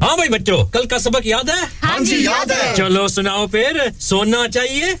conditions हां भाई बच्चों कल का सबक याद है हां जी याद है चलो सुनाओ फिर सोना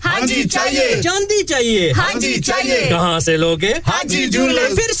चाहिए हां जी चाहिए चांदी चाहिए हां जी चाहिए कहां से लोगे हाजी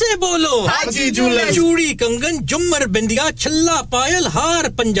जूलर्स फिर से बोलो हाजी जूलर्स चूड़ी कंगन झुमर बिंदिया छल्ला पायल हार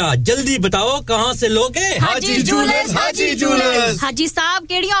पंजा जल्दी बताओ कहां से लोगे हाजी जूलर्स हाजी साहब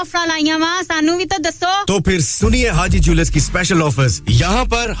केड़ी ऑफर लाईया वा सानू भी तो दसो तो फिर सुनिए हाजी जूलर्स की स्पेशल ऑफर्स यहां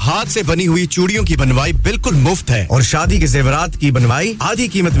पर हाथ से बनी हुई चूड़ियों की बनवाई बिल्कुल मुफ्त है और शादी के जेवरात की बनवाई आधी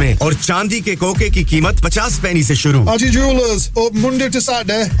कीमत में और चांदी के कोके की कीमत 50 पैसे से शुरू हाजी jewellers open Monday to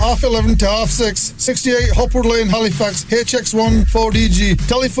Saturday 11:30 to 6:30 68 Hopwood Lane Halifax HX1 4DG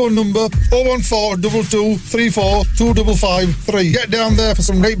telephone number 01422342553 get down there for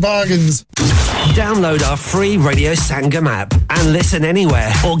some great bargains Download our free Radio Sangam app and listen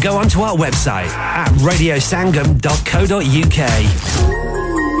anywhere or go onto our website at radiosangam.co.uk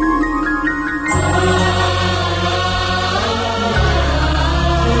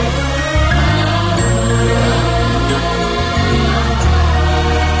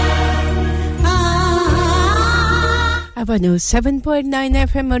अब 7.9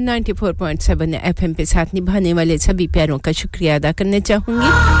 FM और 94.7 FM पे साथ निभाने वाले सभी प्यारों का शुक्रिया अदा करना चाहूंगी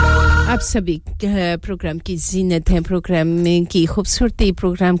आप सभी प्रोग्राम की जीनत हैं प्रोग्राम में की खूबसूरती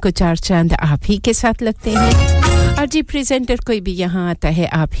प्रोग्राम को चार चांद आप ही के साथ लगते हैं और जी प्रेजेंटर कोई भी यहाँ आता है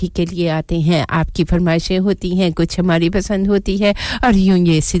आप ही के लिए आते हैं आपकी फरमाइशें होती हैं कुछ हमारी पसंद होती है और यूं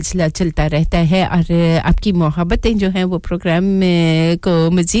ये सिलसिला चलता रहता है और आपकी मोहब्बतें जो हैं वो प्रोग्राम को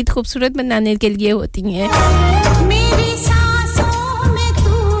मज़ीद खूबसूरत बनाने के लिए होती हैं मेरी सांसों में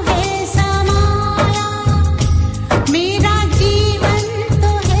तू है समाया मेरा जीवन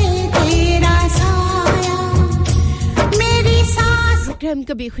तो है तेरा साया मेरी सांस प्रोग्राम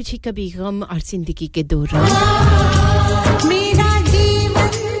कभी खुशी कभी गम और जिंदगी के दो रंग मेरा जीवन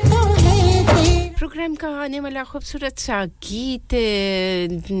तो है तेरा प्रोग्राम का आने वाला खूबसूरत सा गीत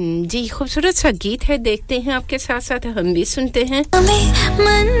जी खूबसूरत सा गीत है देखते हैं आपके साथ-साथ हम भी सुनते हैं हमें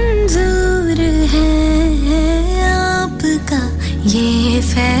मंजूर है आपका ये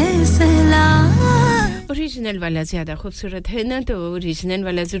फैसला ओरिजिनल वाला ज्यादा खूबसूरत है ना तो ओरिजिनल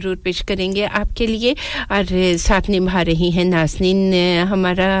वाला जरूर पेश करेंगे आपके लिए और साथ निभा रही हैं नाज़रीन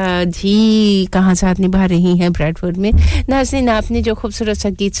हमारा जी कहां साथ निभा रही हैं ब्रैडफोर्ड में नाज़रीन आपने जो खूबसूरत सा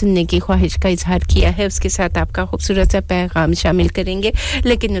गीत सुनने की ख्वाहिश का इजहार किया है उसके साथ आपका खूबसूरत सा पैगाम शामिल करेंगे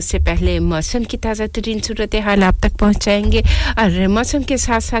लेकिन उससे पहले मौसम की ताज़ा तरीन सूरत हाल आप तक पहुंचाएंगे और मौसम के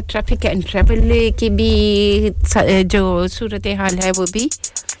साथ-साथ ट्रैफिक एंड ट्रैवल की भी जो सूरत हाल है वो भी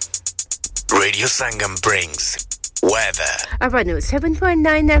Radio Sangam brings weather. अब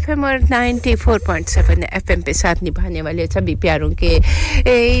 7.9 FM और 94.7 FM पे साथ निभाने वाले सभी प्यारों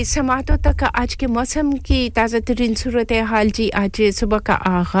के समातों तक आज के मौसम की ताज़ा तरीन सूरत हाल जी आज सुबह का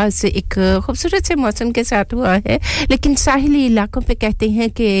आगाज़ एक खूबसूरत से मौसम के साथ हुआ है लेकिन साहिली इलाकों पे कहते हैं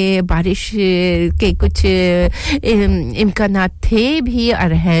कि बारिश के कुछ इम्कानात थे भी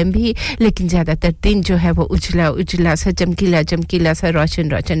और हैं भी लेकिन ज़्यादातर दिन जो है वो उजला सा चमकीला सा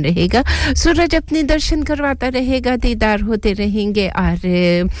रोशन रहेगा सूरज अपने दर्शन करवाता रहेगा दीदार होते रहेंगे और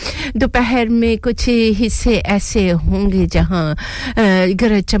दोपहर में कुछ हिस्से ऐसे होंगे जहां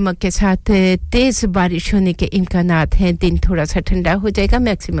गरज चमक के साथ तेज बारिश होने के इम्कानात हैं दिन थोड़ा सा ठंडा हो जाएगा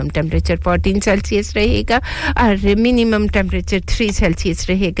मैक्सिमम टेंपरेचर 14 सेल्सियस रहेगा और मिनिमम टेंपरेचर 3 सेल्सियस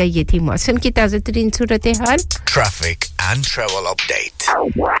रहेगा ये थी मौसम की ताज़ा तरीन सूरत हाल Traffic and travel update.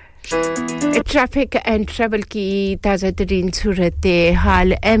 Traffic and travel की ताज़ा तरीन सूरत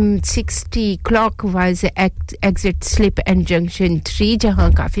हाल M60 clockwise exit slip and junction 3 जहां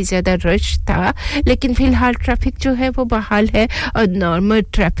काफ़ी ज़्यादा रश था लेकिन फ़िलहाल ट्रैफिक जो है वो बहाल है और नॉर्मल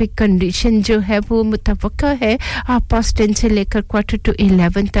ट्रैफिक कंडीशन जो है वो मुतवक्का है 10 से लेकर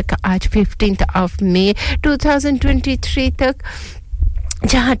 11 तक आज 15th of May 2023 तक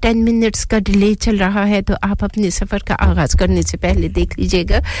जहां 10 मिनट्स का डिले चल रहा है तो आप अपने सफर का आगाज करने से पहले देख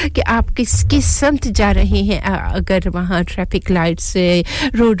लीजिएगा कि आप किस समत जा रहे हैं अगर वहां ट्रैफिक लाइट्स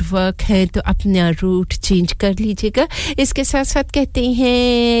रोड वर्क है तो अपना रूट चेंज कर लीजिएगा इसके साथ-साथ कहते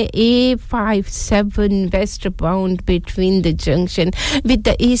हैं A57 westbound between the junction with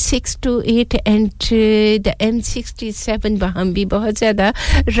the A628 and the M67 वहां भी बहुत ज्यादा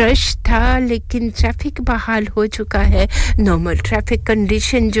रश था लेकिन ट्रैफिक बहाल हो चुका है नॉर्मल ट्रैफिक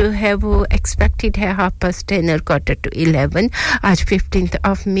कंडीशन जो है वो एक्सपेक्टेड है 10:30 और 11 आज 15th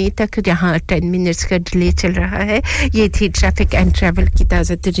of May तक जहां 10 मिनट्स का डिले चल रहा है ये थी ट्रैफिक एंड ट्रैवल की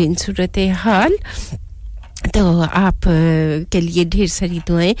ताज़ा तरीन सूरत हाल तो आप के लिए ढेर सारी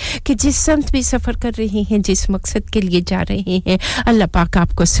दुआएं कि जिस समत भी सफर कर रहे हैं जिस मकसद के लिए जा रहे हैं अल्लाह पाक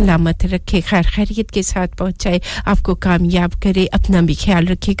आपको सलामत रखे खैर खैरियत के साथ पहुंचाए आपको कामयाब करे अपना भी ख्याल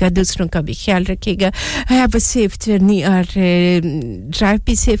रखेगा दूसरों का भी ख्याल रखेगा हैव अ सेफ जर्नी और ड्राइव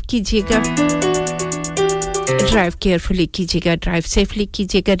भी सेफ कीजिएगा ड्राइव केयरफुली कीजिएगा ड्राइव सेफली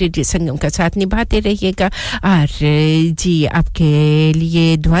कीजिएगा रेडियो संगम का साथ निभाते रहिएगा और जी आपके लिए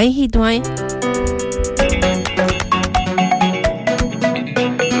दुआएं ही दुआएं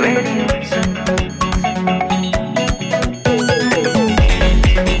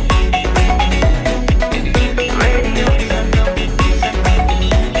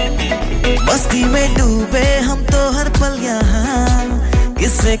मस्ती में डूबे हम तो हर पल यहाँ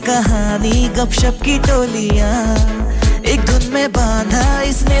किससे कहानी गपशप की टोलियाँ एक धुन में बांधा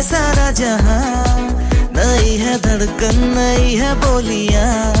इसने सारा जहां नई है धड़कन नई है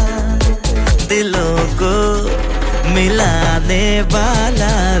बोलियाँ दिलों को मिलाने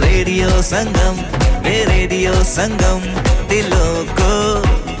वाला रेडियो संगम दिलों को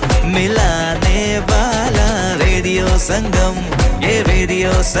मिलाने वाला रेडियो संगम ये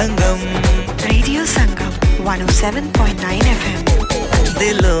रेडियो संगम 107.9 FM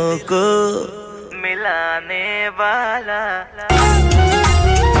दिलों को मिलाने वाला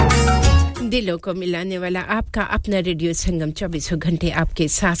दिलों को मिलाने वाला आपका अपना रेडियो संगम 24 घंटे आपके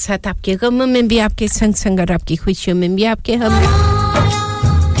साथ-साथ आपके गमों में भी आपके संग और आपकी खुशियों में भी आपके हम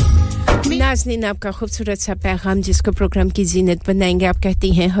नाज़रीन आपका खूबसूरत सा पैगाम जिसको प्रोग्राम की जीनत बनाएंगे आप कहती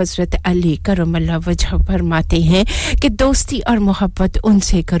हैं हज़रत अली करमल्लाह वजह फरमाते हैं कि दोस्ती और मोहब्बत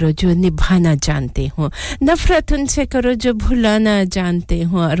उनसे करो जो निभाना जानते हो नफरत उनसे करो जो भुलाना जानते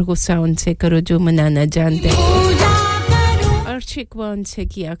हो और गुस्सा उनसे करो जो मनाना जानते हो और शिकवा उनसे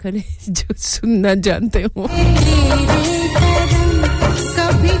किया करें जो सुनना जानते हो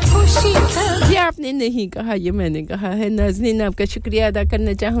कभी खुशी ये आपने नहीं कहा ये मैंने कहा है नाज़रीन आपका शुक्रिया अदा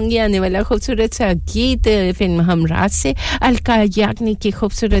करना चाहूंगी आने वाला खूबसूरत सा गीत फिल्म हमराज से अलका याग्निक की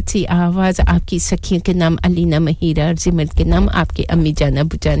खूबसूरत सी आवाज आपकी सखियों के नाम अलीना महिरा और जिमत के नाम आपके अम्मी जान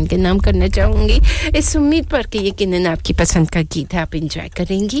अबू जान के नाम करना चाहूंगी इस उम्मीद पर कि यकीनन आपकी पसंद का गीत है आप एंजॉय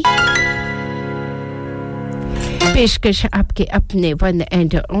करेंगी पेशकश आपके अपने वन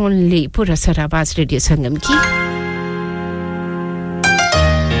एंड ओनली पूरा सर आवाज रेडियो संगम की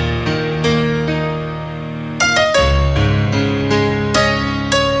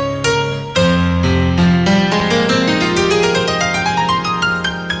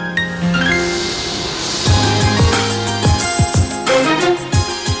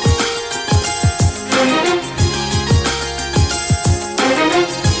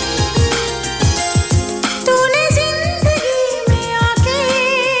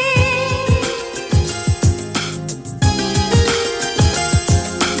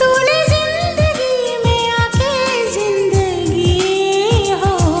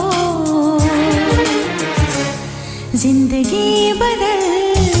जिंदगी बदल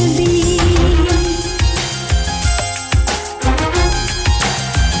दी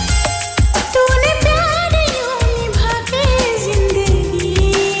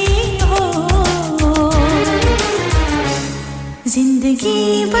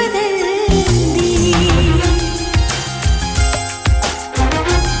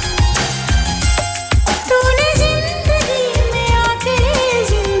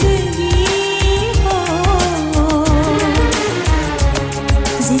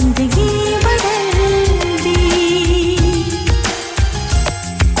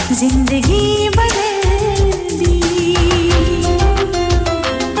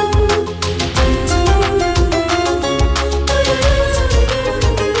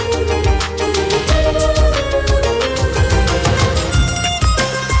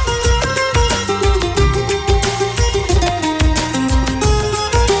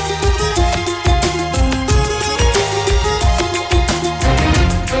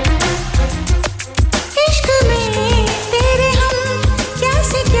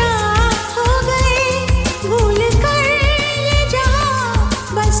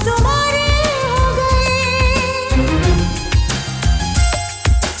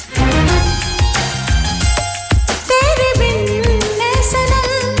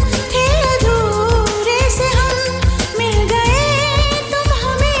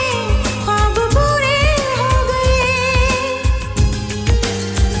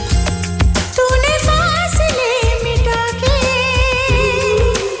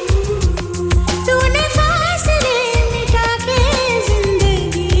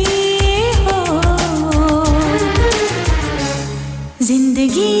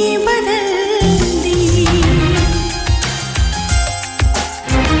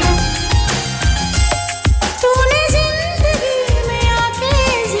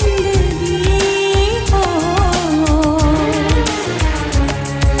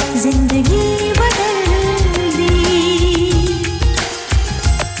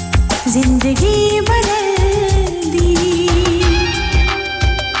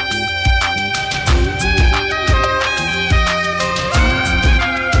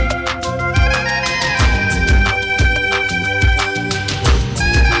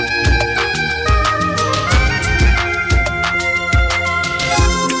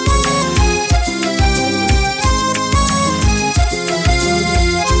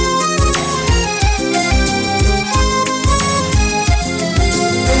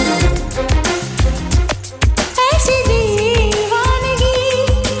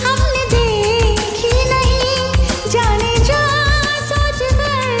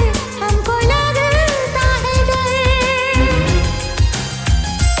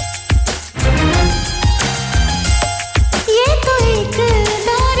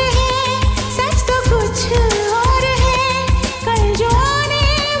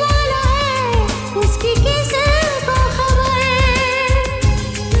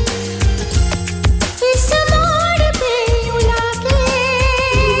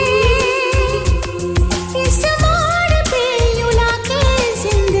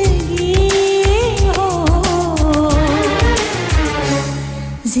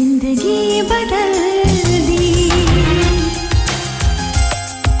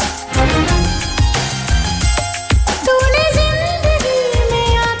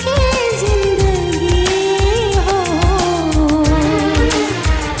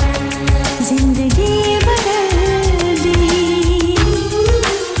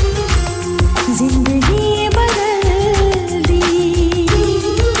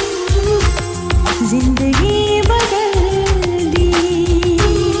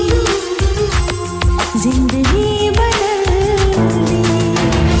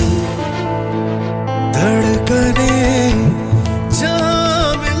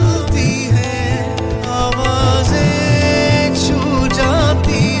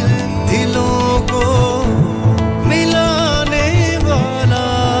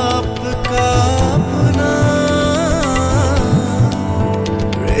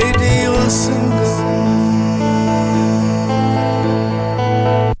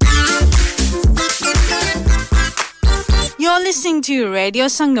listening to Radio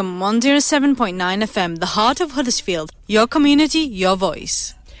Sangam 107.9 FM, the heart of Huddersfield. Your community, your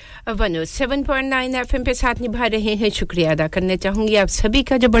voice. 107.9 FM पे साथ निभा रहे हैं शुक्रिया अदा करना चाहूंगी आप सभी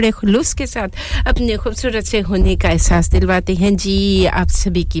का जो बड़े खुलूस के साथ अपने खूबसूरत से होने का एहसास दिलवाते हैं जी आप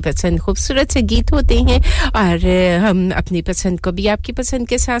सभी की पसंद खूबसूरत से गीत होते हैं और हम अपनी पसंद को भी आपकी पसंद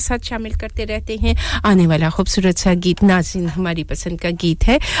के साथ-साथ शामिल करते रहते हैं आने वाला खूबसूरत सा गीत नाज़रीन हमारी पसंद का गीत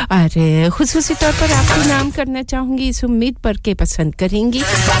है और खुसूसी तौर पर आपको नाम करना चाहूंगी इस उम्मीद पर के पसंद करेंगी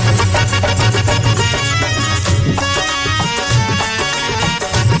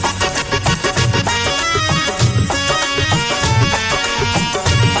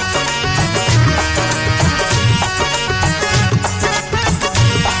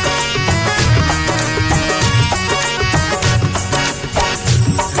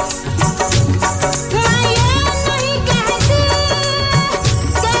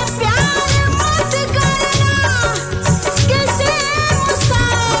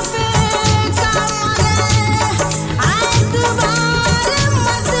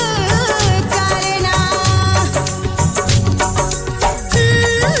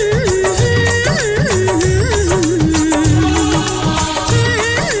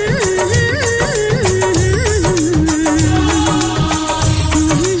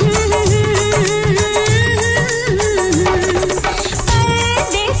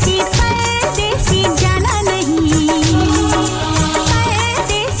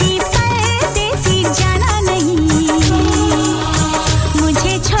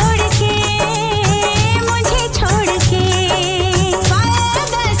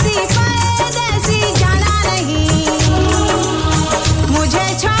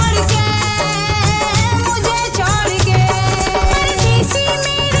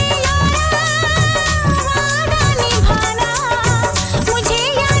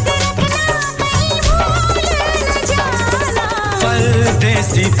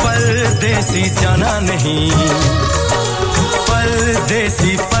परदेसी जाना नहीं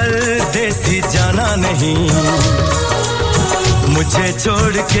परदेसी परदेसी जाना नहीं मुझे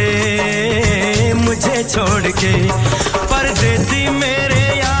छोड़ के परदेसी मेरे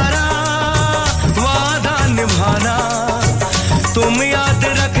यारा वादा निभाना तुम याद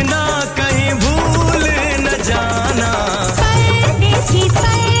रखना कहीं भूल न जाना परदेसी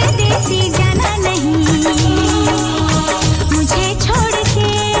परदेसी जाना नहीं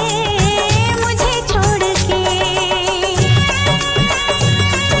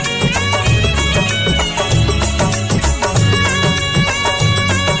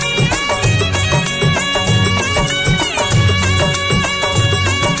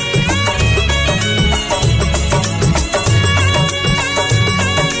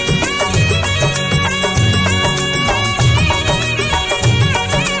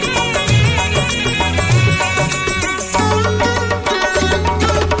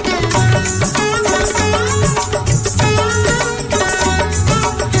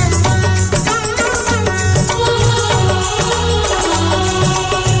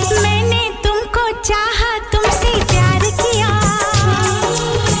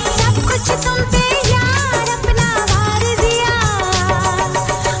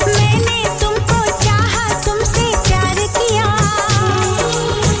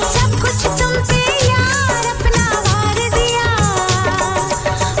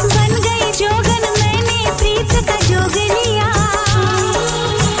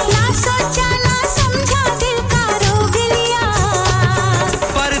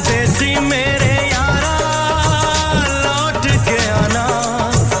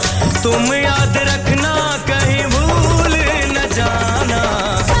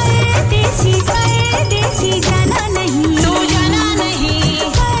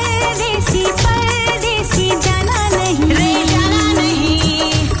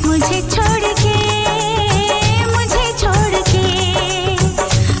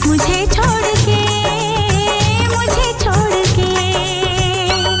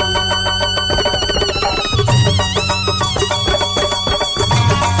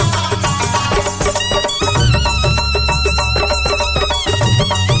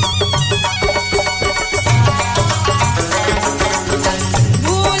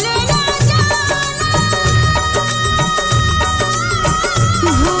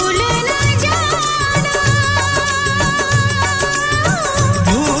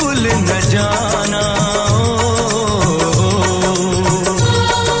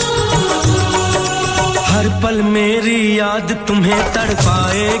तुम्हें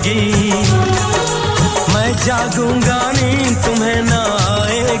तड़पाएगी मैं जागूंगा नींद तुम्हें ना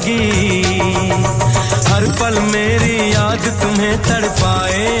आएगी हर पल मेरी याद तुम्हें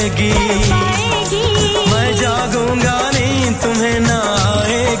तड़पाएगी मैं जागूंगा नींद तुम्हें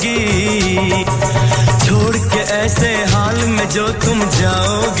ऐसे हाल में जो तुम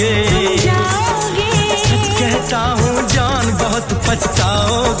जाओगे सच कहता हूँ जान बहुत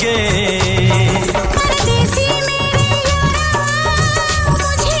पछताओगे परदेसी मेरे यारा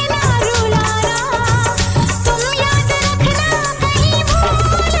मुझे ना रुलाना तुम याद रखना कहीं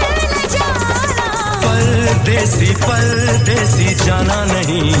भूल न जाना परदेसी परदेसी जाना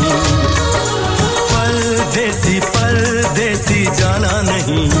नहीं परदेसी परदेसी जाना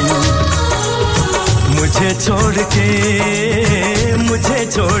नहीं मुझे छोड़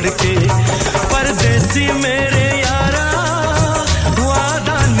के परदेसी मेरे यारा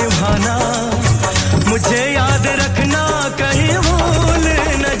वादा निभाना मुझे याद रखना कहीं भूल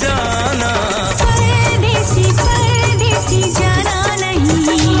न जाना परदेसी परदेसी जाना नहीं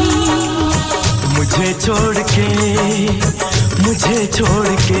मुझे छोड़ के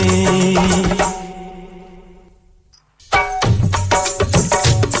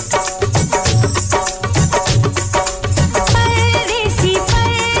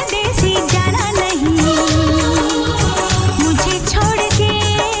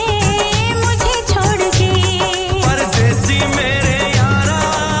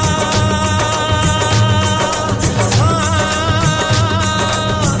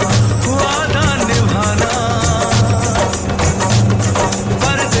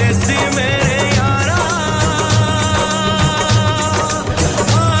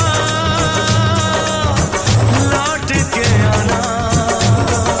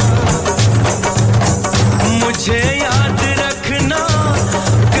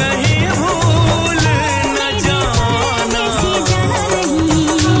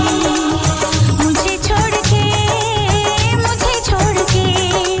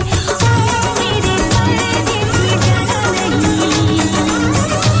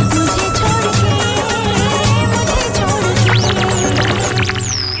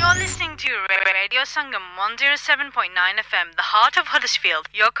Radio Sangam 107.9 FM, the heart of Huddersfield.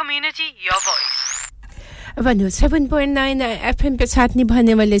 Your community, your voice. 107.9 FM पे साथ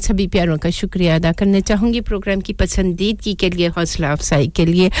निभाने वाले सभी प्यारों का शुक्रिया अदा करना चाहूंगी प्रोग्राम की पसंदीदगी के लिए हौसला अफजाई के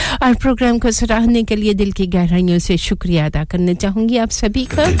लिए और प्रोग्राम को सराहने के लिए दिल की गहराइयों से शुक्रिया अदा करना चाहूंगी आप सभी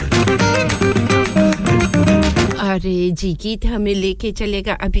का अरे जी गीत हमें लेके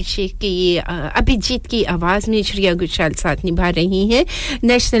चलेगा अभिजीत की आवाज में श्रेया घोषाल साथ निभा रही हैं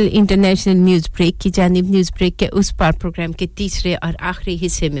नेशनल इंटरनेशनल न्यूज़ ब्रेक की जानिब न्यूज़ ब्रेक के उस पार प्रोग्राम के तीसरे और आखिरी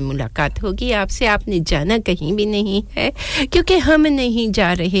हिस्से में मुलाकात होगी आपसे आपने जाना कहीं भी नहीं है क्योंकि हम नहीं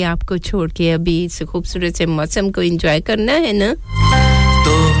जा रहे आपको छोड़ के अभी इस खूबसूरत से मौसम को एंजॉय करना है ना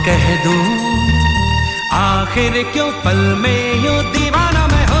तो कह दूं आखिर क्यों पल में यूं दीवाना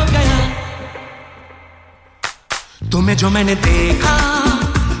मैं हो गया तुम्हें जो मैंने देखा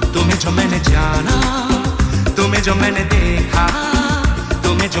तुम्हें जो मैंने जाना तुम्हें जो मैंने देखा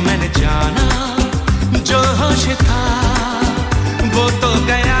तुम्हें जो मैंने जाना जो होश था वो तो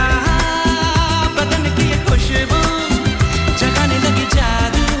गया बदन की ये खुशबू जगाने लगी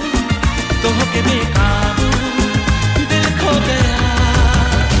जादू तो होके बेकाबू दिल खो गया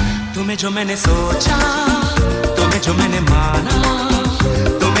तुम्हें जो मैंने सोचा तुम्हें जो मैंने माना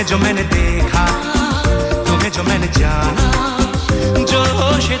तुम्हें जो मैंने देखा तुम्हें जो मैंने जाना जो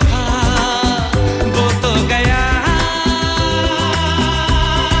होश था वो तो गया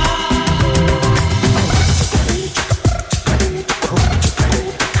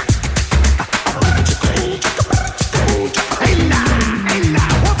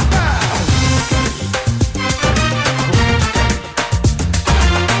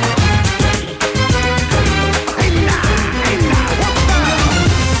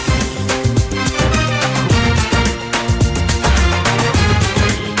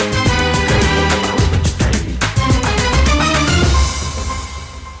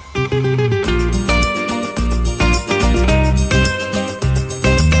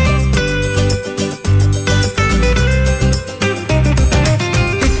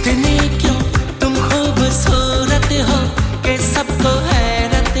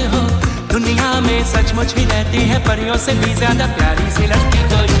सचमुच ही रहती है परियों से भी ज्यादा प्यारी सी लड़की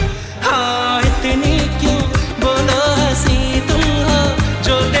कोई हाँ इतनी क्यों बोलो हंसी तुम हो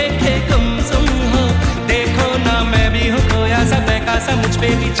जो देखे गुमसुम हो देखो ना मैं भी हूँ खोया सा बहका सा मुझ पे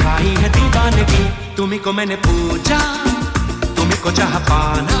भी छाई है दीवानगी तुम्ही को मैंने पूछा तुम्ही को चाहा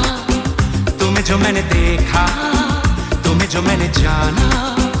पाना तुम्हें जो मैंने देखा तुम्हें जो मैंने जाना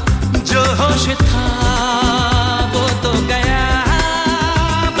जो होश था वो तो गया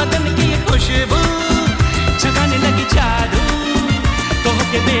बदन की खुशबू जगाने लगी जादू तो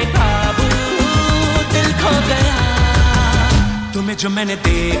होके बेकाबू दिल खो गया तुम्हें जो मैंने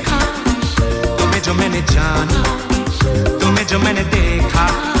देखा तुम्हें जो मैंने जाना तुम्हें जो मैंने देखा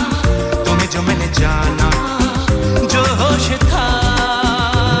तुम्हें जो मैंने जाना जो होश था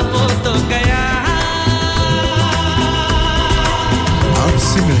वो तो गया आप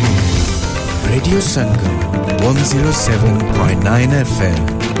सुन रहे हैं रेडियो संगम 107.9 FM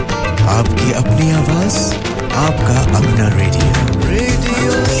आपकी अपनी आवाज आपका अपना रेडियो रेडियो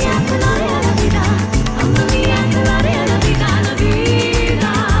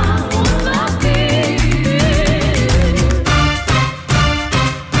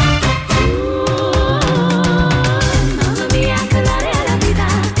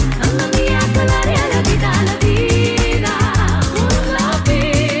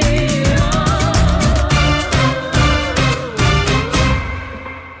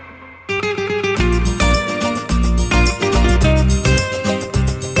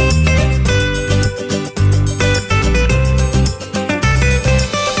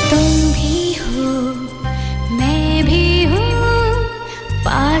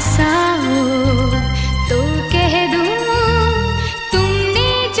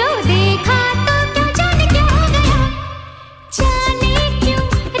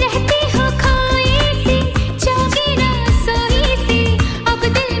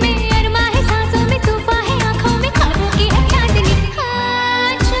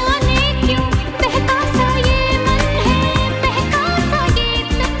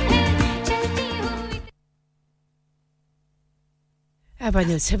अब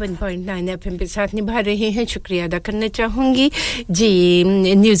 7.9 एफएम पे साथ निभा रहे हैं शुक्रिया अदा करना चाहूंगी जी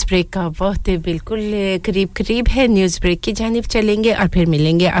न्यूज़ ब्रेक का वक्त बिल्कुल करीब है न्यूज़ ब्रेक की जानिब चलेंगे और फिर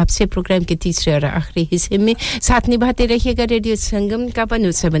मिलेंगे आपसे प्रोग्राम के तीसरे और आखिरी हिस्से में साथ निभाते रहिएगा रेडियो संगम का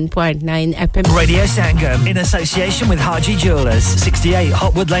 7.9 FM Radio Sangam in association with Haji Jewellers 68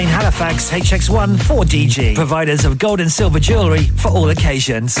 Hotwood Lane Halifax HX1 4DG providers of gold and silver jewellery for all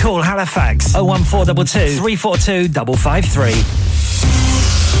occasions call Halifax 01422 342 553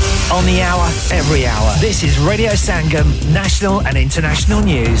 On the hour, every hour. This is Radio Sangam, national and international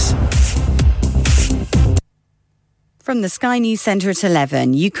news. From the Sky News Centre at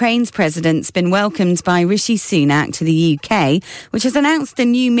 11, Ukraine's president's been welcomed by Rishi Sunak to the UK, which has announced a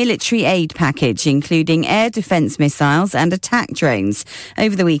new military aid package, including air defence missiles and attack drones.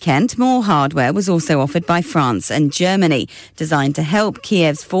 Over the weekend, more hardware was also offered by France and Germany, designed to help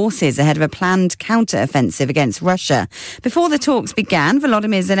Kiev's forces ahead of a planned counter-offensive against Russia. Before the talks began,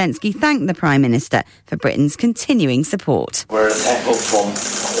 Volodymyr Zelensky thanked the Prime Minister for Britain's continuing support. We're thankful from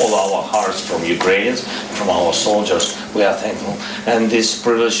all our hearts, from Ukrainians, from our soldiers. We are thankful. And this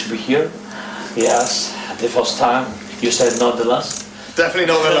privilege to be here, yes, the first time. You said not the last? Definitely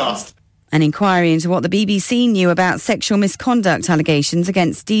not the last. An inquiry into what the BBC knew about sexual misconduct allegations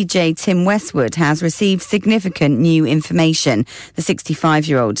against DJ Tim Westwood has received significant new information. The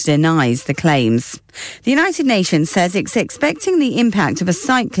 65-year-old denies the claims. The United Nations says it's expecting the impact of a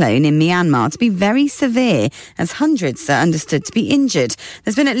cyclone in Myanmar to be very severe, as hundreds are understood to be injured.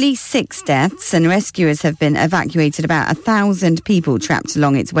 There's been at least 6 deaths, and rescuers have been evacuated about 1,000 people trapped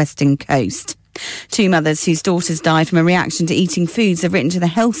along its western coast. 2 mothers whose daughters died from a reaction to eating foods have written to the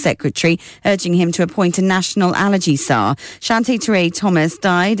Health Secretary, urging him to appoint a national allergy SAR. Shante Teray Thomas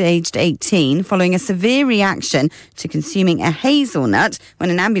died aged 18 following a severe reaction to consuming a hazelnut when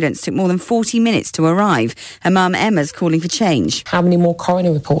an ambulance took more than 40 minutes to arrive. Her mum Emma's calling for change. How many more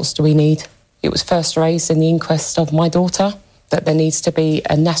coroner reports do we need? It was first raised in the inquest of my daughter that there needs to be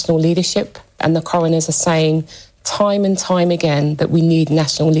a national leadership, and the coroners are saying time and time again that we need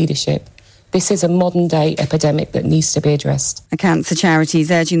national leadership. This is a modern-day epidemic that needs to be addressed. A cancer charity is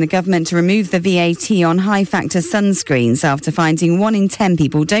urging the government to remove the VAT on high-factor sunscreens after finding 1 in 10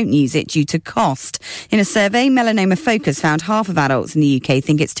 people don't use it due to cost. In a survey, Melanoma Focus found half of adults in the UK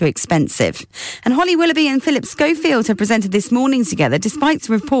think it's too expensive. And Holly Willoughby and Philip Schofield have presented This Morning together despite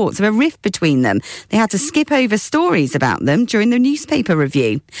reports of a rift between them. They had to skip over stories about them during the newspaper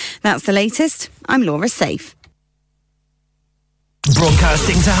review. That's the latest. I'm Laura Safe.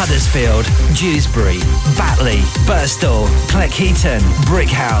 Broadcasting to Huddersfield, Dewsbury, Batley, Birstall, Cleckheaton,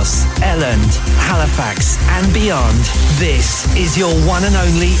 Brickhouse, Elland, Halifax and beyond. This is your one and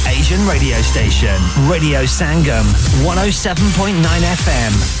only Asian radio station. Radio Sangam, 107.9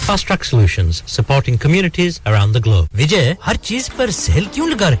 FM. Fast Track Solutions, supporting communities around the globe. Vijay, हर चीज पर cell क्यों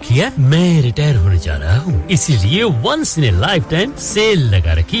लगा रखी है? मैं retire होने जा रहा हूँ, इसीलिए once in a lifetime cell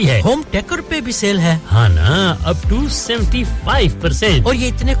लगा रखी है. होम टेकर पे भी सेल है, हाँ ना, up to 75%. और ये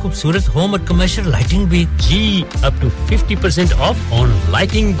इतने खूबसूरत होम और कमर्शियल लाइटिंग भी, जी, up to 50% off on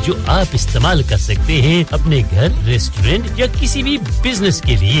lighting जो आप इस्तेमाल कर सकते हैं अपने घर, रेस्टोरेंट या किसी भी बिजनेस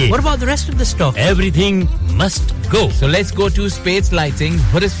के लिए. What about the rest of the stock? Everything must go. So let's go to Spades Lighting,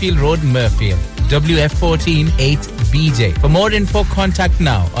 Huddersfield Road, Murfield. WF14 8 BJ. For more info, contact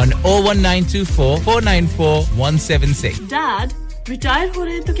now on 01924 494 176. Dad, retire हो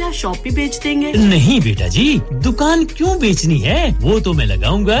रहे हैं तो क्या शॉप भी बेच देंगे? नहीं बेटा जी, दुकान क्यों बेचनी है? वो तो मैं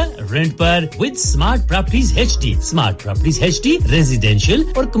लगाऊंगा रेंट पर with smart properties HD. Smart properties HD residential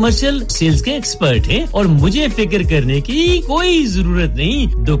और कमर्शियल सेल्स के एक्सपर्ट हैं और मुझे फिक्र करने की कोई जरूरत नहीं।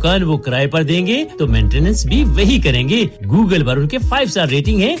 दुकान वो किराए पर देंगे तो मेंटेनेंस भी वही करेंगे। गूगल पर उनके 5 स्टार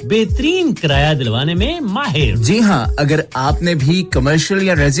रेटिंग है, बेहतरीन किराया दिलवाने में माहिर। जी हां, अगर आपने भी कमर्शियल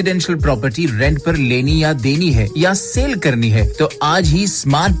या रेजिडेंशियल प्रॉपर्टी रेंट पर लेनी या देनी है या सेल करनी है तो आज ही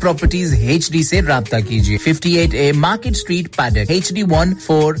स्मार्ट प्रॉपर्टीज एचडी से राब्ता कीजिए 58A market street paddock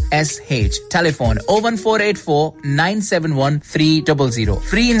HD14SH telephone 01484971300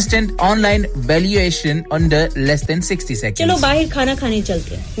 free instant online valuation under less than 60 seconds चलो बाहर खाना खाने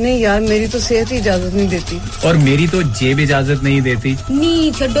चलते हैं नहीं यार मेरी तो सेहत ही इजाजत नहीं देती और मेरी तो जेब इजाजत नहीं देती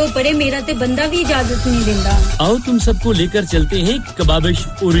नी छोड़ो परे मेरा ते बंदा भी इजाजत नहीं देता आओ तुम सबको लेकर चलते हैं कबाबिश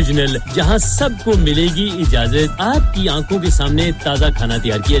ओरिजिनल जहां सबको मिलेगी इजाजत आपकी आंखों के सामने ताजा खाना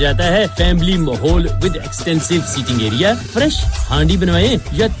तैयार किया जाता है फैमिली माहौल with extensive seating area fresh handi बनवाएं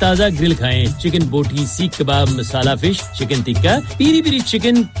या ताजा ग्रिल खाएं chicken boti seekh kebab masala fish chicken tikka piri piri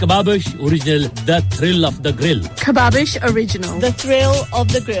chicken Kababish original the thrill of the grill Kababish Original, the thrill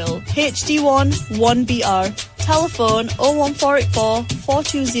of the grill. HD1 1BR. Telephone 01484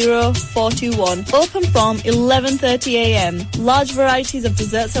 420 421. Open from 11:30 a.m. Large varieties of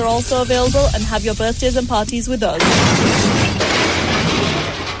desserts are also available and have your birthdays and parties with us.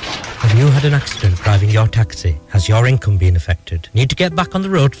 Have you had an accident driving your taxi? Has your income been affected? Need to get back on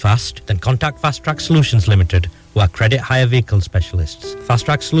the road fast? Then contact Fast Track Solutions Limited, who are credit hire vehicle specialists. Fast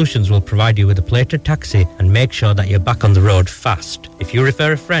Track Solutions will provide you with a plated taxi and make sure that you're back on the road fast. If you refer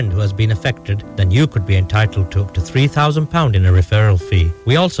a friend who has been affected, then you could be entitled to up to £3,000 in a referral fee.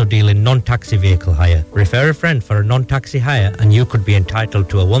 We also deal in non-taxi vehicle hire. Refer a friend for a non-taxi hire and you could be entitled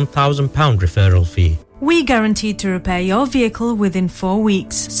to a £1,000 referral fee. We guarantee to repair your vehicle within 4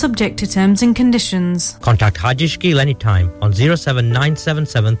 weeks, subject to terms and conditions. Contact Haji Shkil anytime on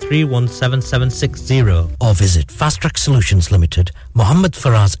 07977317760 or visit Fast Track Solutions Limited, Mohammed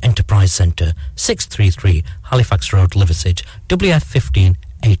Faraz Enterprise Centre, 633 Halifax Road, Liversedge, WF15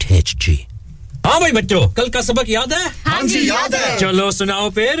 8HG. हाँ भाई बच्चों कल का सबक याद है हाँ जी याद है चलो सुनाओ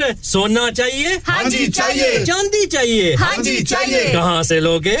फिर सोना चाहिए हाँ जी चाहिए चांदी चाहिए हाँ जी चाहिए कहाँ से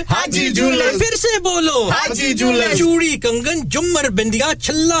लोगे हाजी जूलर्स फिर से बोलो हाजी जूलर्स चूड़ी कंगन झुमर बिंदिया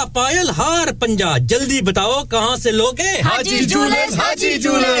छल्ला पायल हार पंजा जल्दी बताओ कहाँ से लोगे हाजी जूलर्स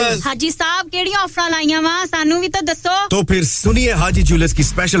हाजी साहब केड़ी ऑफर लाईयां वा सानू भी तो दसो तो फिर सुनिए हाजी जूलर्स की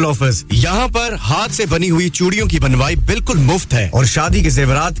स्पेशल ऑफर्स यहाँ पर हाथ से बनी हुई चूड़ियों की बनवाई बिल्कुल मुफ्त है और शादी के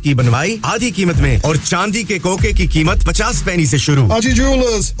जेवरात की बनवाई आधी कीमत में और चांदी के कोके की कीमत 50 पैसे से शुरू Haji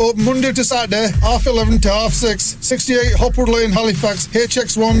Jewellers open Monday to Saturday half 11 to half 6 68 Hopwood Lane Halifax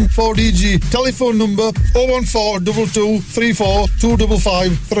HX1 4DG telephone number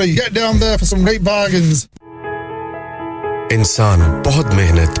 01422342553 get down there for some great bargains इंसान बहुत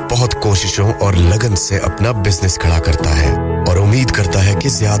मेहनत बहुत कोशिशों और लगन से अपना बिजनेस खड़ा करता है और उम्मीद करता है कि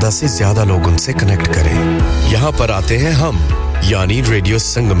ज्यादा से ज्यादा लोग उनसे कनेक्ट करें यहाँ पर आते हैं हम यानी रेडियो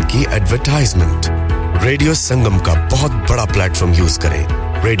संगम की एडवर्टाइजमेंट रेडियो संगम का बहुत बड़ा प्लेटफॉर्म यूज करें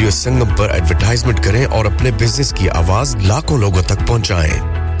रेडियो संगम पर एडवर्टाइजमेंट करें और अपने बिजनेस की आवाज लाखों लोगों तक पहुंचाएं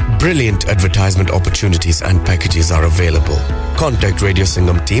Brilliant advertisement opportunities and packages are available. Contact Radio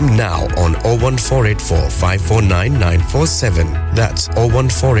Sangam team now on 01484 549 947. That's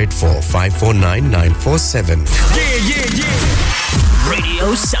 01484 549 947. Yeah.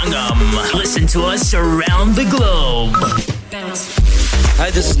 Radio Sangam. Listen to us around the globe. Hi,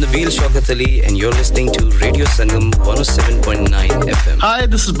 this is Nabeel Shaukat Ali and you're listening to Radio Sangam 107.9 FM. Hi,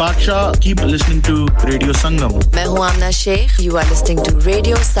 this is Baksha. Keep listening to Radio Sangam. मैं हूँ आमना Sheikh. You are listening to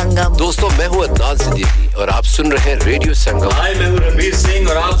Radio Sangam. दोस्तों मैं हूँ अदनान सिद्दीकी और आप सुन रहे हैं radio संगम. Hi, मैं हूँ रणबीर सिंह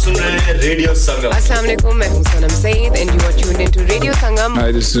और आप सुन रहे हैं रेडियो संगम. अस्सलाम वालेकुम मैं हूँ सनम Saeed and you are tuned into Radio Sangam. Hi,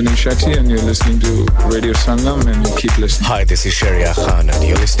 this is Zunin Shetty and you're listening to Radio Sangam and keep listening. Hi, this is Sharia Khan and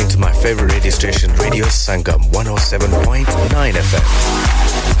you're listening to my favorite radio station Radio Sangam 107.9 FM.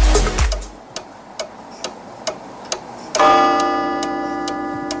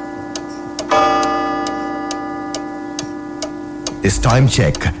 This time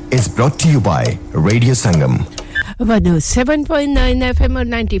check is brought to you by Radio Sangam. 107.9 FM और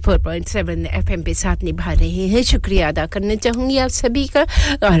 94.7 FM पे साथ निभा रहे हैं शुक्रिया अदा करना चाहूंगी आप सभी का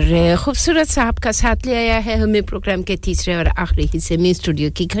और खूबसूरत साहब का साथ ले आया है हमें प्रोग्राम के तीसरे और आखिरी हिस्से में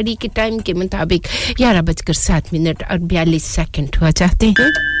स्टूडियो की घड़ी के टाइम के मुताबिक 11:07 और 42 सेकंड हुआ चाहते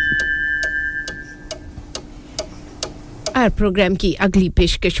हैं और प्रोग्राम की अगली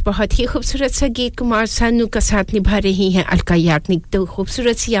पेशकश बहुत ही खूबसूरत सा गीत कुमार सानू का साथ निभा रही हैं अलका याग्निक तो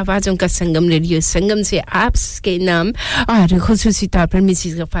खूबसूरत सी आवाजों का संगम रेडियो संगम से आपके नाम और खुसूसी तौर पर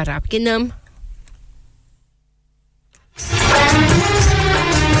मिसेस गफार आपके नाम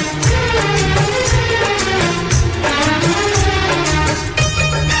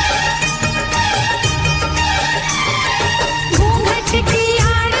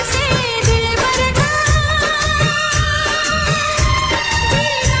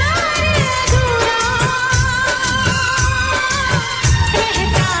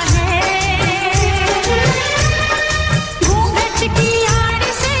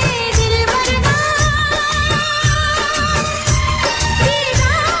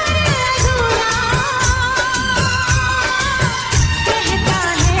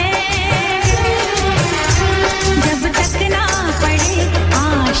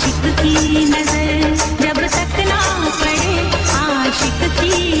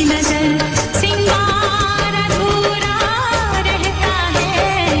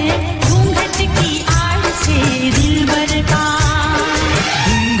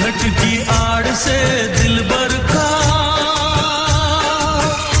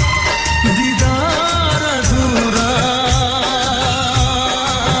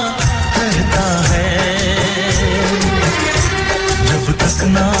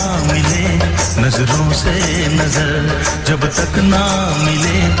नजरों से नजर जब तक ना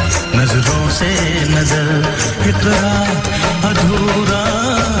मिले नजरों से नजर इकरार अधूरा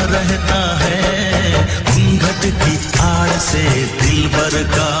रहता है घूंघट की आड़ से दिलबर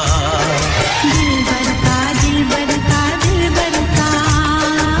का दिलबर का दिलबर का दिलबर का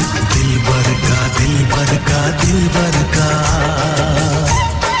दिलबर का दिलबर का दिलबर का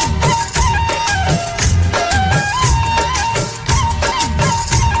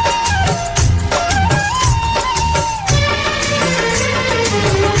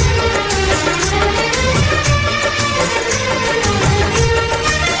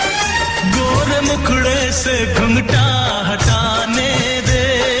से घुंघटा हटाने दे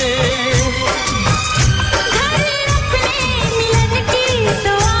घर अपने मिलन की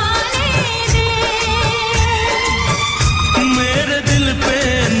तो आने दे मेरे दिल पे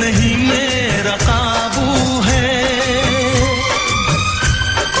नहीं मेरा काबू है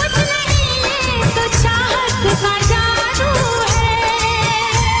कुछ नहीं तो चाहत का जादू है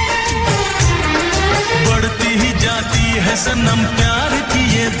बढ़ती ही जाती है सनम प्यार की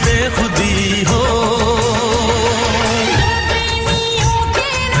ये बेखुदी हो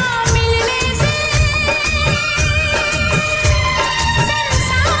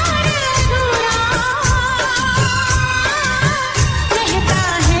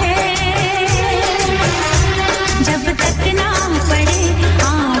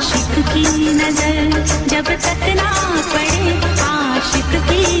जब तक ना पड़े आशिक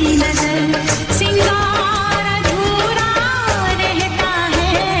की नजर सिंगार अधूरा रहता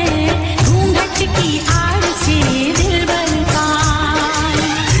है घूंघट की आड़ से दिलबर का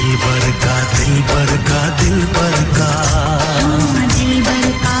दिलबर का दिलबर का दिलबर का दिलबर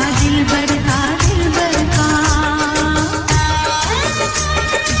का दिलबर का दिलबर का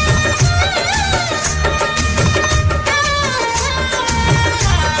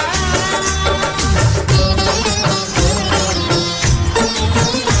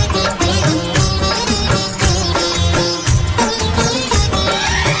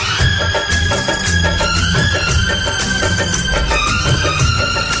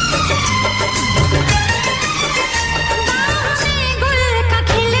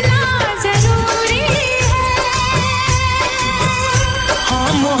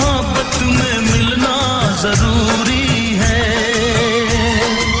जरूरी है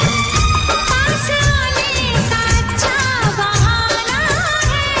पास आने का अच्छा बहाना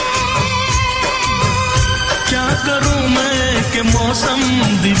है क्या करूं मैं कि मौसम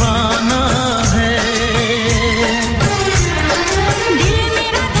दीवाना है दिल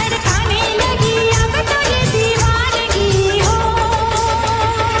मेरा धड़काने लगी अब तो ये दीवानगी हो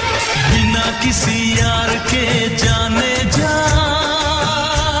बिना किसी यार के जाने जा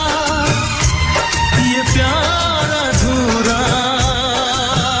प्यार अधूरा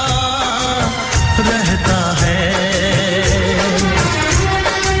रहता है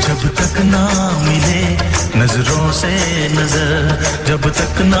जब तक ना मिले नजरों से नजर जब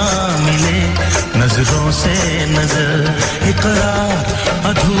तक ना मिले नजरों से नजर इकरार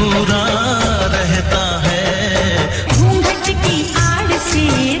अधूरा रहता है घूंघट की आड़ से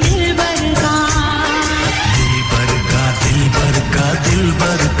दिलबर का दिलबर का दिलबर का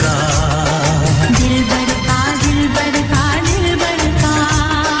दिलबर का दिलबर का दिलबर का दिलबर का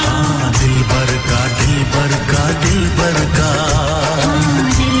हाँ दिलबर का दिलबर का दिलबर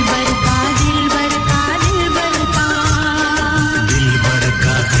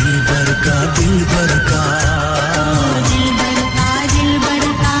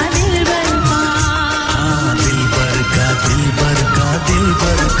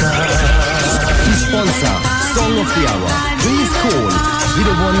of the hour. Please call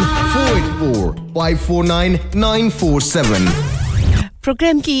 01484 549 947.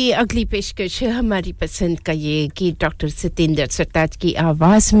 Programme की अगली पेशकश हमारी पसंद का ये कि डॉक्टर सतेंद्र सरताज की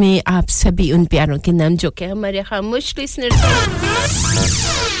आवाज में आप सभी उन प्यारों के नाम जो कि हमारे खामोश लिसनर्स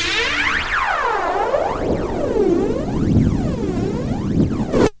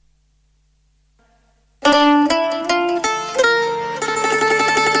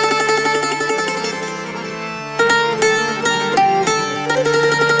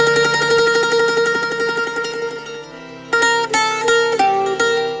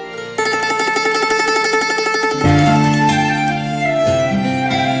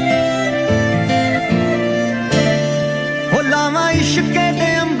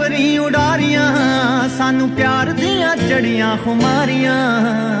खुमारियां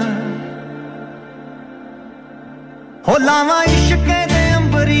हो लावा इश्क दे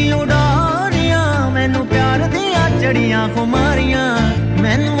अंबरी उडारियां मैनू प्यार दियां चढ़ियां खुमारियां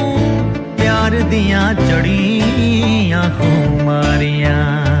मैनू प्यार दियां चढ़ियां खुमारियां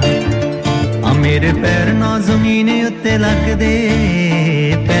आ मेरे पैर ना ज़मीन उत्ते लगदे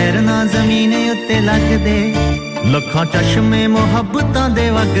पैर ना ज़मीन उत्ते लगदे लखां चश्मे मोहब्बतां दे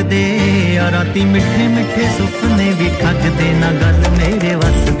वगदे आ राती मिठे मिठे सुपने भी ठगदे ना गल मेरे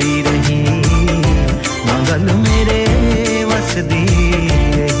वसदी रही ना गल मेरे वसदी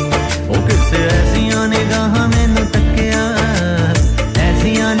रही ओ किसे ऐसियां निगाहां मैनू तक्किया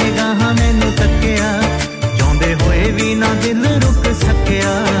ऐसियां निगाहां मैनू तक्किया चाहुंदे होए भी ना दिल रुक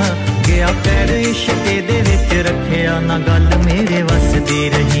सकिया गया पैर इश्क दे विच रखिया ना गल मेरे वसदी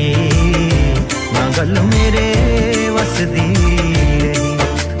रही ना गल मेरे वसदी रही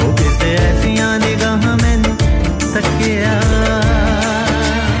ओ किसे ऐसियां निगाहां मैनू तक्किया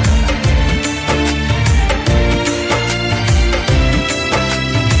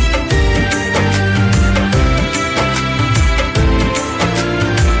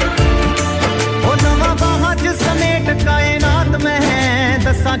ओ नवा बाहां च समेट कायनात में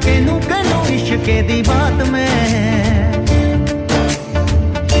दसा केनू केनू इश्क दी बात में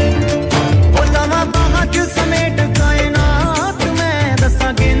समेट कायनात में दसा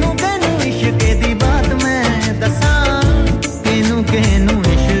केनू केनू इश्क दी बात में दसा केनू केनू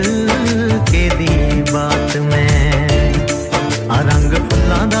इश्क दी बात में आ रंग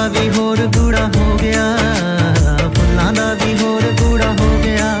फुल्लां दा भी होर गूड़ा हो गया फुल्लां दा भी होर गूड़ा हो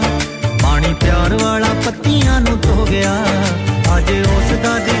गया पानी प्यार वाला पत्तियां नू धो गया अज उस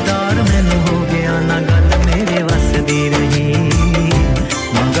दा दीदार मैनू हो गया ना गल मेरे वसदी रही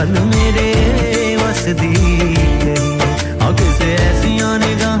ना गल मेरे वसदी आ किसे ऐसियां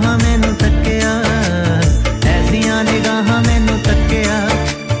निगाहां मैनू तक्किया ऐसियां निगाहां मैनू तक्किया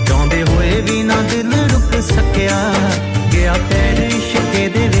चाहुंदे होए भी ना दिल रुक सकिया गया पैर इश्क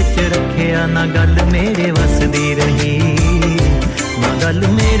दे विच रखिया ना गल मेरे वसदी रही ना गल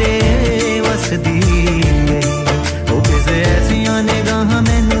मेरे वसदी रही ओ किसे ऐसियां निगाहां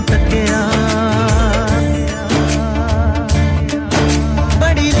मैनू तक्किया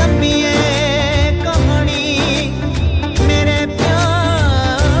बड़ी लंबी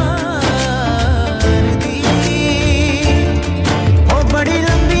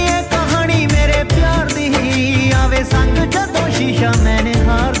शीशा मैंने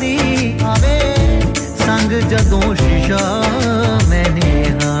हार दी आवे संग जदों शीशा मैंने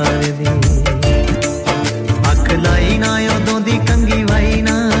हार दी अख लाई ना उदों दी कंगी वाई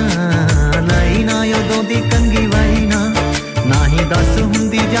ना लाई ना उदों दी कंगी वाई ना ही दस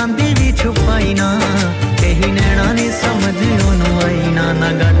हुंदी जांदी भी छुपाई ना कही नैना ने समझ ओनू आई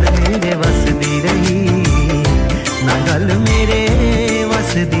ना गल मेरे वसदी रही ना गल मेरे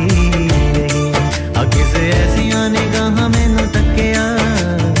वसदी रही आ किसे ऐसियां निगाहां मैनू तक्किया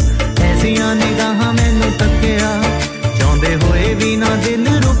ऐसियां निगाहां मैनू तक्किया चाहुंदे होए भी ना दिल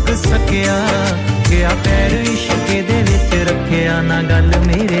रुक सकिया गया पैर इश्क दे विच रखिया ना गल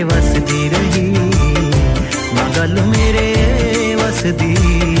मेरे वसदी रही ना गल मेरे वसदी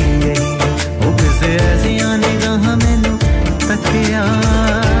रही ओ किसे ऐसियां निगाहां मैनू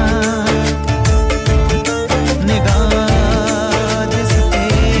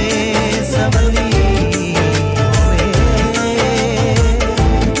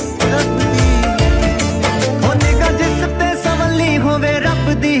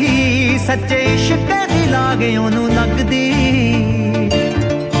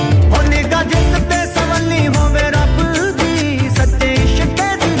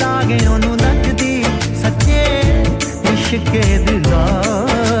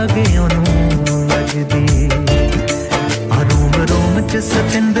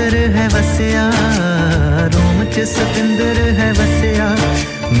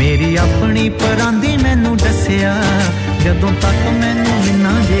मेरी अपनी परांदी मैनू दसिया जदों तक मैनू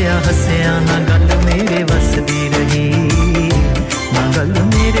मिन्ना जिया हसिया ना गल मेरे वस दी रही ना गल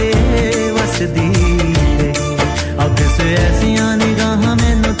मेरे वस दी रही अब से ऐसियां निगाहां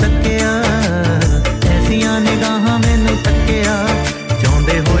मैनू तकिया ऐसियां निगाहां मैनू तकिया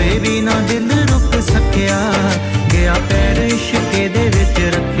चाहुंदे होए भी ना दिल रुक सकिया गया पैर इश्के दे विच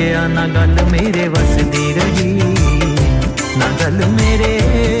रखिया ना गल मेरे वस दी रही ना गल मेरे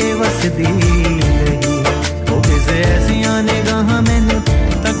वस दी रही ओ किसे ऐसियां निगाहां मैनू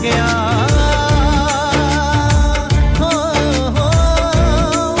तकिया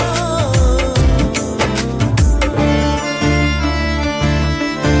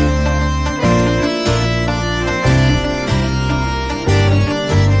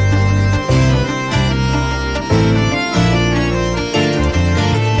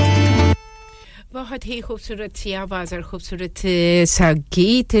बहुत ही खूबसूरत सी आवाज और खूबसूरत सा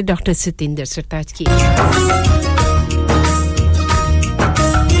गीत डॉक्टर सतिंदर सरताज की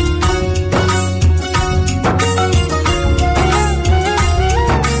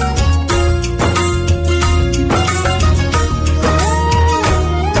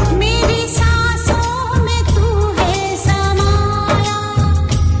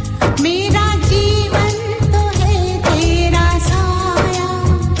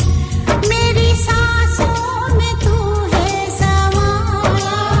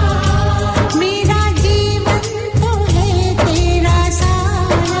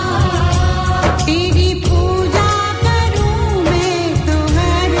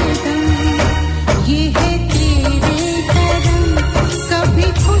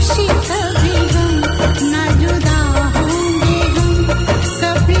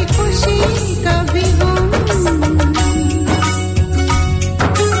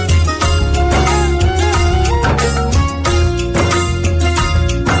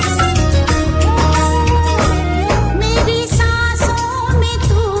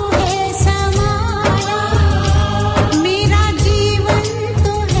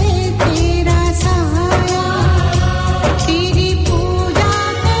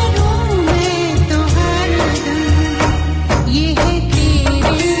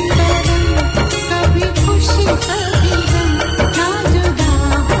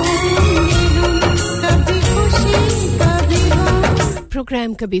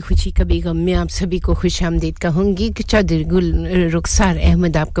प्रोग्राम कभी खुशी कभी गम में आप सभी को खुशामदीद कहूंगी कि चौधरी गुल रुखसार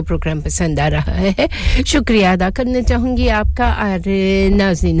अहमद आपका प्रोग्राम पसंद आ रहा है शुक्रिया अदा करना चाहूंगी आपका और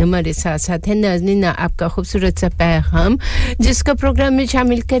नाज़रीन हमारे साथ साथ है नाज़रीन आपका खूबसूरत सा पैगाम जिसका प्रोग्राम में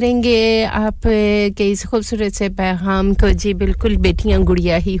शामिल करेंगे आप के इस खूबसूरत से पैगाम को जी बिल्कुल बेटियां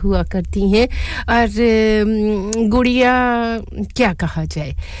गुड़िया ही हुआ करती हैं और गुड़िया क्या कहा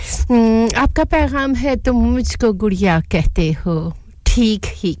जाए आपका पैगाम है तुम मुझको गुड़िया कहते हो ठीक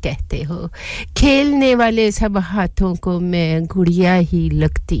ही कहते हो खेलने वाले सब हाथों को मैं गुड़िया ही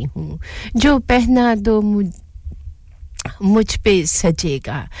लगती हूँ जो पहना दो मुझ पे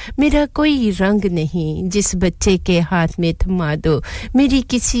सजेगा मेरा कोई रंग नहीं जिस बच्चे के हाथ में थमा दो मेरी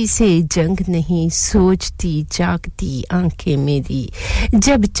किसी से जंग नहीं सोचती जागती आंखें मेरी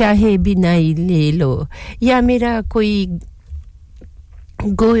जब चाहे बिनाई ले लो या मेरा कोई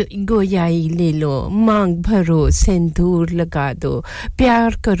गोयाई ले लो मांग भरो सिंदूर लगा दो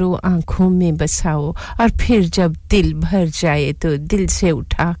प्यार करो आंखों में बसाओ और फिर जब दिल भर जाए तो दिल से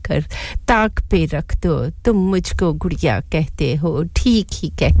उठाकर ताक पे रख दो तुम मुझको गुड़िया कहते हो ठीक ही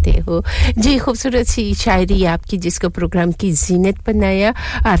कहते हो जी खूबसूरत सी शायरी आपकी जिसको प्रोग्राम की जीनत बनाया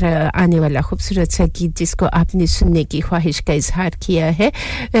और आने वाला खूबसूरत सा गीत जिसको आपने सुनने की ख्वाहिश का इजहार किया है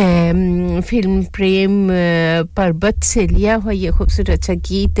फिल्म प्रेम पर्वत से लिया हुआ ये खूबसूरत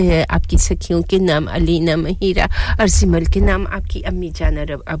गीत आपकी सखियों के नाम अलीना महिरा और सिमल के नाम आपकी अम्मी जान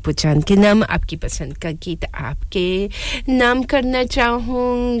और अब्बू जान के नाम आपकी पसंद का गीत आपके नाम करना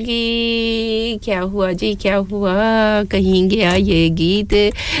चाहूंगी क्या हुआ जी क्या हुआ कहीं गया ये गीत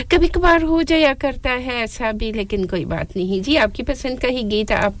कभी-कभार हो जाया करता है ऐसा भी लेकिन कोई बात नहीं जी आपकी पसंद का ही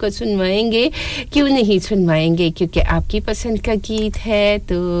गीत आपको सुनवाएंगे क्यों नहीं सुनवाएंगे क्योंकि आपकी पसंद का गीत है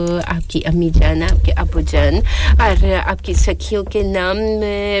तो आपकी अम्मी जान आपके अब्बू जान और आपकी सखियों के नाम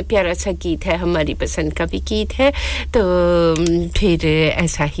प्यारा सा गीत है हमारी पसंद का भी गीत है तो फिर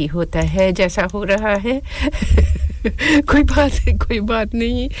ऐसा ही होता है जैसा हो रहा है कोई बात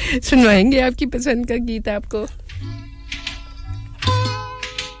नहीं सुनवाएंगे आपकी पसंद का गीत आपको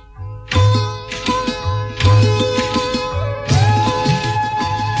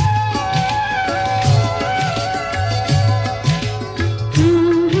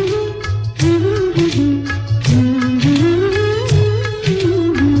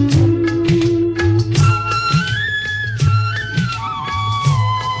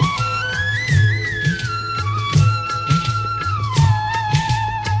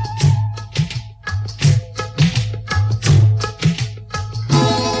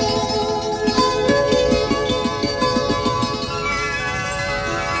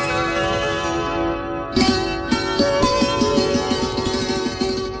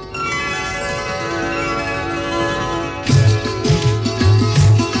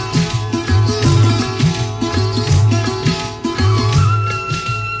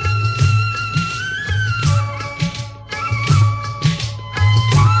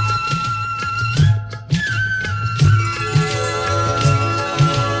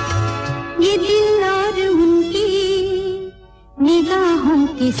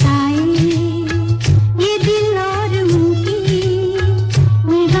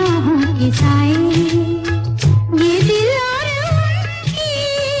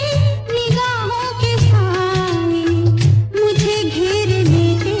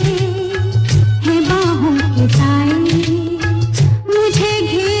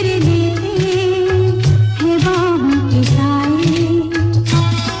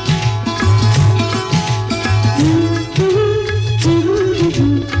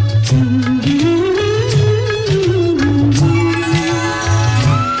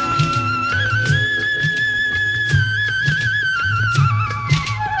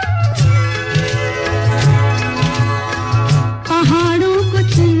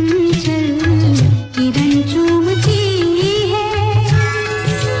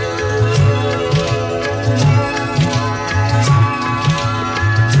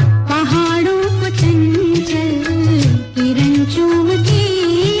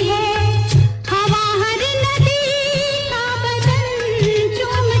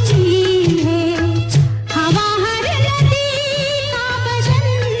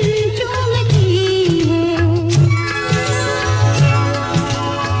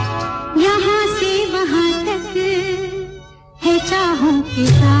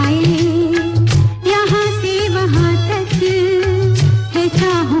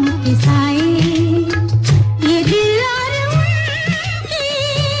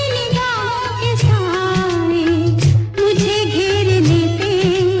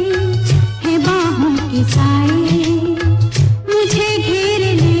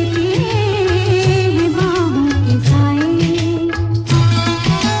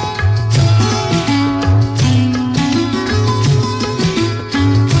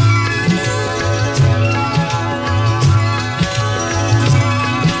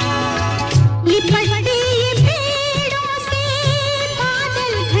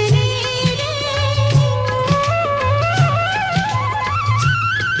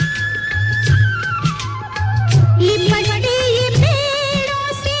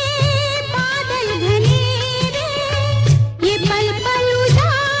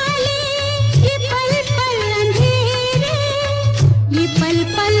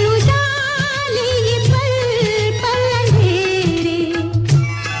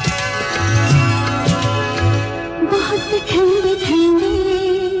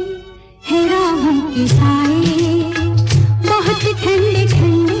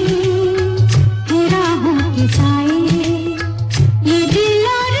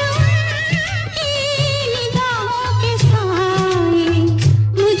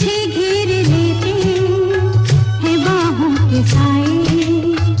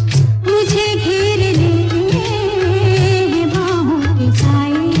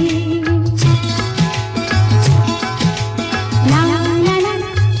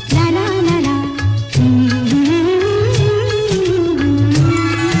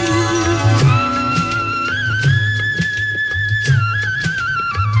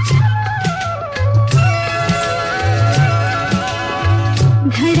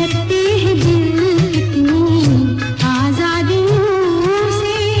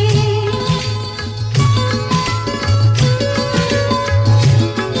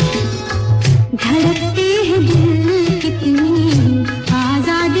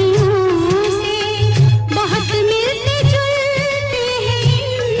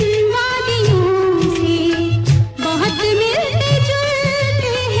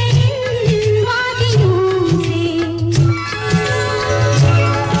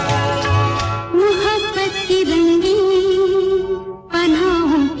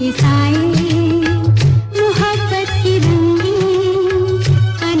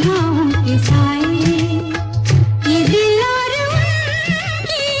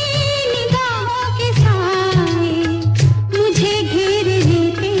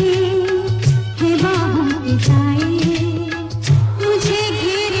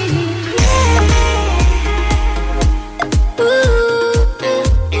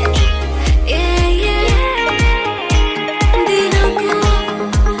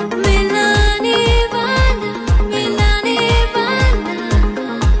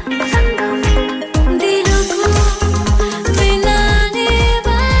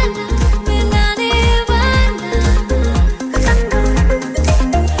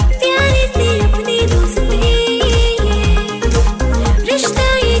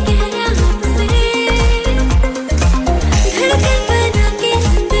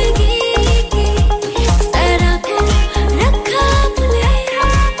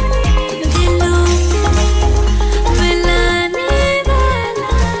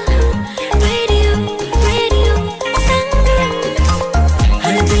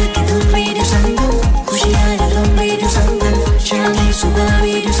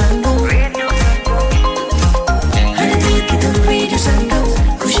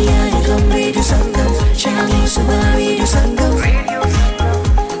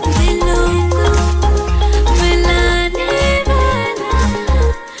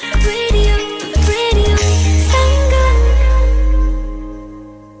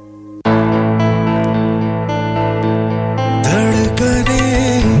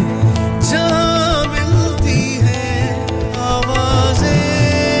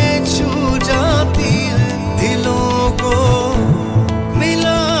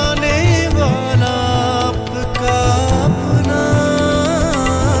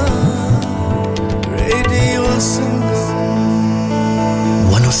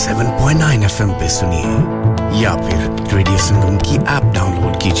FM पे सुनिए या फिर रेडियो संगम की ऐप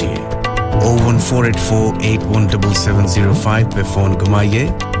डाउनलोड कीजिए 01484817705 पे फोन घुमाइए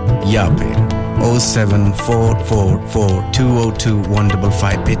या फिर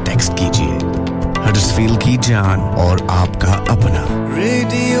 07444202155 पे टेक्स्ट कीजिए हडर्सफील्ड की जान और आपका अपना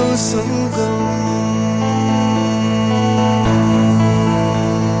radio Sangam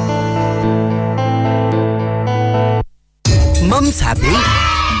Mum's happy,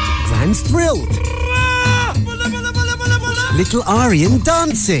 Grand's thrilled. Little Aryan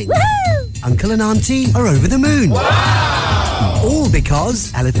dancing. Woo! Uncle and Auntie are over the moon. Wow! All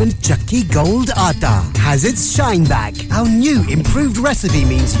because Elephant Chakki Gold Atta has its shine back. Our new improved recipe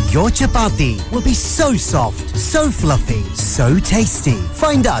means your chapati will be so soft, so fluffy, so tasty.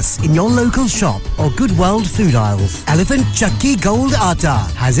 Find us in your local shop or Good World food aisles. Elephant Chakki Gold Atta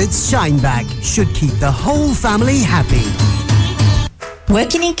has its shine back. Should keep the whole family happy.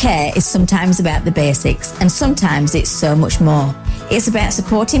 Working in care is sometimes about the basics and sometimes it's so much more. It's about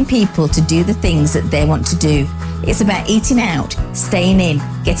supporting people to do the things that they want to do. It's about eating out, staying in,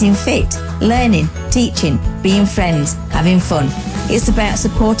 getting fit, learning, teaching, being friends, having fun. It's about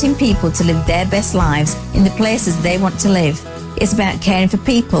supporting people to live their best lives in the places they want to live. It's about caring for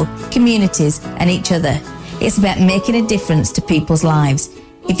people, communities and each other. It's about making a difference to people's lives.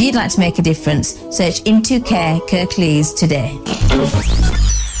 If you'd like to make a difference, search Into Care Kirklees today.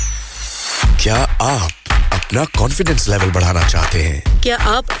 क्या आप अपना confidence level बढ़ाना चाहते हैं? क्या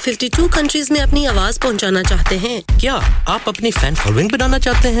आप 52 countries में अपनी आवाज पहुंचाना चाहते हैं? क्या आप अपनी फैन फॉलोइंग बनाना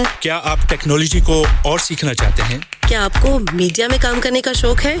चाहते हैं? क्या आप टेक्नोलॉजी को और सीखना चाहते हैं? क्या आपको मीडिया में काम करने का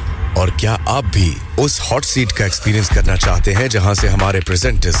शौक है? और क्या आप भी उस हॉट सीट का एक्सपीरियंस करना चाहते हैं जहां से हमारे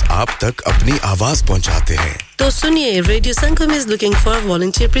प्रेजेंटर्स आप तक अपनी आवाज पहुंचाते हैं? तो सुनिए, radio Sangam is looking for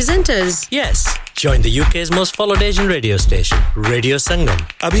volunteer presenters. Yes, join the UK's most followed Asian radio station, Radio Sangam.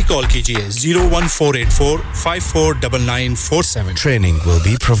 अभी कॉल कीजिए 01484549947. Training will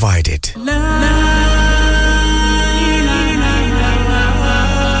be provided.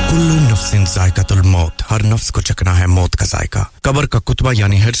 Kullu नफ्सिन जायकातुल मौत हर नफ्स को चखना है मौत का जायका कब्र का कुतबा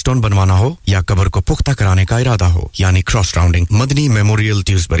यानी हेडस्टोन बनवाना हो या कब्र को पुख्ता कराने का इरादा हो यानी cross rounding Madni memorial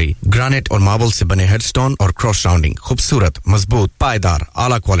Dewsbury granite और मार्बल से बने हेडस्टोन और क्रॉस राउंडिंग खूबसूरत मजबूत पायदार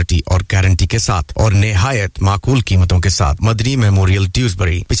आला क्वालिटी और गारंटी के साथ और निहायत माकूल कीमतों के साथ मदनी मेमोरियल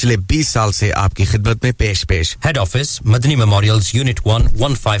ट्यूसबरी पिछले 20 साल से आपकी खिदमत में पेश head office Madni memorials unit 1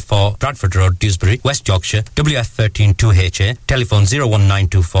 154 Bradford Road Dewsbury West Yorkshire WF13 2HA telephone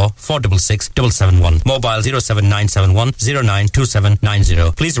 01924 466 771 mobile 07971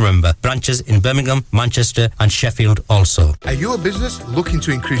 092790 please remember branches in Birmingham Manchester and Sheffield also Are you a business looking to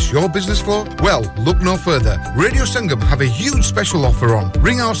increase your business flow? Well, look no further. Radio Sangam have a huge special offer on.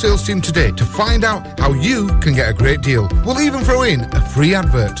 Ring our sales team today to find out how you can get a great deal. We'll even throw in a free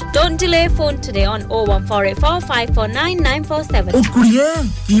advert. Don't delay, phone today on 01484 549 947 ओ कुड़िए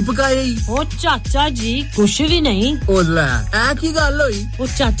की पकाई ओ चाचा जी कुछ भी नहीं ओ ले आ की गल होई ओ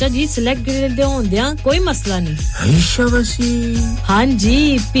चाचा जी सिलेक्ट ग्रिल दे होंदियां कोई मसला नहीं शाबाशी हां जी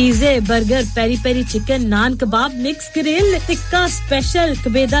pizza burger peri peri chicken naan kebab mix grill tikka special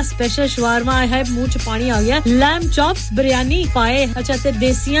कबेदा स्पेशल शवारमा है मुंह च पानी आ गया लैम चॉप्स बिरयानी पाए अच्छा ते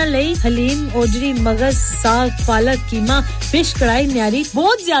देसियां लई हलीम ओजरी मगज साग पालक कीमा फिश कढ़ाई न्यारी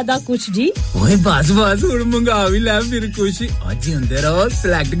बहुत ज्यादा कुछ जी ओए बस हुन मंगा भी ले फिर कुछ आज ही अंदर रहो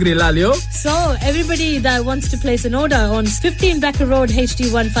सिलेक्ट ग्रिल आ लियो so everybody that wants to place an order on 15 Becker Road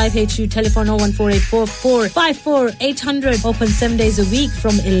HD15HU telephone 01484544800 open 7 days a week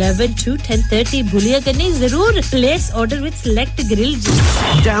from 11 to 10:30 bhuliya karni zarur place order with select grill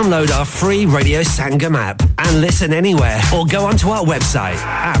Download our free Radio Sangam app and listen anywhere or go onto our website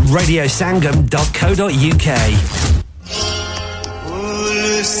at radiosangam.co.uk भूल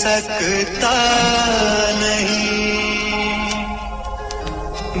सकता नहीं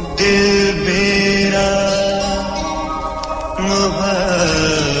दिल मेरा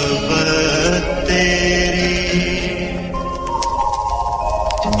मोहब्बत तेरी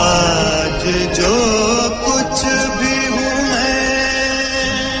आज जो कुछ भी हूँ मैं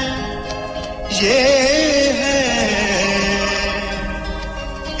ये है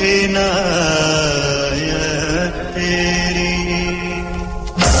इनायत तेरी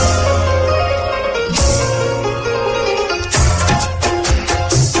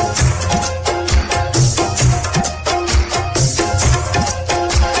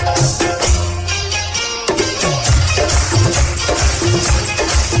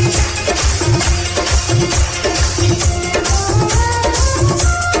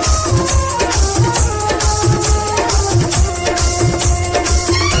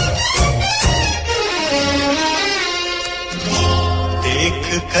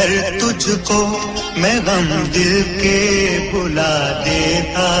तुझको मैं गम दिल के भुला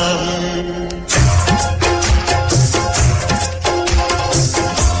देता हूँ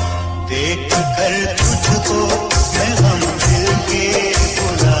देख कर तुझको मैं गम दिल के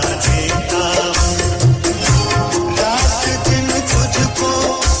भुला देता हूँ रात दिन तुझको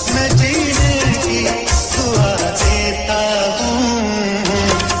मैं जीने की दुआ देता हूँ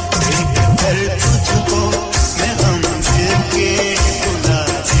देख कर तुझको मैं गम दिल के भुला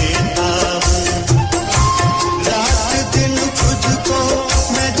देता हूँ रात दिन तुझको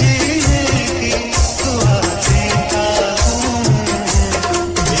मैं जीने की दुआ देता हूँ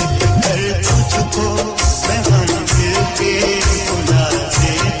देख कर तुझको मैं गम दिल के भुला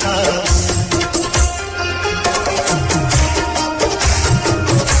देता हूँ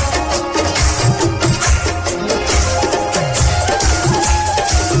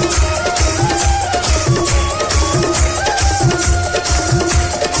तेरे होठों पे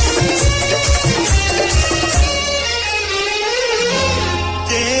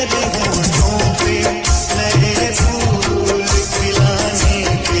नए फूल खिलाने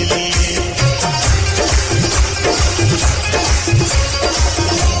के लिए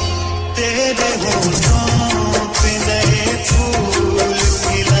तेरे होठों पे नए फूल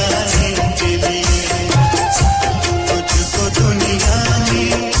खिलाने के लिए तुझको दुनिया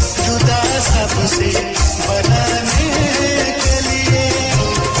में जुदा सबसे बनाने के लिए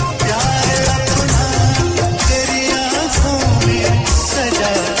प्यार अपना तेरी आँखों में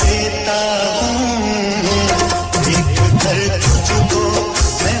सजा देता हूँ देख कर तुझको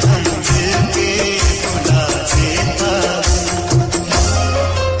मैं हम दिल के भुला देता हूँ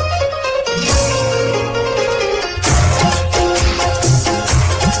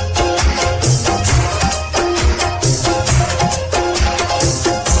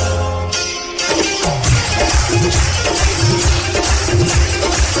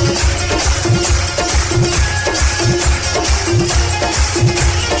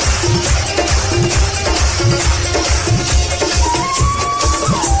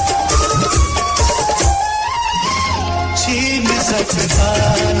छीन सकता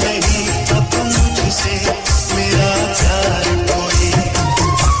नहीं अब मुझसे मेरा प्यार कोई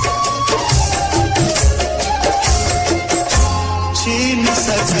छीन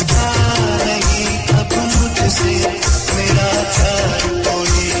सकता नहीं अब मुझसे मेरा प्यार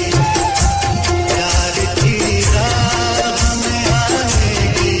कोई प्यार की राह में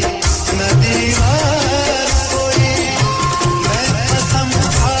आएगी न दीवार कोई मैं कसम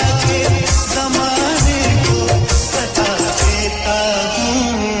खा के ज़माने को बता देता हूँ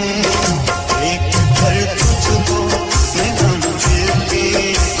एक कर तुझको मैं गम दिल के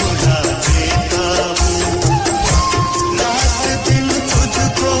भुला देता हूँ रात दिन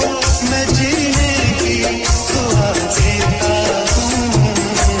तुझको मैं जीने की दुआ देता हूँ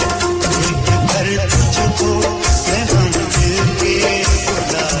एक कर तुझको मैं गम दिल के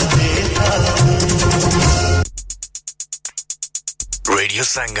भुला देता हूँ Radio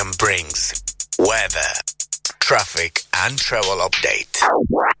Sangam brings weather, traffic and travel update.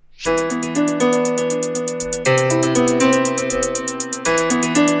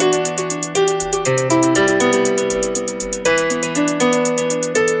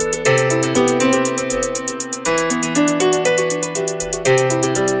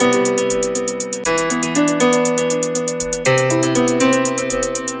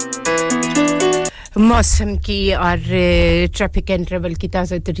 मौसम की और ट्रैफिक एंड ट्रैवल की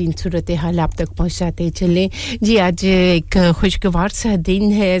ताज़ा तरीन सूरत हाल आप तक पहुंचाते चलें जी आज एक खुशगवार सा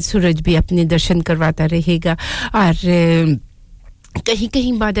दिन है सूरज भी अपने दर्शन करवाता रहेगा और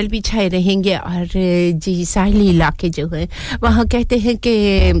कहीं-कहीं बादल भी छाए रहेंगे और जी साहिली इलाके जो है वहां कहते हैं कि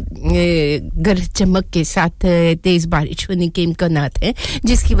गरज चमक के साथ तेज बारिश होने के इम्कानात हैं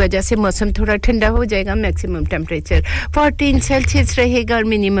जिसकी वजह से मौसम थोड़ा ठंडा हो जाएगा मैक्सिमम टेंपरेचर 14 सेल्सियस रहेगा और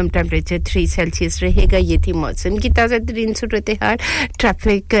मिनिमम टेंपरेचर 3 सेल्सियस रहेगा ये थी मौसम की ताज़ा तरीन सूरत-ए-हाल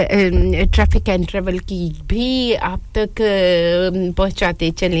ट्रैफिक एंड ट्रैवल की भी आप तक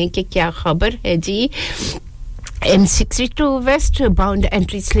पहुंचाते चलें कि क्या खबर है जी M62 West bound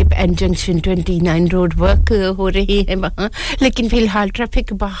entry slip and junction 29 road work हो रही है वहां लेकिन फिलहाल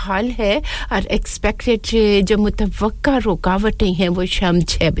ट्रैफिक बहाल है और एक्सपेक्टेड जो मुतवक्का रुकावटें हैं वो शाम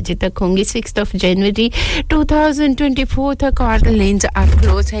 6 बजे तक होंगी 6th of January 2024 तक और लेन्स आर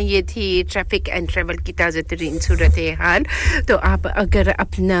क्लोज हैं ये थी ट्रैफिक एंड ट्रैवल की ताज़ा तरीन सूरत-ए-हाल तो आप अगर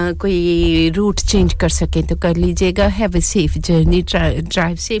अपना कोई रूट चेंज कर सकें तो कर लीजिएगा have a safe journey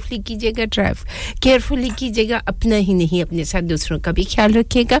drive safely कीजिएगा ड्राइव केयरफुली कीजिएगा अपना ही नहीं अपने साथ दूसरों का भी ख्याल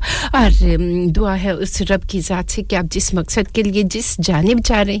रखिएगा और दुआ है उस रब की ज़ात से कि आप जिस मकसद के लिए जिस जानिब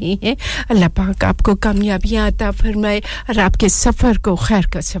जा रहे हैं अल्लाह पाक आपको कामयाबियां अता फरमाए और आपके सफर को खैर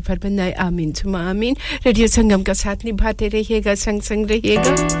का सफर बनाए आमीन सुमा आमीन रेडियो संगम का साथ निभाते रहिएगा संग संग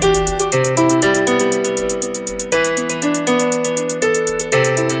रहिएगा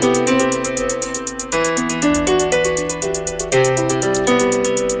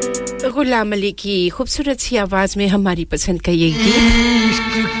गुलाम अली की खूबसूरत सी आवाज में हमारी पसंद का ये गीत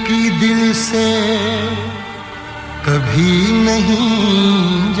इश्क की दिल से कभी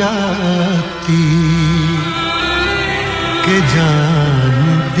नहीं जाती के जान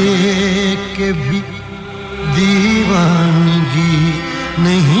दे के भी दीवानगी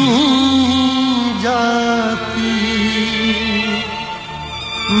नहीं जाती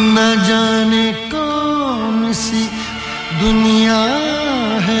न जाने कौन सी दुनिया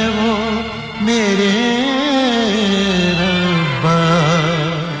है वो मेरे रब्बा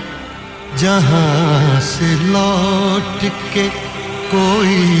जहां से लौट के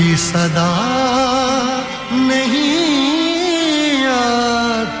कोई सदा नहीं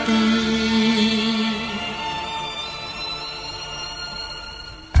आती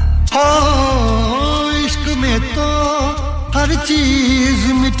हो इश्क में तो हर चीज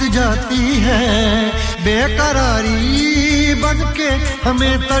मिट जाती है बेकरारी बनके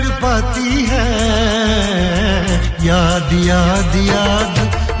हमें तड़पाती है याद याद याद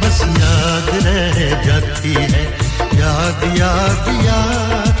बस याद रह जाती है याद याद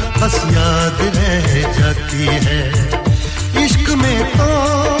याद बस याद रह जाती है इश्क में तो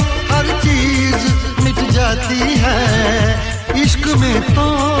हर चीज मिट जाती है इश्क में तो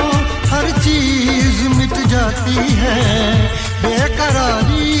हर चीज मिट जाती है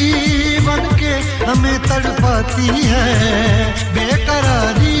बेकरारी बनके हमें तड़पाती है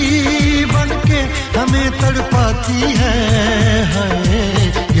बेकरारी बनके हमें तड़पाती है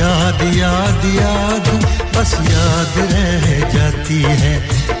याद याद याद बस याद रह जाती है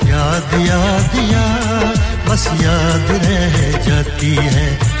याद याद याद बस याद रह जाती है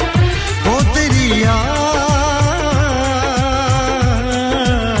ओ तेरी याद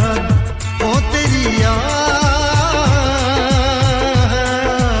ओ तेरी याद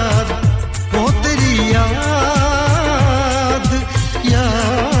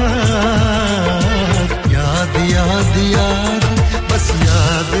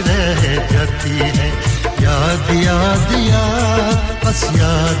याद याद याद बस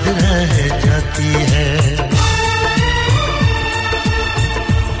याद रह जाती है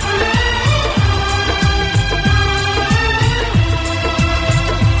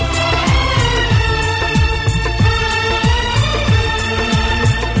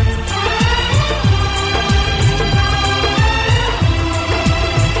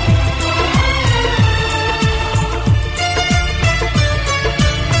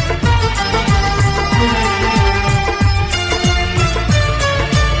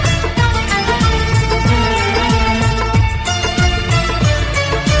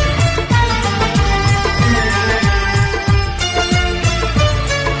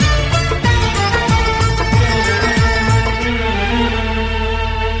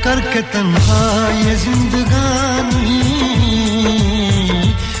करके तन्हा ये जिंदगानी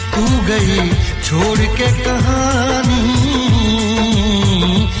तू गई छोड़ के कहानी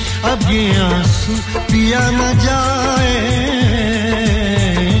अब ये आंसू पिया न जाए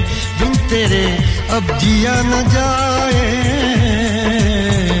बिन तेरे अब जिया न जाए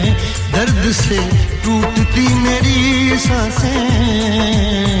दर्द से टूटती मेरी सांसें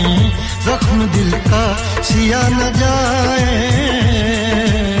जख्म दिल का सिया न जाए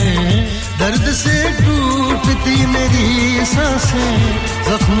दर्द से टूटती मेरी सांसें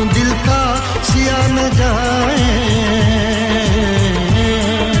जख्म दिल का सिया न जाए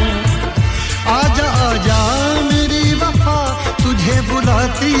आजा आजा मेरी वफा तुझे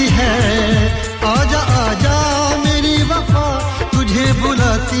बुलाती है आजा आजा मेरी वफा तुझे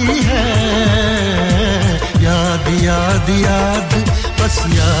बुलाती है याद याद याद बस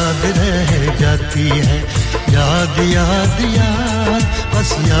याद रह जाती है याद याद याद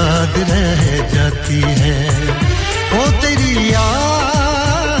बस याद रह जाती है ओ तेरी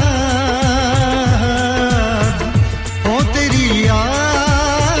याद ओ तेरी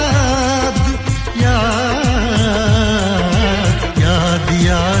याद याद याद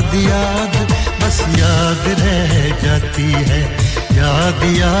याद याद बस याद रह जाती है याद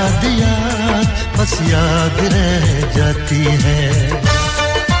याद याद बस याद रह जाती है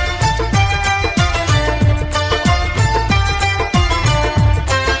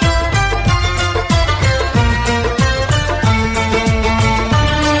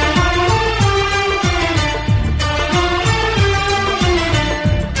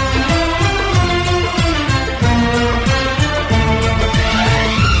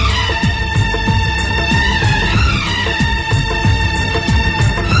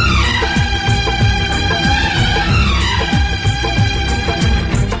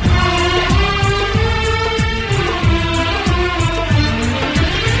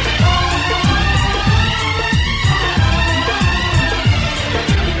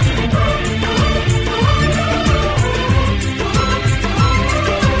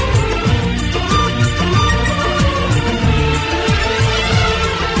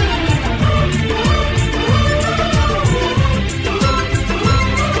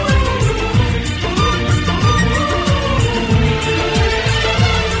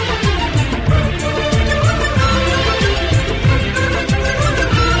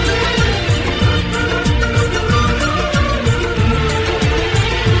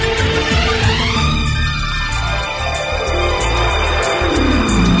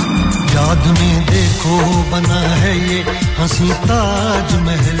है ये हंसी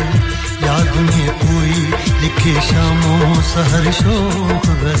ताजमहल याद में कोई लिखे शामों सहर शोक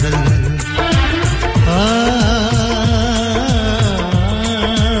गजल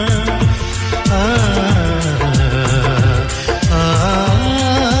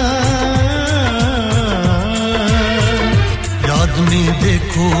याद में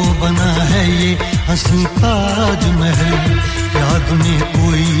देखो बना है ये हंसी ताजमहल याद में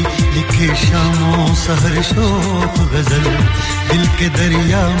कोई लिखे शामों सहर शोक गजल दिल के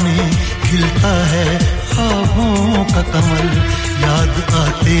दरिया में खिलता है ख्वाबों का कमल याद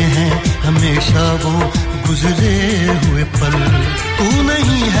आते हैं हमेशा वो गुजरे हुए पल तू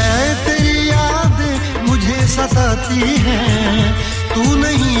नहीं है तेरी याद मुझे सताती है तू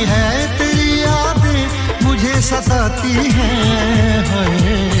नहीं है तेरी याद मुझे सताती है हाय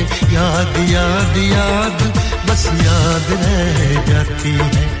याद याद याद बस याद रह जाती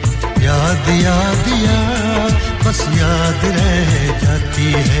है याद याद याद बस याद रह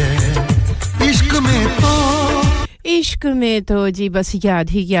जाती है इश्क में तो जी बस याद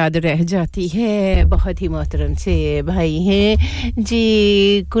ही याद रह जाती है बहुत ही मोहतरम से भाई हैं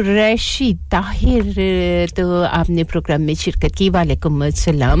जी कुरैशी ताहिर तो आपने प्रोग्राम में शिरकत की वालेकुम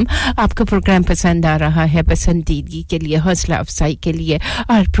अस्सलाम आपका प्रोग्राम पसंद आ रहा है पसंदीदगी के लिए हौसला अफजाई के लिए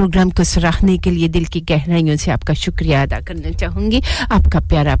और प्रोग्राम को सराहने के लिए दिल की गहराइयों से आपका शुक्रिया अदा करना चाहूंगी आपका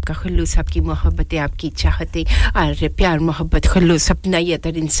प्यार आपका खुलूस आपकी मोहब्बतें आपकी चाहतें और प्यार मोहब्बत खुलूस अपनायत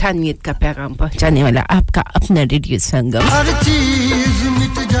और इंसानियत का पैगाम पहुंचाने वाला आपका अपना रेडियो संगम हर चीज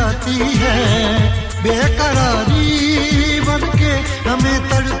मिट जाती है बेकरारी बनके हमें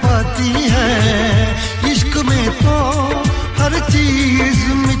तड़पाती है इश्क में तो हर चीज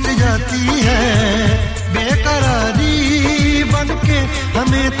मिट जाती है बेकरारी बनके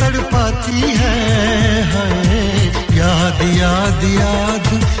हमें तड़पाती है हाय याद याद याद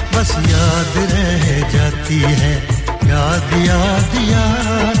बस याद रह जाती है याद याद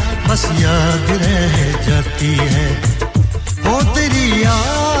याद बस याद रह जाती है ओ तेरी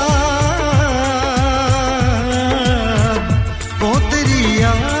याद ओ तेरी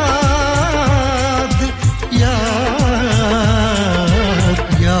याद याद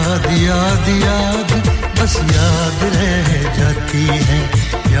याद याद याद बस याद रह जाती है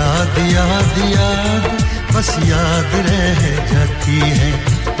याद याद याद बस याद रह जाती है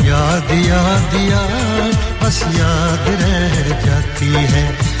याद याद याद बस याद रह जाती है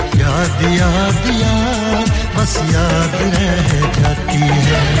याद याद याद बस याद रह जाती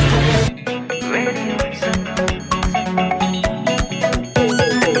है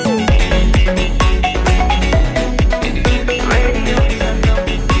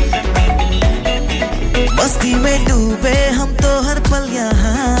मस्ती में डूबे हम तो हर पल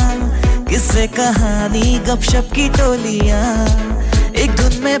यहाँ किस्से कहानी गपशप की टोलियां एक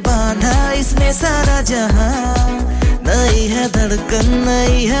धुन में बांधा इसने सारा जहां नई है धड़कन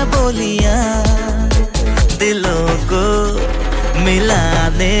नई है बोलियां दिलों को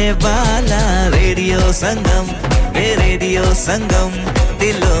मिलाने वाला रेडियो संगम ये रेडियो संगम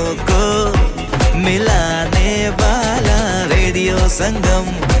दिलों को मिलाने वाला रेडियो संगम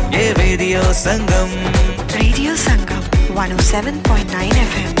ये रेडियो संगम 107.9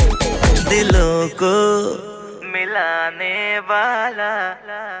 FM दिलों को मिलाने वाला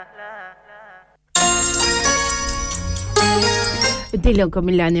दिलों को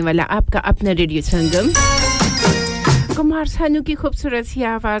मिलाने वाला आपका अपना रेडियो संगम कुमार सानू की खूबसूरत सी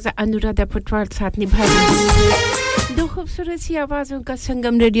आवाज अनुराधा पटवाल साथ निभा रही है दो खूबसूरत सी आवाजों का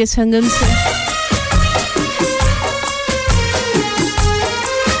संगम रेडियो संगम से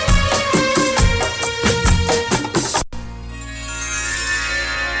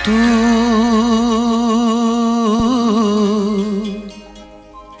तू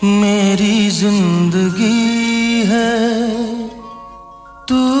मेरी जिंदगी है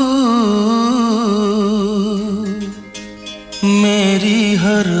तू मेरी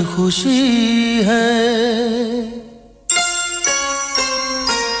हर खुशी है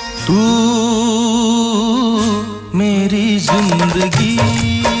तू मेरी जिंदगी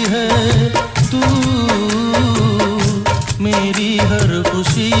है तू मेरी हर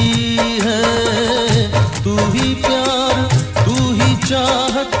खुशी है तू ही प्यार तू ही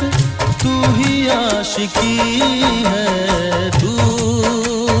चाहत तू ही आशिकी है तू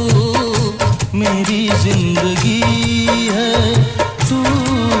मेरी जिंदगी है तू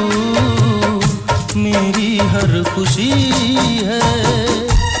मेरी हर खुशी है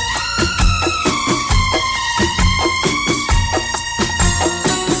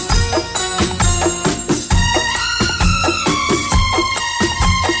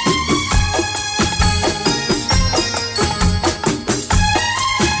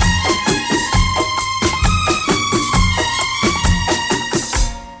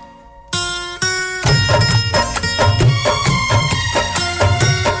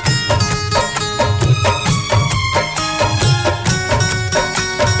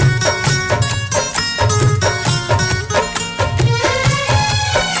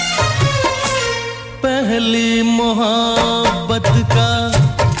पहली मोहब्बत का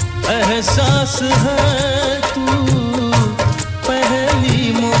एहसास है तू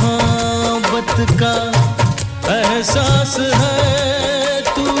पहली मोहब्बत का एहसास है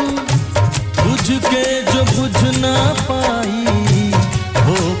तू बुझ के जो बुझ ना पाई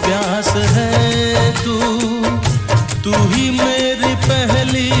वो प्यास है तू ही मेरी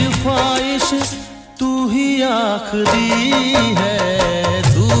पहली ख्वाहिश तू ही आखिरी है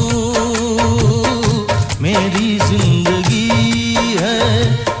तू मेरी जिंदगी है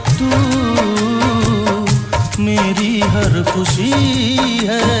तू मेरी हर खुशी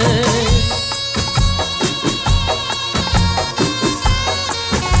है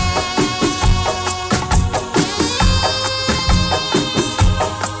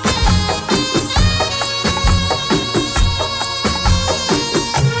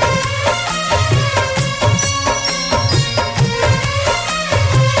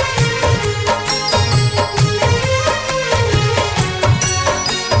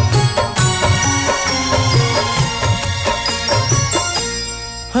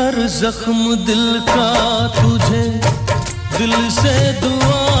जख्म दिल का तुझे दिल से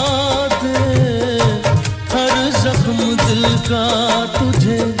दुआ दे हर जख्म दिल का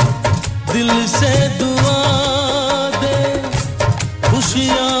तुझे दिल से दुआ दे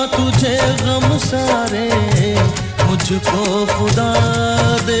खुशियां तुझे गम सारे मुझको खुदा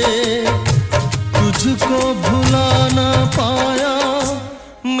दे तुझको भुला ना पाया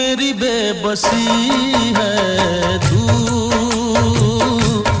मेरी बेबसी है तू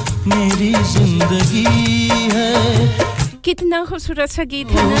मेरी जिंदगी है कितना खूबसूरत सा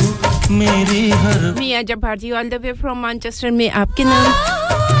गीत है ना मेरी हर मियां Jabbar ji all the way from Manchester में आपके नाम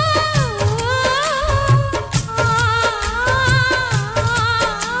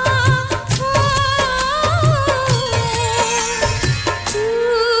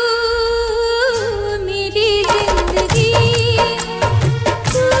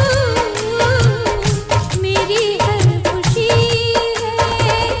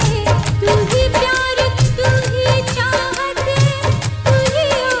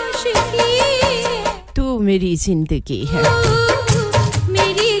मेरी जिंदगी है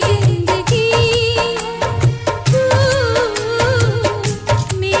मेरी जिंदगी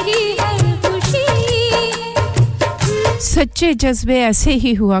मेरी हर खुशी सच्चे जज्बे ऐसे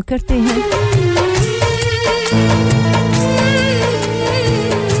ही हुआ करते हैं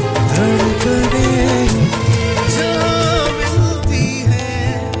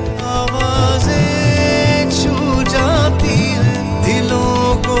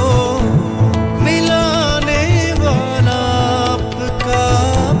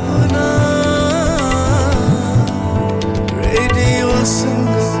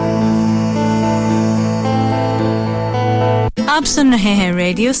आप सुन रहे हैं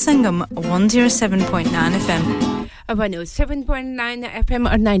रेडियो संगम 107.9 FM 107.9 FM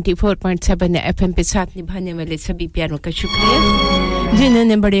और 94.7 FM पे साथ निभाने वाले सभी प्यारों का शुक्रिया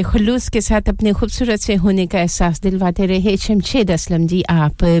जिन्होंने बड़े खुलूस के साथ अपने खूबसूरत से होने का एहसास दिलवाते रहे शमशेद असलम जी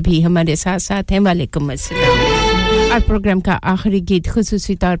आप भी हमारे साथ हैं वालेकुम अस्सलाम और प्रोग्राम का आखिरी गीत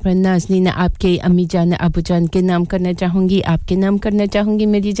खुसूसी तौर पर नाज़नीन आपके अम्मी जान अबू जान के नाम करना चाहूंगी आपके नाम करना चाहूंगी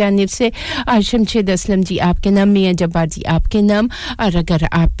मेरी जानिब से और शमशेद असलम जी आपके नाम मियां जब्बार जी आपके नाम और अगर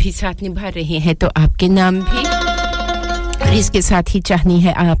आप भी साथ निभा रहे हैं तो आपके नाम भी और इसके साथ ही चाहनी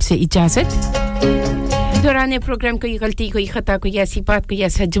है आपसे इजाजत दौरान प्रोग्राम कोई गलती कोई खता कोई ऐसी बात कोई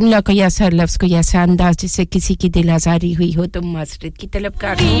ऐसा जुमला कोई ऐसा लफ्ज कोई ऐसा अंदाज जिससे किसी की दिल आजारी हुई हो तो माजरत की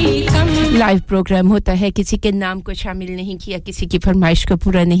तलबकार हूं लाइव प्रोग्राम होता है किसी के नाम को शामिल नहीं किया किसी की फरमाइश को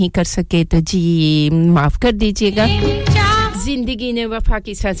पूरा नहीं कर सके तो जी माफ कर दीजिएगा जिंदगी ने वफा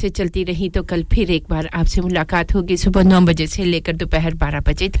की सांसें चलती रही तो कल फिर एक बार आपसे मुलाकात होगी सुबह 9 बजे से लेकर दोपहर 12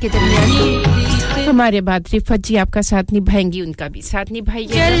 बजे के दरमियान हमारे बाद रिफत जी आपका साथ निभाएंगी उनका भी साथ निभाइए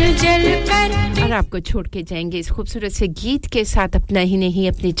और आपको छोड़ के जाएंगे इस खूबसूरत से गीत के साथ अपना ही नहीं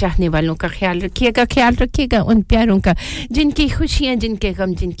अपने चाहने वालों का ख्याल रखिएगा उन प्यारों का जिनकी खुशियां जिनके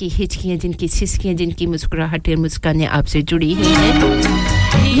गम जिनकी हिचकियां जिनकी सिसकियां जिनकी मुस्कुराहटें मुस्कानें आपसे जुड़ी हुई हैं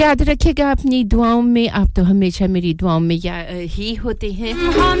याद रखिएगा अपनी दुआओं में आप तो हमेशा मेरी दुआओं में ही होते हैं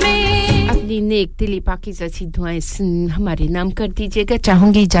अपनी नेक दिली पाकीज़ा सी दुआएं हमारे नाम कर दीजिएगा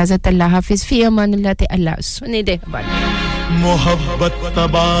चाहूंगी इजाजत अल्लाह हाफिज फी अमानिल्लाह ते अल्लाह सुने दे हवाले मोहब्बत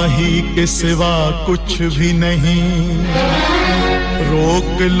तबाही के सिवा कुछ भी नहीं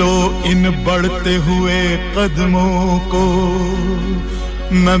रोक लो इन बढ़ते हुए कदमों को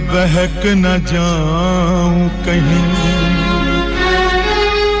मैं बहक न जाऊं कहीं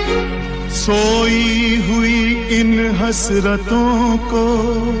सोई हुई इन हसरतों को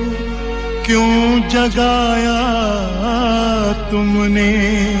क्यों जगाया तुमने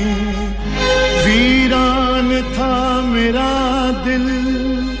वीरा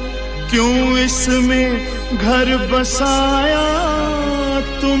क्यों इसमें घर बसाया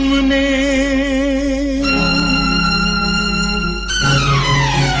तुमने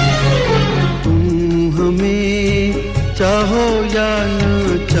तुम हमें चाहो या न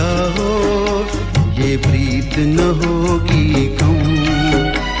चाहो ये प्रीत न होगी कम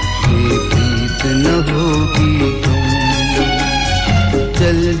ये प्रीत न होगी कम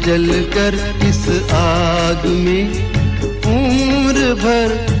जल जल कर इस आग में उम्र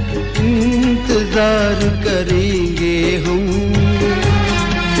भर इंतजार करेंगे हम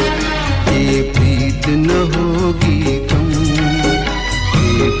ये प्रीत न होगी कम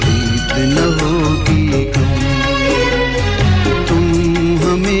ये प्रीत न होगी कम तुम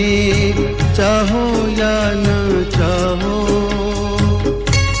हमें चाहो या न चाहो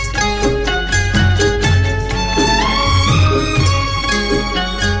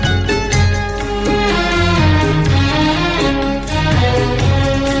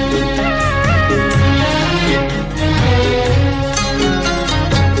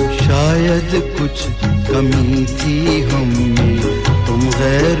शायद कुछ कमी थी हममें तुम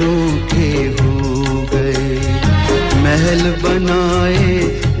गैरों के हो गए महल बनाए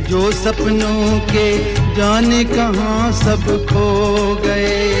जो सपनों के जाने कहां सब खो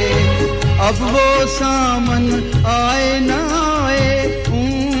गए अब वो सामन आए ना आए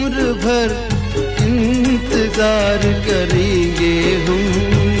उम्र भर इंतजार करेंगे हम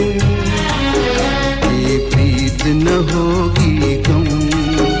ये प्रीत न होगी कम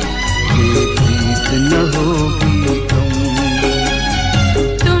ये प्रीत न होगी कम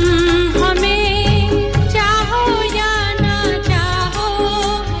तुम हमें चाहो या ना चाहो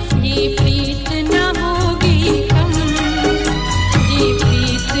ये प्रीत न होगी कम ये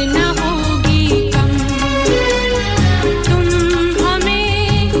प्रीत न होगी कम तुम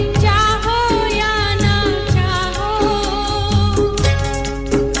हमें चाहो या ना चाहो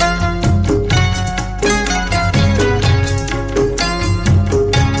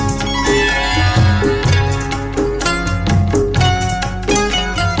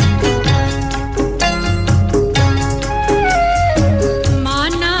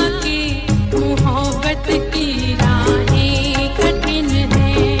माना के मोहब्बत की राहें कठिन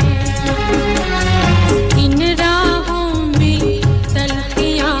हैं इन राहों में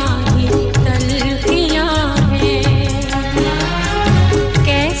तलखियां ही तलखियां हैं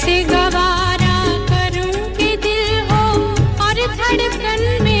कैसे गवारा करूं कि दिल हो और धड़कन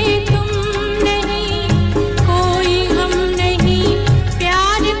में तुम नहीं कोई हम नहीं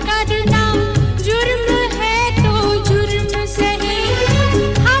प्यार करना जुर्म है तो जुर्म सही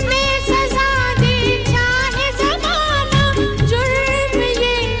हमें सजा दे चाहे ज़माना जुर्म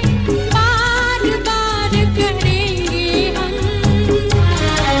ये बार बार करेंगे हम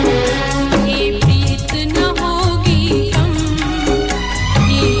ये प्रीत न होगी कम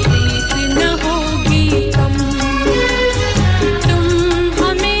ये प्रीत न होगी कम तुम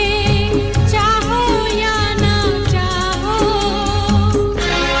हमें चाहो या ना चाहो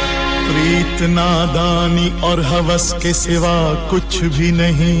प्रीत नादानी और हवस के सिवा कुछ भी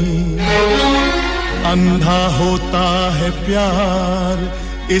नहीं अंधा होता है प्यार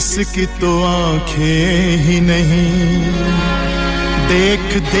इसकी तो आंखें ही नहीं देख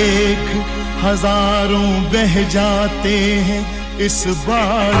देख हजारों बह जाते हैं इस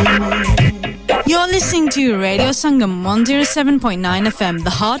बार में You're listening to Radio Sangam 107.9 FM,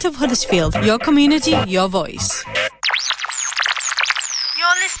 the heart of Huddersfield. Your community, your voice.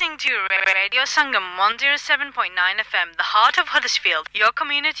 You're listening to Radio Sangam 107.9 FM, the heart of Huddersfield. Your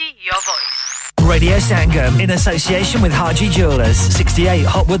community, your voice. Radio Sangam in association with Haji Jewellers, 68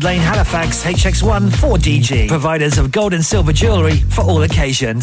 Hotwood Lane, Halifax, HX1 4DG. Providers of gold and silver jewellery for all occasions.